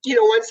 And,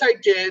 once I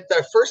did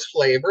the first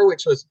flavor,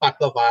 which was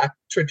baklava,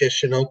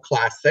 traditional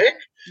classic,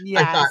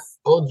 I thought,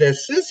 oh,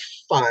 this is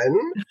fun.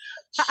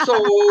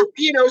 So,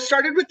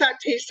 started with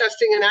that taste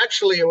testing. And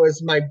actually it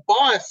was my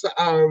boss.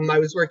 I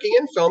was working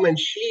in film and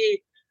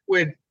she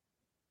would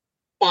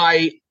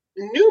buy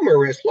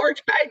numerous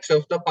large bags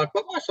of the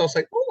baklava. So I was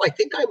like, oh, I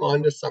think I'm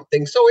onto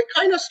something. So it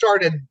kind of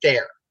started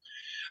there.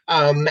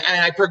 And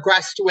I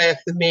progressed with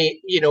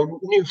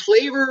new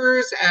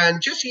flavors and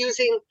just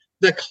using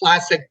the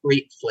classic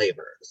Greek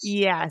flavors.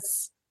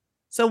 Yes.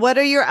 So what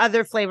are your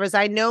other flavors?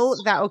 I know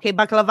that, okay,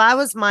 baklava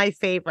was my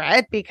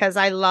favorite because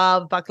I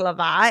love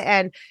baklava.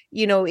 And,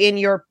 in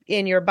your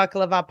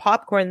baklava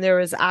popcorn, there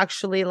is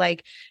actually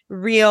like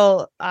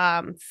real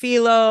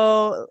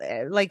phyllo,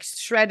 like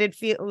shredded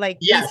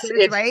yes,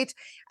 pieces, right?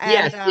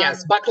 And,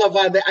 yes.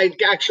 Baklava, I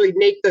actually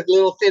make the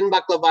little thin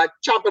baklava,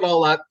 chop it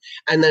all up,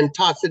 and then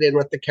toss it in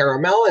with the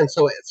caramel. And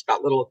so it's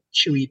got little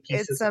chewy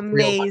pieces. It's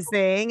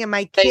amazing. And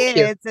my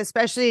kids,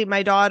 especially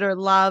my daughter,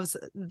 loves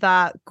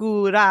the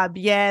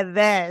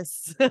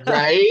curabiedes.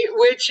 Right?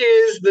 Which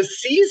is the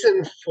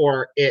season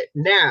for it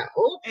now.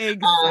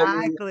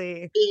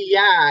 Exactly.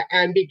 Yeah.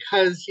 And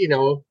because,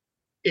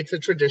 it's a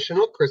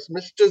traditional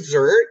Christmas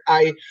dessert,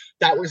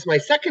 that was my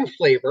second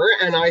flavor.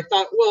 And I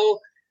thought, well,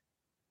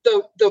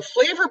 the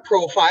flavor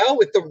profile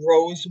with the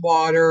rose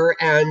water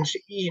and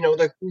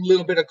the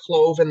little bit of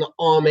clove and the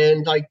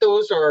almond, like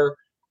those are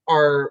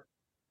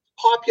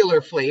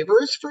popular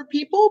flavors for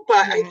people,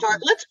 but I thought,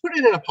 let's put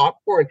it in a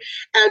popcorn.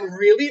 And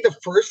really the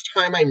first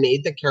time I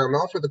made the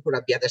caramel for the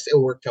curabiedes, it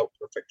worked out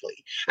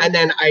perfectly. And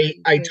then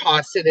I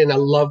tossed it in a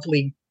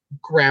lovely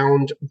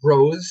ground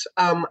rose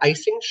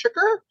icing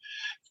sugar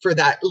for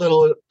that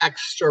little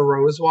extra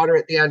rose water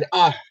at the end.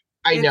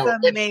 I know,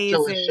 it's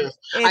delicious.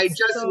 I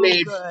just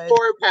made 4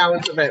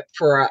 pounds of it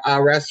for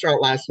a restaurant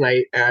last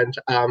night, and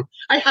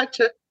I had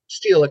to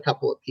steal a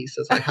couple of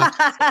pieces.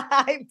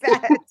 I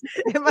bet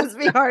it must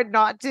be hard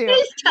not to.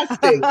 Taste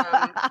testing.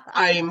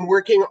 I'm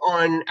working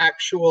on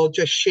actual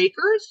just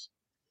shakers.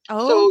 Okay.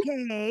 So,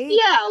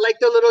 yeah, like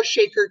the little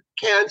shaker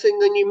cans,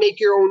 and then you make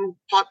your own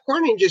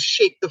popcorn and just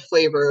shake the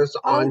flavors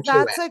onto it.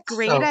 That's a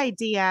great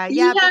idea.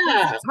 Yeah,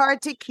 because it's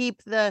hard to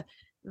keep the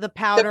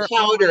powder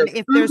on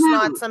if there's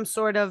not some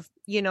sort of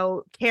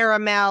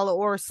caramel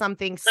or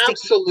something sticking.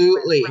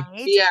 Absolutely.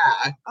 Right?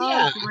 Yeah.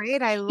 Oh,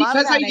 great. I love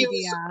that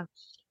idea.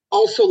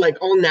 Also like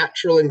all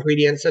natural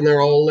ingredients, and they're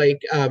all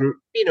like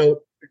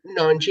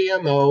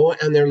non-GMO,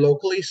 and they're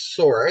locally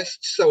sourced.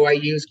 So I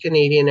use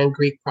Canadian and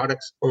Greek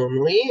products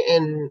only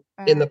in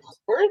the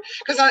popcorn,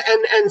 because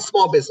and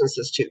small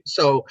businesses too.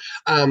 So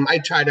I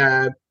try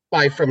to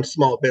buy from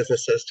small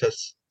businesses to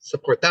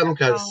support them,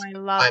 because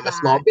I'm a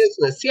small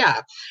business.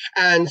 Yeah.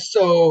 And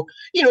so,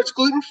 it's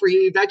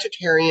gluten-free,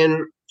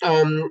 vegetarian.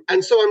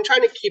 And so I'm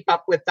trying to keep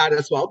up with that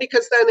as well,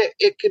 because then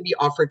it can be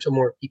offered to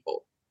more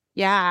people.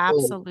 Yeah,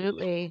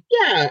 absolutely.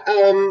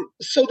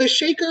 So the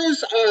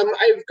shakers,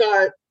 I've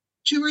got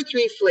 2 or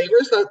 3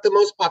 flavors. The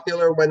most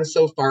popular one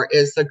so far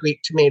is the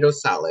Greek tomato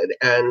salad,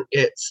 and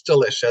it's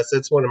delicious.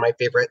 It's one of my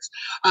favorites.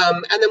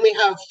 And then we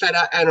have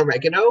feta and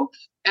oregano,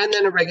 and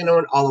then oregano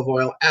and olive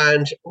oil.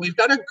 And we've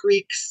got a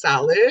Greek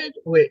salad,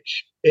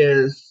 which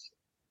is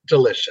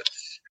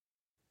delicious.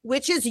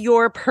 Which is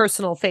your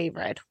personal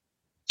favorite?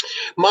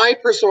 My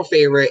personal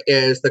favorite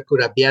is the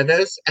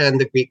curabiedes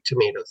and the Greek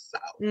tomato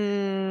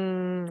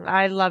salad.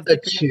 I love the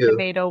Greek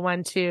tomato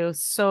one too.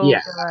 So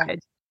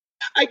good.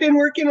 I've been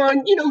working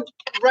on,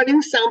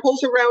 running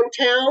samples around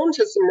town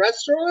to some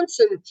restaurants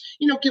and,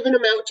 giving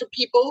them out to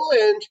people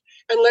and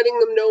letting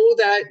them know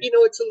that,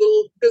 it's a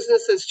little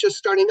business that's just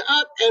starting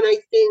up. And I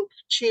think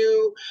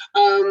too,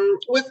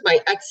 with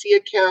my Etsy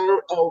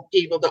account, I'll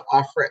be able to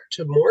offer it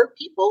to more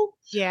people.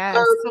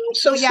 Yeah.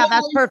 So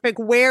that's perfect.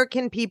 Where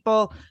can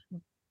people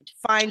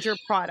find your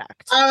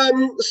product?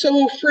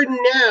 So for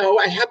now,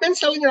 I have been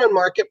selling it on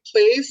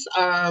Marketplace,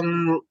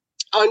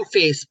 on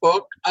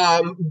Facebook,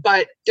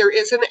 but there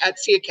is an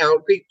Etsy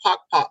account, Greek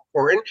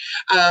Popcorn,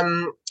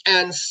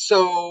 and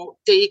so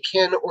they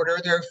can order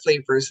their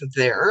flavors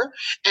there.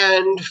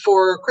 And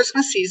for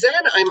Christmas season,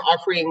 I'm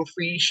offering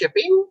free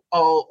shipping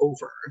all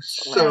over.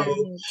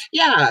 So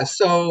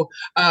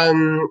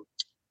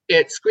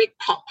it's Greek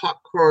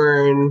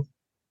Popcorn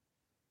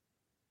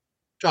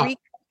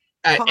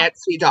at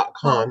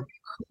Etsy.com.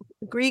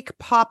 Greek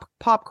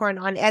popcorn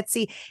on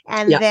Etsy.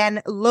 And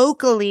then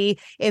locally,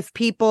 if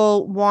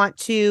people want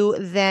to,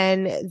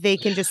 then they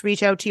can just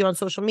reach out to you on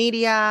social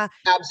media.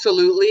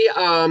 Absolutely.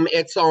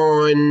 It's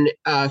on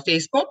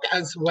Facebook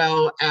as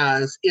well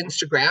as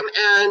Instagram.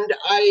 And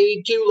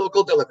I do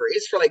local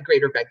deliveries for like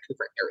Greater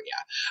Vancouver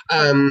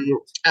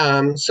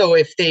area. So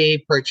if they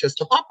purchase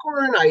the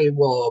popcorn, I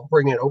will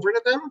bring it over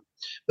to them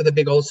with a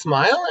big old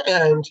smile.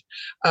 And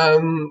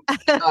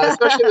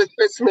especially with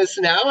Christmas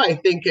now, I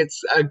think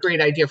it's a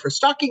great idea for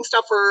stocking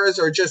stuffers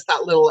or just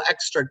that little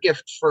extra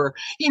gift for,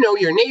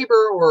 your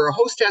neighbor or a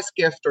hostess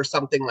gift or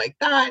something like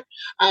that.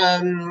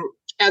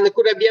 And the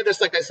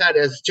Curabiedas, like I said,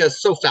 is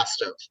just so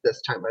festive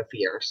this time of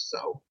year.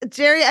 So,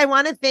 Jerry, I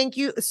want to thank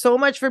you so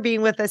much for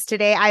being with us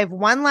today. I have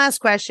one last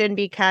question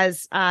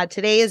because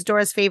today is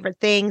Dora's favorite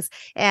things,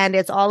 and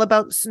it's all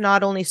about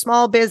not only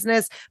small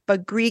business,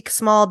 but Greek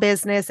small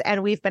business.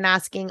 And we've been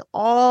asking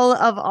all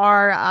of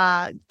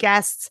our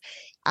guests,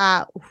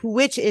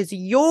 which is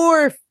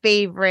your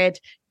favorite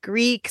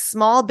Greek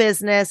small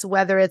business,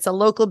 whether it's a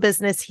local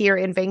business here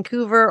in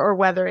Vancouver or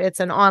whether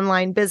it's an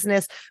online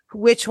business.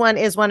 Which one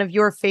is one of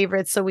your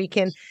favorites so we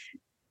can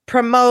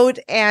promote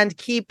and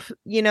keep,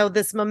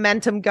 this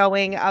momentum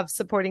going of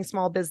supporting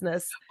small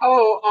business?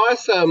 Oh,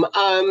 awesome.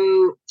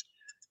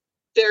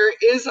 There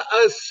is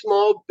a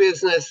small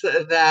business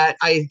that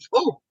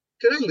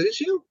did I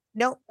lose you?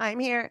 No, I'm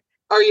here.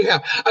 Oh, you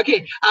have.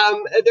 Okay.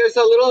 There's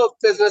a little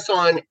business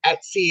on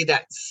Etsy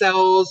that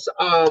sells,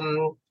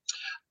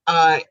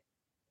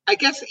 I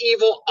guess,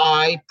 Evil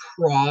Eye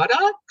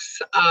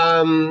products,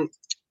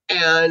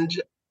 and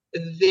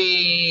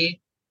they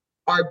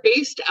are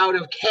based out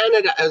of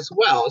Canada as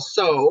well.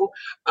 So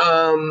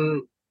I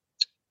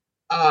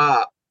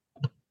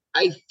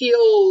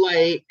feel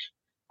like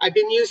I've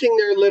been using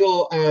their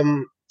little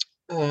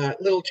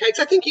tags.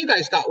 I think you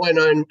guys got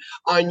one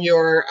on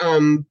your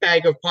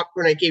bag of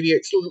popcorn I gave you.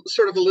 It's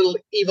sort of a little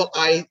Evil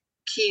Eye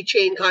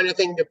keychain kind of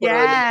thing to put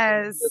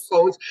on your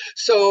phones.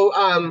 So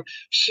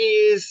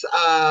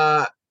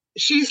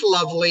she's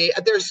lovely.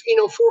 There's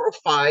 4 or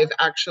 5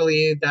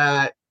 actually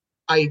that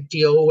I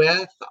deal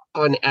with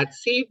on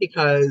Etsy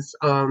because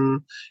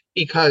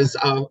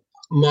of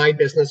my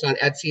business on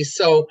Etsy.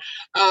 So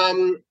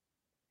I'm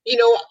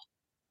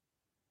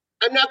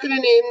not going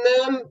to name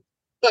them,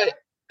 but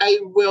I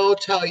will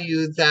tell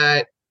you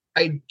that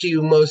I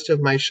do most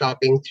of my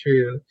shopping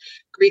through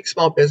Greek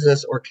small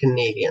business or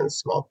Canadian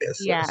small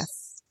business.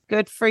 Yes.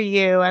 Good for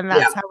you. And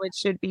that's how it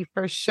should be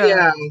for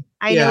sure.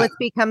 I know it's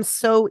become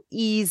so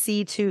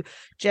easy to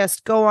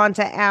just go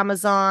onto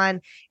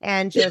Amazon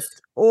and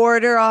just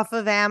order off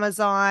of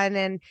Amazon.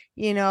 And,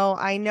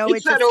 I know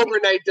it's that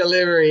overnight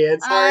delivery.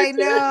 It's hard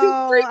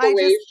to break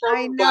away from.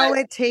 I know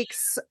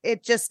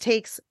it just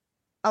takes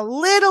a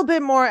little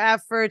bit more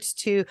effort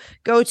to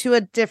go to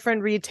a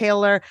different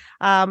retailer.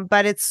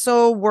 But it's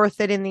so worth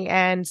it in the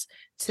end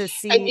to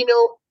see. And,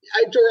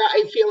 Dora,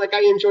 I feel like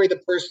I enjoy the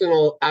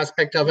personal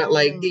aspect of it.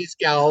 Like these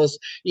gals,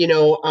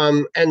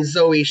 and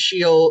Zoe,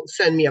 she'll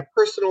send me a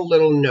personal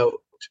little note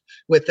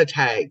with the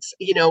tags,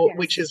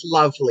 which is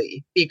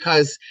lovely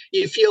because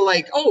you feel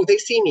like, oh, they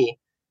see me,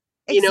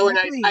 and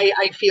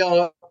I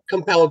feel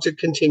compelled to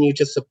continue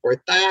to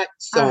support that.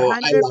 So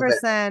 100%. I love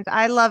it.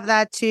 I love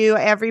that too.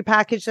 Every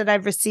package that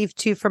I've received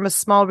too from a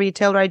small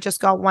retailer, I just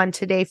got one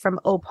today from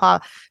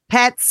Opa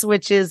Pets,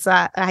 which is,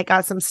 I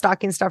got some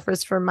stocking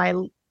stuffers for my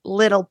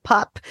little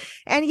pup.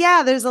 And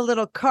there's a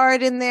little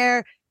card in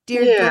there.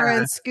 Dear Dora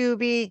and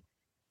Scooby,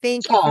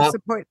 thank you for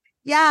support.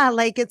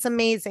 It's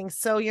amazing.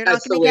 So you're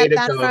not going to get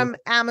that from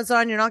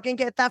Amazon. You're not going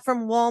to get that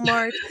from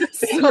Walmart.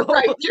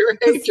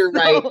 You're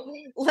right.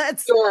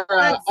 Let's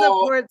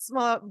support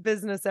small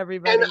business,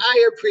 everybody. And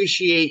I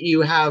appreciate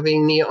you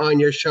having me on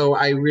your show.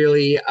 I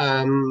really,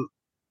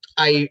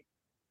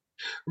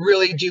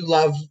 really do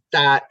love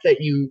that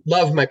you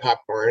love my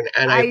popcorn,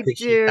 and I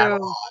appreciate that a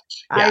lot.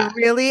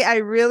 I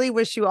really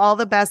wish you all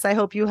the best. I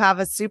hope you have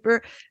a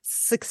super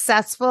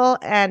successful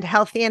and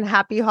healthy and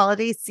happy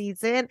holiday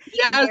season.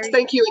 Yes,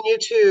 thank you, and you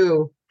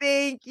too.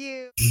 Thank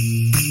you.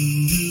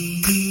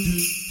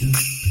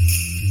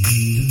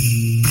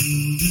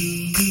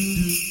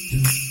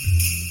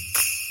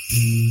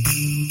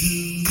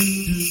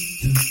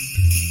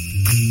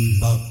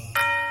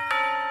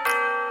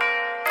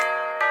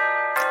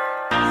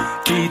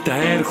 Κοίτα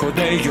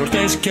έρχονται οι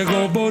γιορτές κι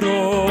εγώ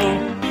μπορώ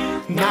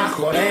να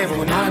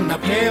χορεύω, να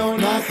αναπνέω,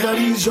 να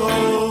χαρίζω.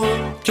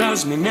 Κι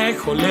ας μην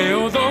έχω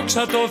λέω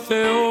δόξα τω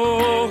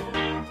Θεώ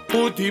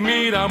που τη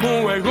μοίρα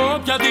μου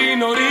εγώ πια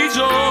την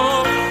ορίζω.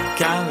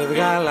 Κι αν δεν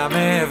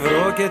βγάλαμε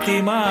ευρώ και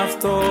τι μ'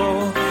 αυτό,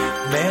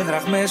 με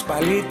δραχμές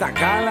πάλι τα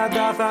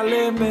κάλαντα θα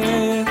λέμε.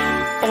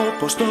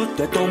 Όπως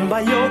τότε τον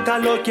παλιό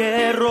καλό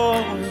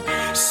καιρό,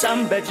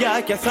 σαν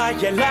παιδιά και θα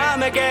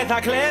γελάμε και θα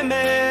κλαίμε.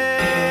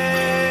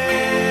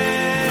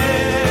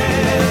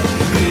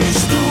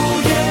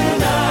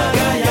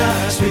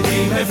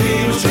 Με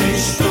φίλους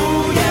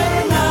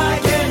Χριστούγεννα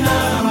και να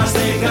είμαστε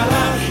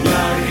καλά. Η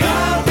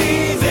αγάπη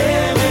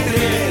δεν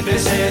μετριέται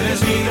σε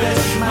δεσμίδες,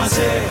 μας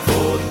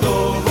έχω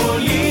το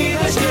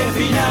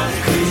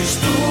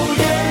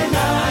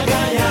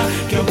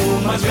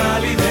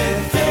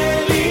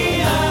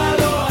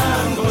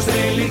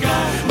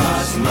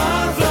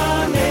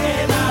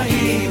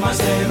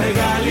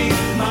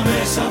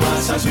μέσα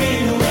μας ας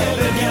μείνουμε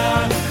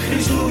παιδιά.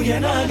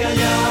 Χριστούγεννα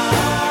αγκαλιά,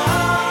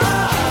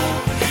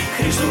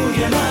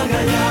 Χριστούγεννα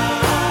αγκαλιά,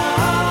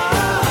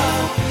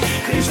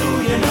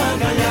 Χριστούγεννα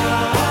αγκαλιά,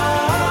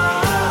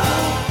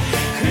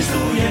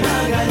 Χριστούγεννα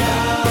αγκαλιά.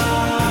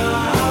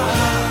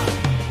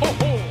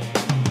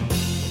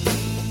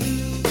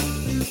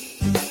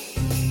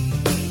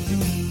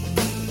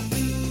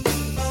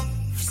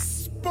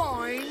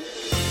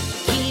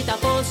 Κοίτα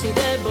πόσοι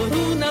δεν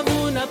μπορούν να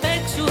βγουν να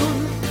παίξουν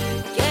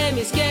και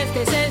μη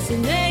σκέφτεσαι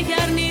συνέχεια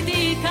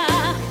αρνητικά.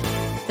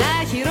 Τα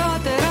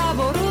χειρότερα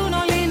μπορούν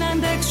όλοι να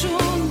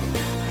αντέξουν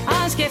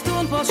αν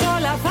σκεφτούν πως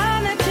όλα θα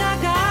είναι πια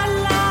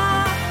καλά.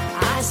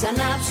 Ας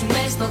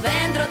ανάψουμε στο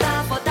δέντρο τα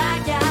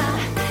φωτάκια,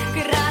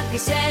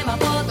 κράτησε μ'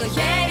 από το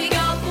χέρι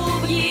κι όπου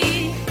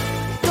βγει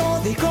το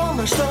δικό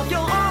μας το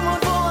πιο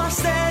όμορφο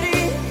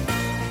αστέρι,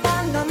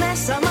 πάντα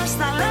μέσα μας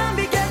θα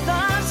λάμπει και θα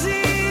ζει.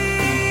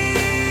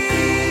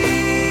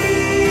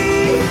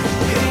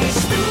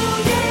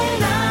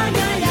 Χριστούγεννα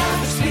αγκαλιά,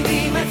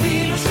 σπίτι με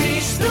φίλους,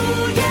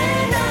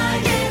 Χριστούγεννα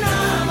και να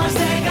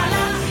είμαστε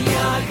καλά. Η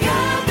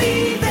αγάπη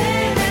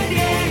δεν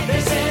μετριέται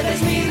σε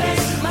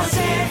δεσμίδες, μα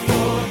σε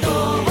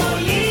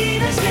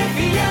φωτοβολίδες και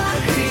φιλιά.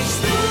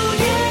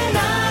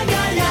 Χριστούγεννα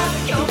αγκαλιά,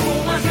 κι όπου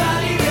μας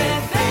βγάλει δεν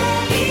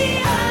θέλει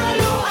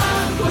άλλο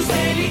άγχος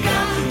τελικά.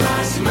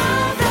 Μας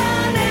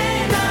μάθανε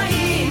να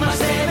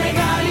είμαστε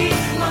μεγάλοι,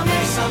 μα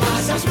μέσα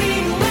μας ας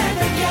μείνουμε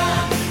παιδιά.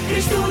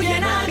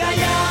 Χριστούγεννα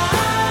αγκαλιά,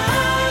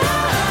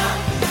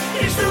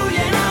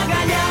 Χριστούγεννα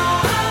αγκαλιά,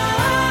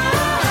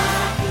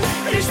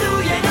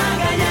 Χριστούγεννα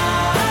αγκαλιά,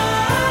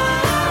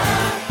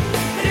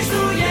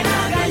 Χριστούγεννα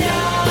αγκαλιά.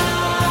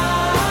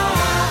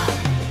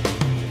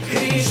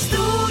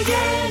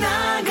 Χριστούγεννα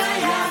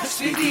αγκαλιά,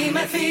 σπίτι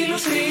με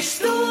φίλους,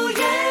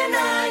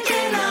 Χριστούγεννα και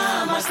να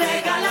είμαστε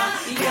καλά.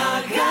 Η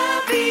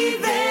αγάπη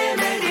δεν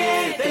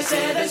μετριέται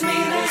σε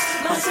δεσμίδες,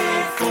 μα σε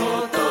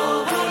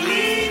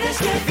φωτοβολίδες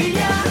και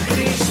φιλιά.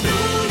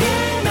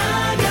 Χριστούγεννα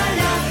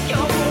αγκαλιά, κι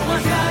όπου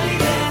μας βγάλει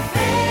δεν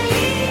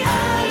θέλει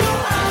άλλο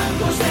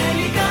άγχος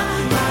τελικά.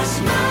 Μας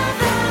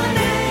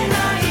μάθανε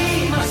να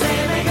είμαστε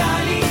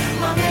μεγάλοι,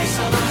 μα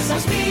μέσα μας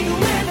ας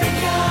μείνουμε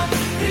παιδιά.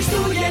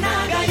 Χριστούγεννα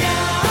αγκαλιά,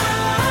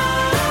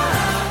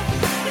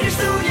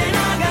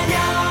 Χριστούγεννα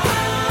αγκαλιά,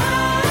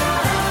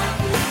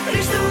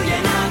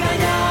 Χριστούγεννα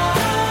αγκαλιά,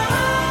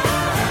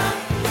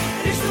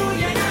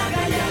 Χριστούγεννα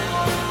αγκαλιά.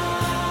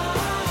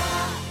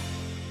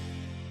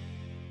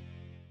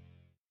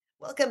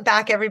 Welcome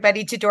back,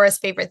 everybody, to Dora's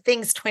Favorite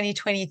Things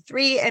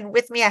 2023. And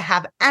with me, I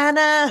have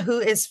Anna, who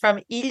is from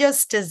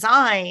Ilios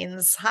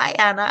Designs. Hi,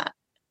 Anna.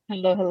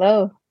 Hello, hello.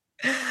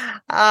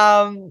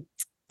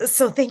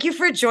 So thank you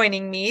for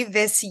joining me.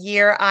 This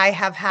year, I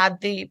have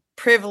had the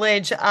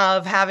privilege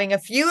of having a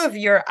few of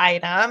your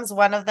items.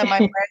 One of them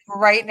I'm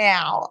wearing right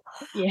now.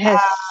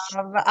 Yes.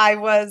 I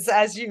was,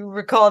 as you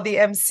recall, the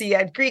MC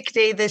at Greek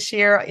Day this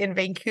year in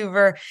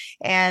Vancouver,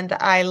 and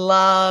I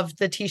loved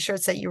the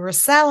t-shirts that you were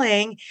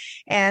selling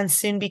and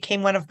soon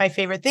became one of my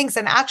favorite things.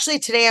 And actually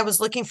today I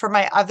was looking for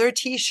my other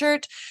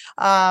t-shirt,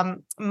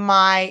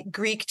 my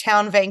Greek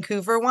Town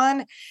Vancouver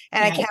one,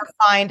 and I can't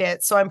find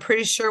it. So I'm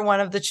pretty sure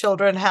one of the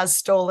children has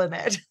stolen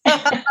it.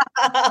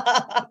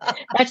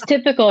 That's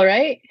typical,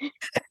 right?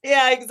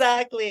 Yeah,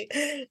 exactly.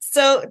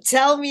 So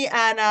tell me,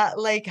 Anna,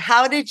 like,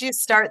 how did you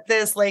start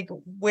this? Like,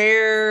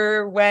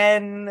 where,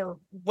 when,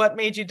 what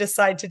made you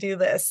decide to do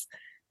this?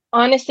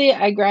 Honestly,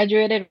 I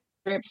graduated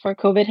right before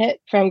COVID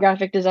hit from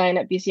graphic design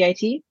at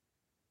BCIT,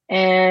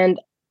 and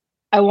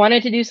I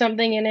wanted to do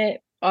something in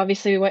it.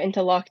 Obviously, we went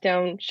into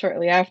lockdown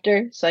shortly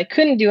after, so I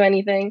couldn't do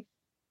anything.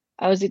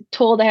 I was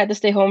told I had to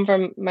stay home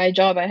from my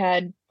job I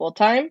had full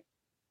time.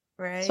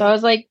 Right. So I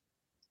was like,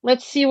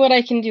 let's see what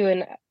I can do.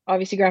 And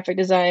obviously, graphic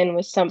design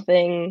was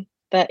something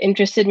that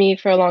interested me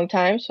for a long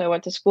time. So I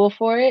went to school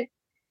for it.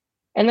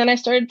 And then I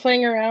started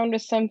playing around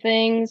with some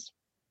things,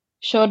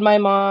 showed my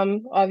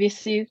mom,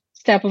 obviously,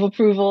 stamp of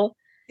approval.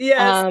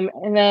 Yes.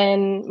 And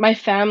then my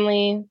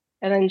family,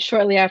 and then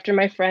shortly after,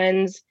 my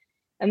friends.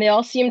 And they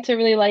all seemed to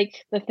really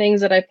like the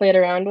things that I played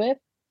around with.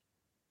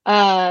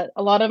 A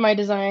lot of my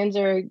designs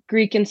are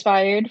Greek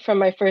inspired from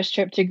my first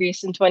trip to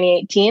Greece in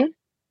 2018.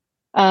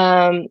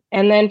 And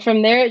then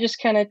from there, it just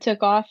kind of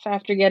took off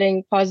after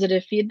getting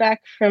positive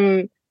feedback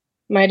from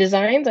my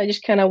designs. I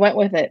just kind of went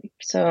with it.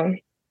 So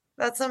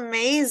that's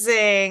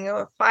amazing.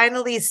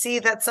 Finally see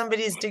that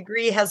somebody's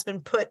degree has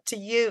been put to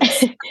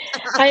use.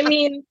 I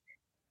mean,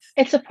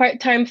 it's a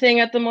part-time thing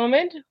at the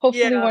moment.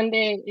 Hopefully one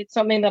day it's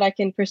something that I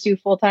can pursue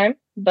full-time,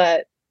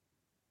 but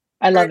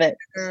I love it.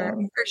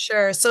 For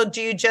sure. So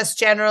do you just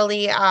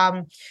generally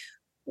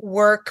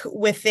work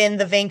within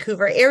the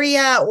Vancouver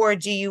area, or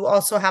do you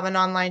also have an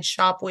online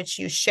shop which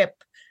you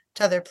ship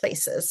to other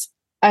places?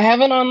 I have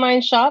an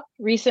online shop.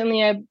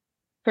 Recently, I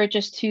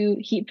purchased 2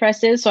 heat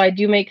presses, so I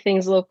do make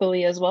things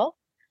locally as well.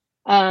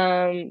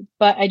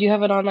 But I do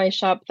have an online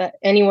shop that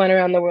anyone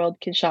around the world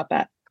can shop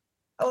at.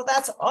 Oh,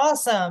 that's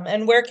awesome.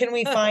 And where can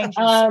we find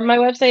you? My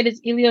website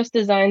is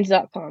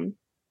iliosdesigns.com.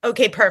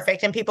 Okay,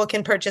 perfect. And people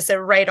can purchase it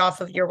right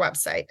off of your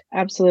website.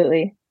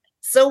 Absolutely.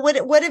 So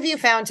what have you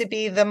found to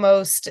be the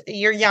most,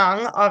 you're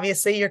young,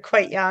 obviously you're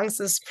quite young.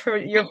 So this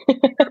is your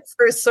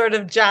first sort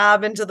of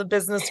job into the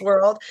business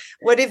world.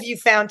 What have you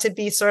found to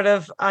be sort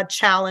of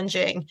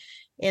challenging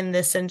in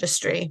this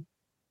industry?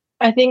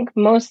 I think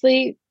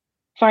mostly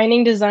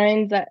finding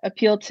designs that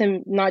appeal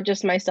to not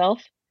just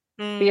myself,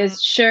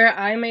 because sure,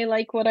 I may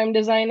like what I'm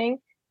designing,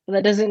 but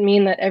that doesn't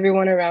mean that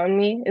everyone around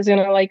me is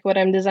going to like what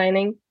I'm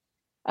designing.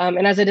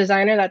 And as a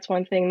designer, that's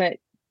one thing that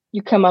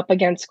you come up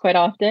against quite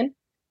often.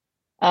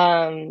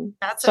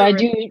 That's so a I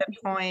really do good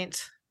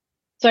point.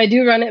 So I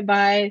do run it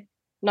by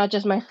not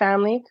just my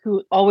family,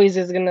 who always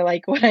is going to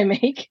like what I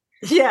make.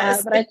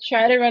 Yes. But I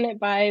try to run it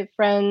by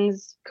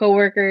friends,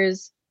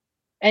 coworkers,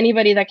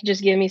 anybody that could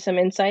just give me some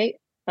insight.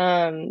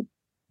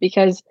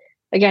 Because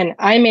again,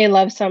 I may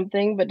love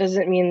something, but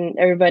doesn't mean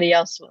everybody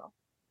else will.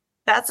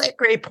 That's a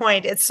great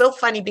point. It's so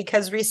funny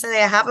because recently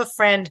I have a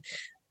friend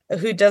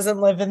who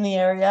doesn't live in the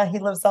area. He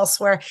lives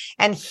elsewhere,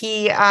 and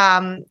he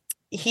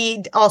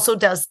also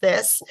does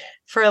this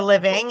for a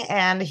living,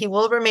 and he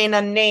will remain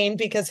unnamed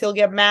because he'll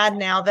get mad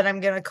now that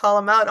I'm going to call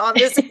him out on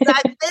this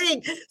exact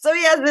thing. So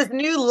he has this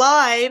new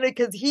line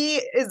because he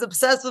is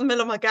obsessed with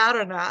Mila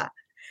Macarona.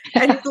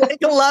 And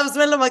he loves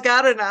Mila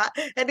Macarona,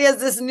 and he has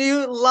this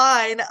new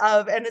line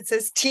and it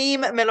says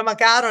Team Mila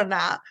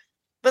Macarona.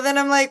 But then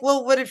I'm like,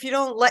 well, what if you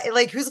don't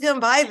like who's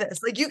gonna buy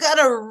this? Like, you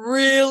gotta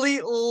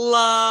really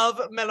love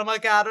Mila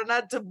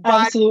Macarona to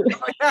buy Absolutely.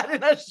 Mila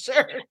Macarona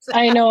shirt.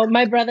 I know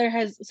my brother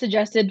has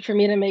suggested for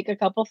me to make a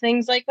couple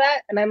things like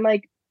that, and I'm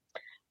like,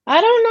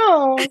 I don't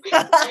know.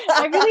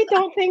 I really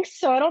don't think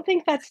so. I don't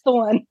think that's the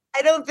one.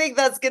 I don't think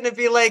that's gonna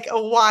be like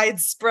a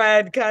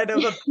widespread kind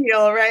of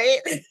appeal, right?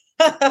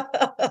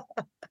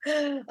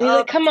 He's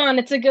like, come on,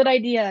 it's a good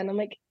idea. And I'm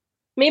like,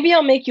 maybe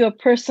I'll make you a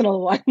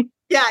personal one.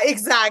 Yeah,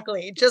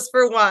 exactly. Just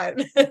for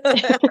one.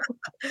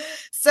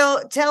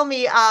 So tell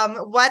me,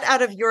 what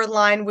out of your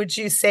line would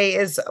you say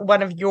is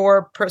one of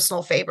your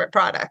personal favorite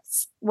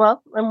products?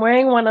 Well, I'm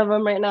wearing one of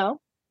them right now.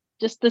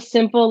 Just the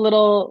simple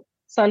little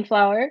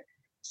sunflower.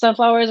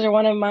 Sunflowers are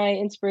one of my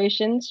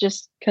inspirations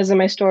just because of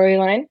my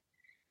storyline.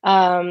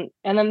 And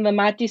then the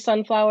Mati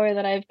sunflower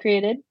that I've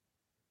created.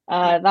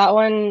 That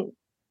one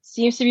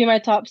seems to be my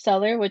top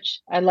seller, which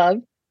I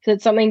love because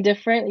it's something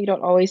different. You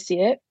don't always see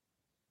it.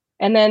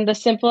 And then the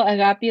simple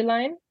agapi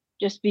line,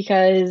 just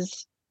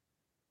because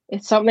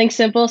it's something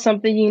simple,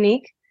 something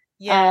unique.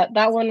 Yeah.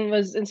 That one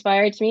was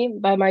inspired to me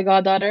by my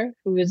goddaughter,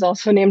 who is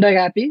also named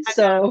Agapi.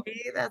 So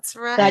that's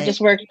right. That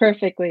just worked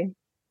perfectly.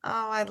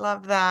 Oh, I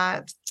love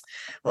that.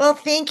 Well,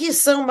 thank you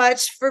so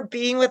much for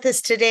being with us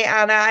today,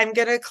 Anna. I'm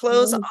going to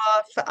close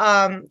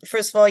off.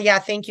 First of all,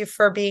 thank you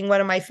for being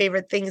one of my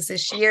favorite things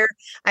this year.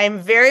 I'm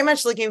very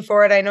much looking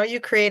forward. I know you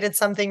created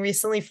something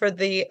recently for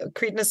the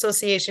Cretan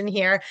Association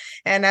here.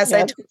 And as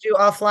I told you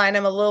offline,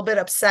 I'm a little bit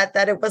upset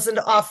that it wasn't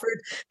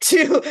offered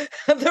to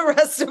the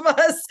rest of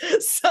us.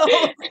 So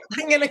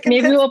I'm going to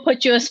maybe we'll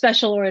put you a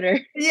special order.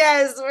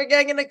 Yes, we're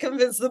going to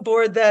convince the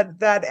board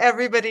that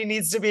everybody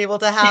needs to be able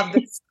to have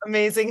this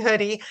amazing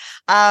hoodie.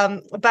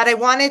 But I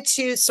wanted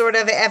to sort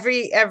of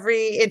every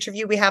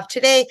interview we have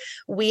today,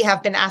 we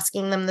have been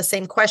asking them the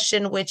same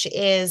question, which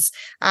is,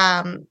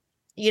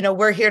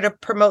 we're here to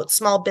promote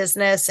small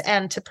business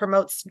and to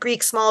promote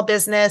Greek small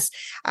business.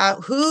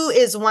 Who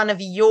is one of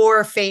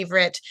your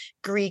favorite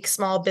Greek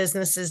small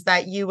businesses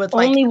that you would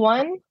like? Only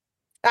one?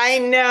 I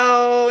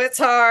know, it's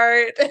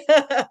hard.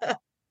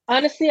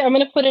 Honestly, I'm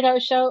going to put it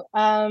out, show.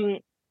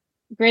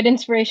 Great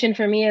inspiration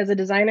for me as a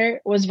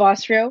designer was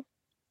Vostrio.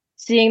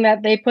 Seeing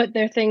that they put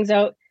their things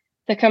out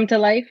to come to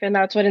life, and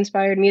that's what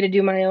inspired me to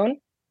do my own.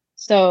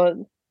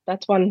 So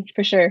that's one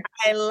for sure.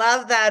 I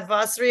love that.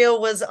 Vostrio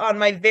was on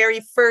my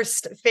very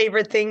first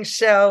Favorite Things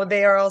show.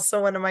 They are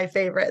also one of my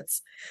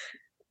favorites.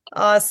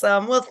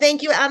 Awesome. Well,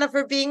 thank you, Anna,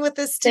 for being with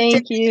us today.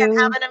 Thank you. And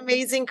have an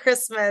amazing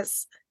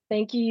Christmas.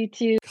 Thank you, you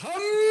too.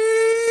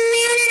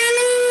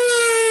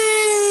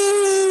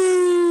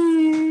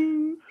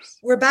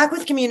 We're back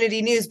with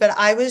community news, but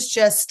I was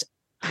just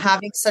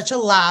having such a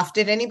laugh.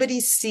 Did anybody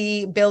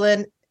see Bill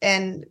and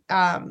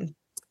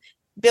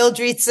Bill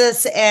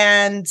Dritzis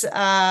and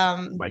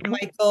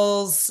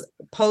Michael's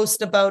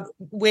post about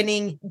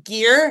winning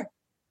gear?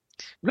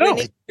 No.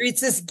 Winning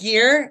Dritzis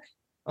gear.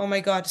 Oh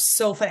my God,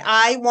 so funny.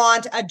 I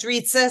want a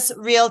Dritzis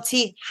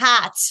Realty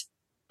hat.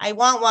 I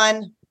want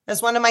one.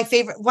 That's one of my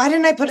favorite. Why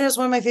didn't I put it as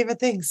one of my favorite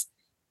things?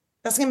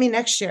 That's going to be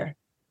next year.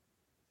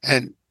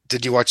 And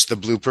did you watch the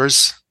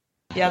bloopers?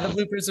 Yeah, the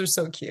bloopers are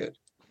so cute.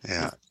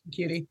 Yeah.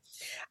 Cutie.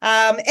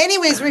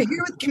 Anyways, we're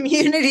here with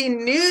community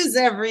news,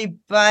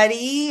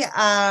 everybody.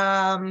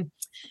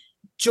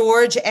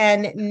 George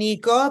and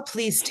Nico,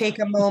 please take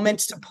a moment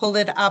to pull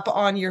it up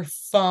on your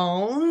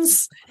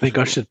phones. I think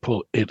I should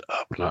pull it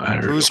up.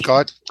 Who's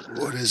got,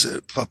 what is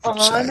it?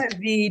 On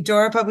the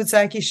Dora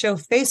Paputsaki Show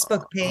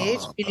Facebook page.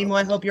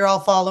 I hope you're all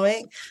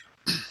following.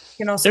 You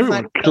can also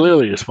everyone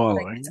clearly is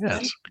following.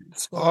 Yes.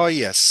 Oh,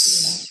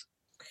 yes.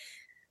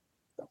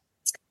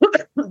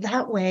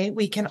 That way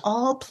we can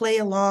all play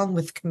along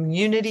with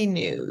community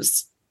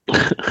news.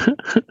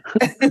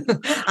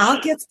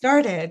 I'll get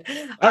started.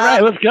 All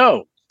right, let's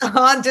go.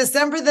 On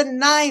December the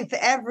 9th,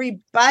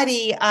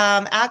 everybody,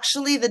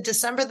 actually the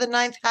December the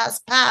 9th has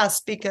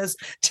passed because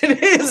today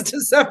is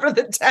December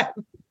the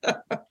 10th.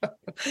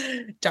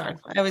 Darn,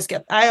 I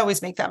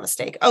always make that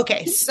mistake.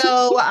 Okay,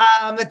 so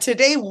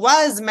today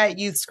was Met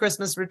Youth's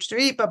Christmas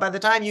retreat, but by the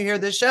time you hear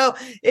the show,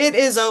 it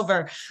is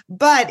over.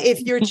 But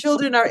if your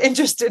children are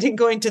interested in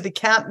going to the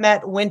Camp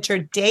Met Winter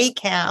Day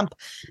Camp,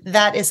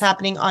 that is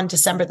happening on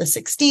December the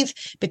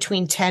 16th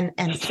between 10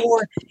 and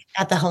 4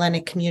 at the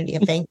Hellenic Community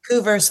of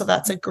Vancouver. So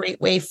that's a great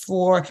way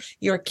for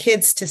your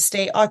kids to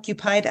stay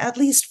occupied at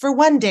least for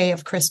one day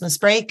of Christmas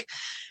break,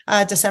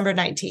 December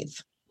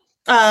 19th.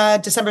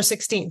 December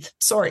 16th.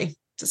 Sorry,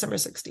 December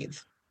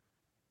 16th.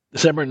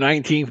 December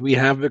 19th, we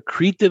have the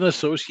Cretan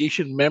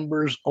Association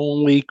members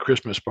only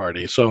Christmas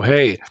party. So,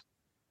 hey,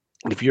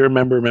 if you're a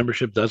member,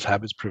 membership does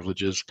have its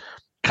privileges.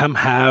 Come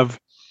have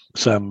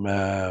some,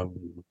 what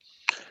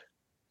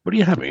are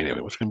you having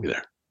anyway? What's going to be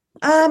there?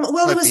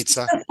 Well, it was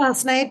pizza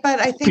last night, but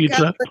I think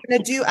Pizza. we're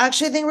going to do,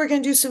 actually, I think we're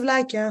going to do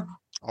souvlaki.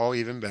 Oh,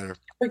 even better.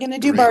 We're going to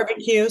do Great.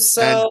 barbecue.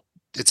 So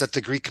And it's at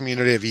the Greek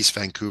community of East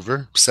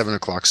Vancouver,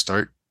 7:00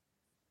 start.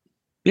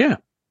 Yeah.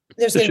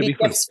 there's This going to should be be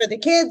fun. gifts for the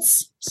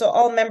kids. So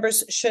all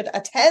members should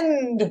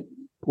attend.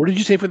 What did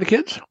you say for the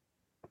kids?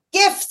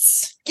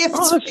 Gifts.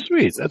 Oh, that's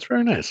sweet. That's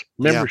very nice.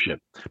 Membership.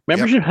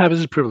 Membership has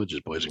its privileges,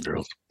 boys and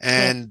girls.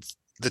 And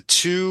there's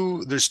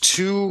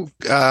two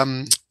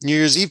New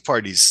Year's Eve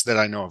parties that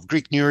I know of,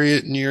 Greek New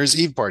Year's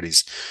Eve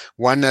parties.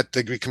 One at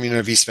the Greek community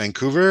of East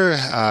Vancouver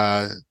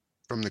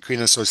from the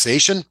Cretan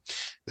Association.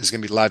 There's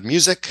going to be live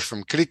music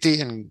from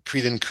Kriti and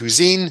Cretan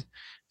cuisine.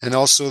 And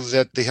also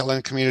that the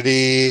Hellenic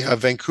community of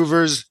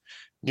Vancouver's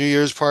New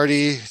Year's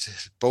party,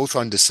 both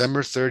on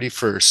December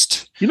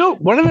 31st. You know,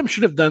 one of them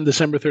should have done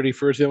December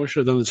 31st. The other one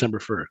should have done December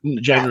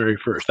 1st, January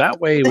 1st. That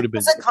way it would have been.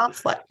 It's a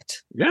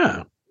conflict.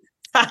 Yeah.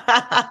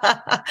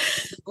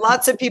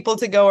 Lots of people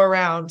to go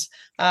around.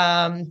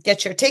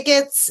 Get your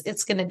tickets.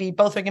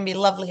 Both are going to be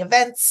lovely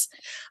events.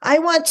 I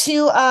want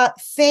to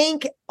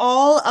thank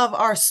all of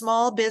our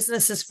small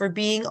businesses for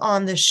being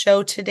on the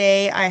show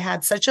today. I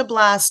had such a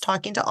blast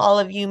talking to all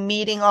of you,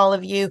 meeting all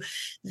of you.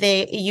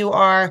 You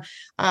are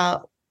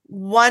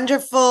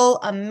wonderful,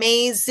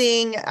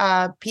 amazing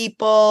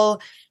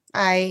people.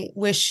 I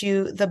wish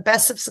you the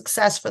best of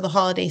success for the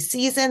holiday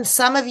season.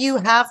 Some of you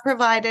have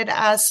provided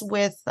us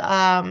with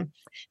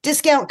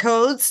discount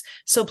codes.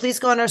 So please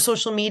go on our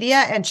social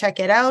media and check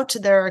it out.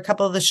 There are a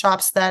couple of the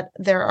shops that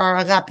there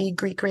are Agapi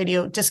Greek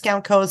Radio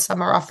discount codes.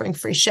 Some are offering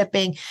free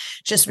shipping.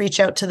 Just reach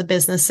out to the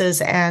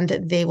businesses and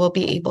they will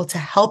be able to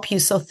help you.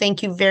 So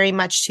thank you very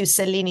much to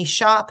Selini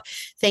Shop.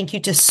 Thank you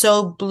to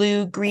So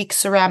Blue Greek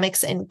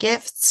Ceramics and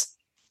Gifts.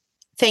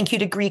 Thank you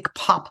to Greek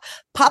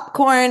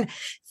Popcorn.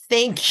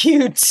 Thank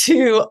you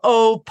to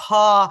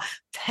Opa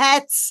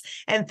Pets,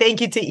 and thank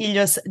you to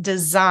Ilios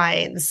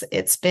Designs.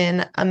 It's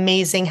been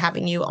amazing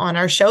having you on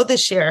our show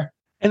this year.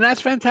 And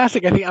that's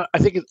fantastic. I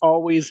think it's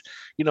always,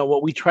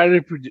 what we try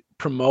to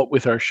promote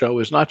with our show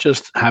is not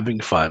just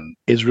having fun,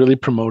 is really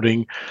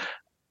promoting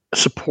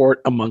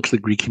support amongst the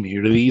Greek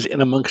communities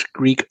and amongst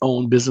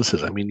Greek-owned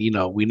businesses. I mean,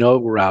 we know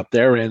we're out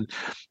there, and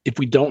if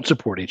we don't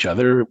support each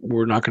other,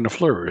 we're not going to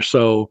flourish.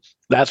 So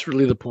that's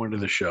really the point of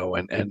the show.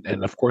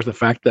 And of course, the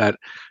fact that,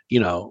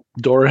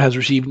 Dora has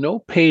received no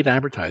paid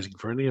advertising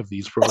for any of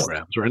these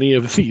programs or any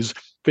of these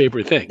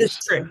favorite things.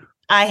 It's true.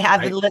 I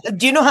haven't. Right?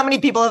 Do you know how many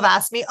people have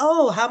asked me,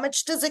 oh, how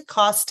much does it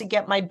cost to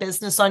get my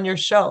business on your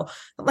show?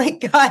 I'm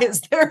like,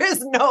 guys, there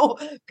is no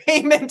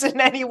payment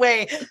in any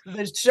way.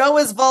 The show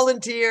is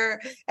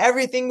volunteer.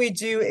 Everything we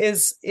do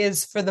is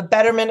for the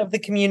betterment of the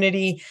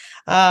community.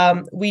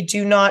 We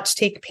do not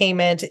take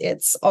payment.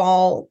 It's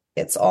all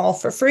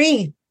for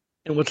free.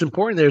 And what's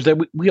important there is that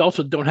we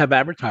also don't have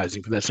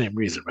advertising for that same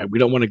reason, right? We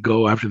don't want to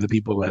go after the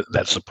people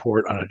that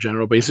support on a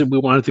general basis. We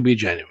want it to be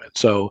genuine.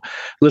 So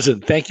listen,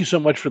 thank you so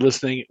much for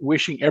listening.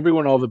 Wishing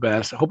everyone all the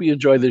best. I hope you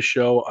enjoy this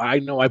show. I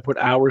know I put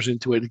hours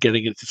into it,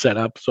 getting it set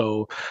up.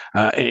 So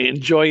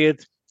enjoy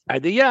it.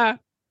 Adia.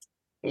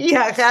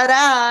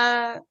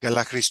 Yakara.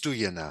 Gala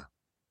Christougena.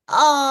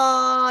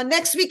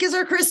 Next week is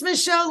our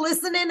Christmas show.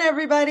 Listen in,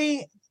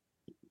 everybody.